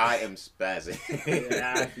 bro. I am spazzing.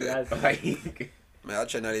 Like, Man, I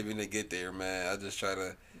try not even to get there, man. I just try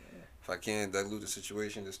to, if I can, dilute the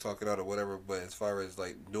situation, just talk it out or whatever. But as far as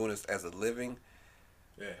like doing this as a living,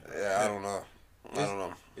 Yeah. I don't know. I don't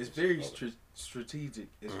know. It's very strategic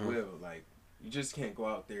as Mhm. well. Like you just can't go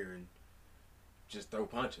out there and just throw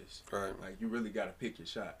punches. Right. Like you really got to pick your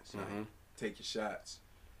shots. Like, Mhm. take your shots,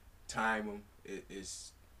 time them.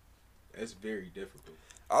 It's very difficult.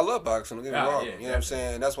 I love boxing. Don't get me Ah, wrong. yeah, You know what I'm definitely.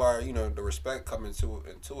 saying? That's why the respect comes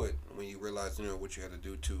into it when you realize what you had to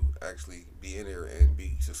do to actually be in there and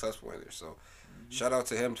be successful in there. So, shout out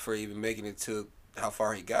to him for even making it to how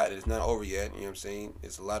far he got. It's not over yet. You know what I'm saying?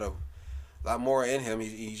 It's a lot more in him.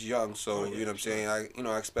 He's young, so Oh, yeah, you know what I'm saying.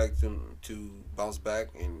 I expect him to bounce back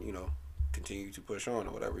and continue to push on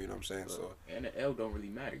or whatever. You know what I'm saying? So and the L don't really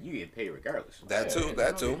matter. You get paid regardless. that Yeah, too. yeah,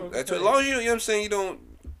 That no, too. no, That too. no. As long as you know what I'm saying.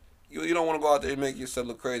 You don't want to go out there and make yourself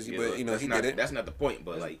look crazy, but that's he not, did it. That's not the point.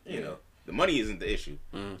 But like yeah. the money isn't the issue.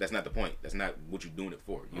 Mhm. That's not the point. That's not what you're doing it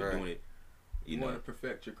for. You're Right. doing it. You want to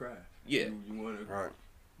perfect your craft. Yeah. You want to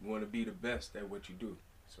Right. be the best at what you do.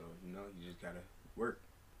 So you just gotta work.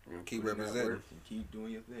 And keep Put in that representing. work and keep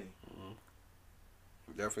doing your thing.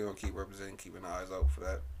 Definitely gonna keep representing, keeping the eyes out for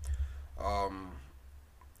that.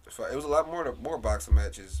 So it was a lot more boxing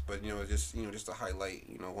matches, but just to highlight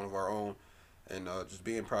one of our own, and just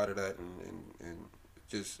being proud of that, and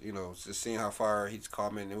just just seeing how far he's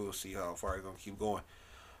coming, and we'll see how far he's gonna keep going.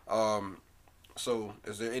 So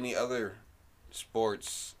is there any other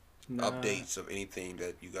sports updates of anything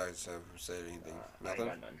that you guys have said? Anything? I Nothing. ain't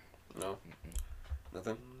got none. No.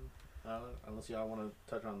 Nothing. Unless y'all want to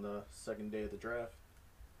touch on the second day of the draft,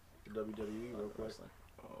 the WWE real quick. Wrestling.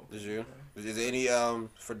 Oh, Did you? Is there any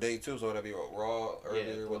for day 2? So that'd be Raw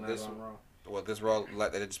earlier the with night this. on Raw. What this Raw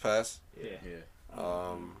that it just passed? Yeah. Yeah.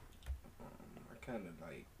 I kind of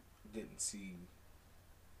didn't see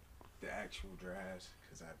the actual drafts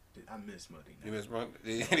because I missed Monday night. You missed one.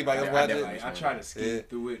 Did anybody else I watch definitely- it? I tried to skip Yeah.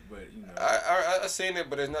 through it, but I seen it,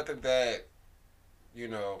 but there's nothing that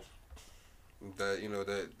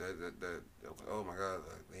that oh my god,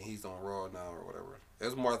 he's on Raw now or whatever. It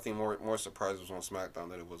was more, I think, more surprises on SmackDown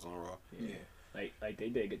than it was on Raw. yeah. Like they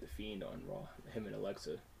did get the Fiend on Raw. Him and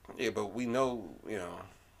Alexa. Yeah, but we know,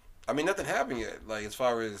 I mean, nothing happened yet. Like as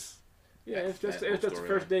far as Yeah, it's just That the whole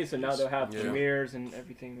first day, so now they'll have Yeah. premieres and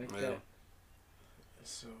everything like Yeah. that.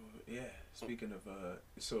 So yeah, speaking of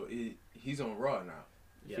he's on Raw now.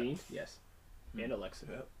 Yeah. Fiend, yes, and Alexa.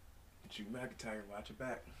 Yep. Drew McIntyre, watch it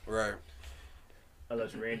back. right.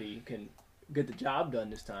 Unless Randy can get the job done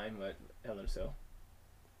this time, but Hell in a Cell.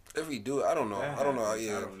 If we do, I don't know. That I don't know. happens.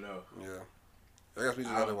 Yeah, I don't know. yeah. I guess we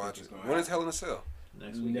just I gotta don't watch think it. it's When gonna is Hell in a Cell?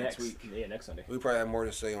 Next week. Next week. Yeah, next Sunday. We probably have more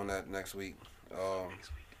to say on that next week.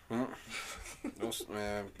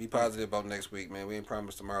 Man, be positive about next week, man. We ain't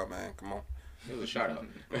promised tomorrow, man. Come on. It was a shout out.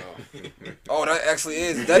 Oh, that actually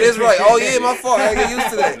is. That is right. Oh yeah, my fault. I get used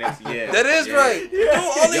to that. Yeah. That is Yeah. right. Dude,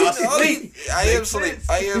 all Y'all these, I am sleep.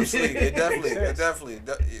 I am sleep. It definitely. And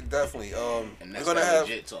We're that's gonna have.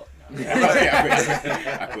 legit talk.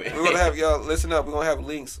 I quit. We're gonna have y'all listen up. We're gonna have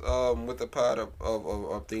links with the pod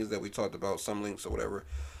of things that we talked about, some links or whatever.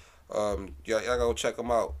 Y'all go check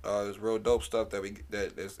them out. It's real dope stuff that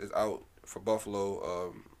is out for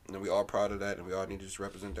Buffalo. And we all proud of that, and we all need to just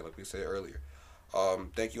represent that, like we said earlier.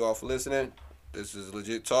 Thank you all for listening. This is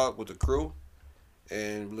Legit Talk with the crew,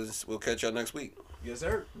 and we'll catch y'all next week. Yes,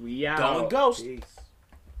 sir. We out. Going Ghost. Peace.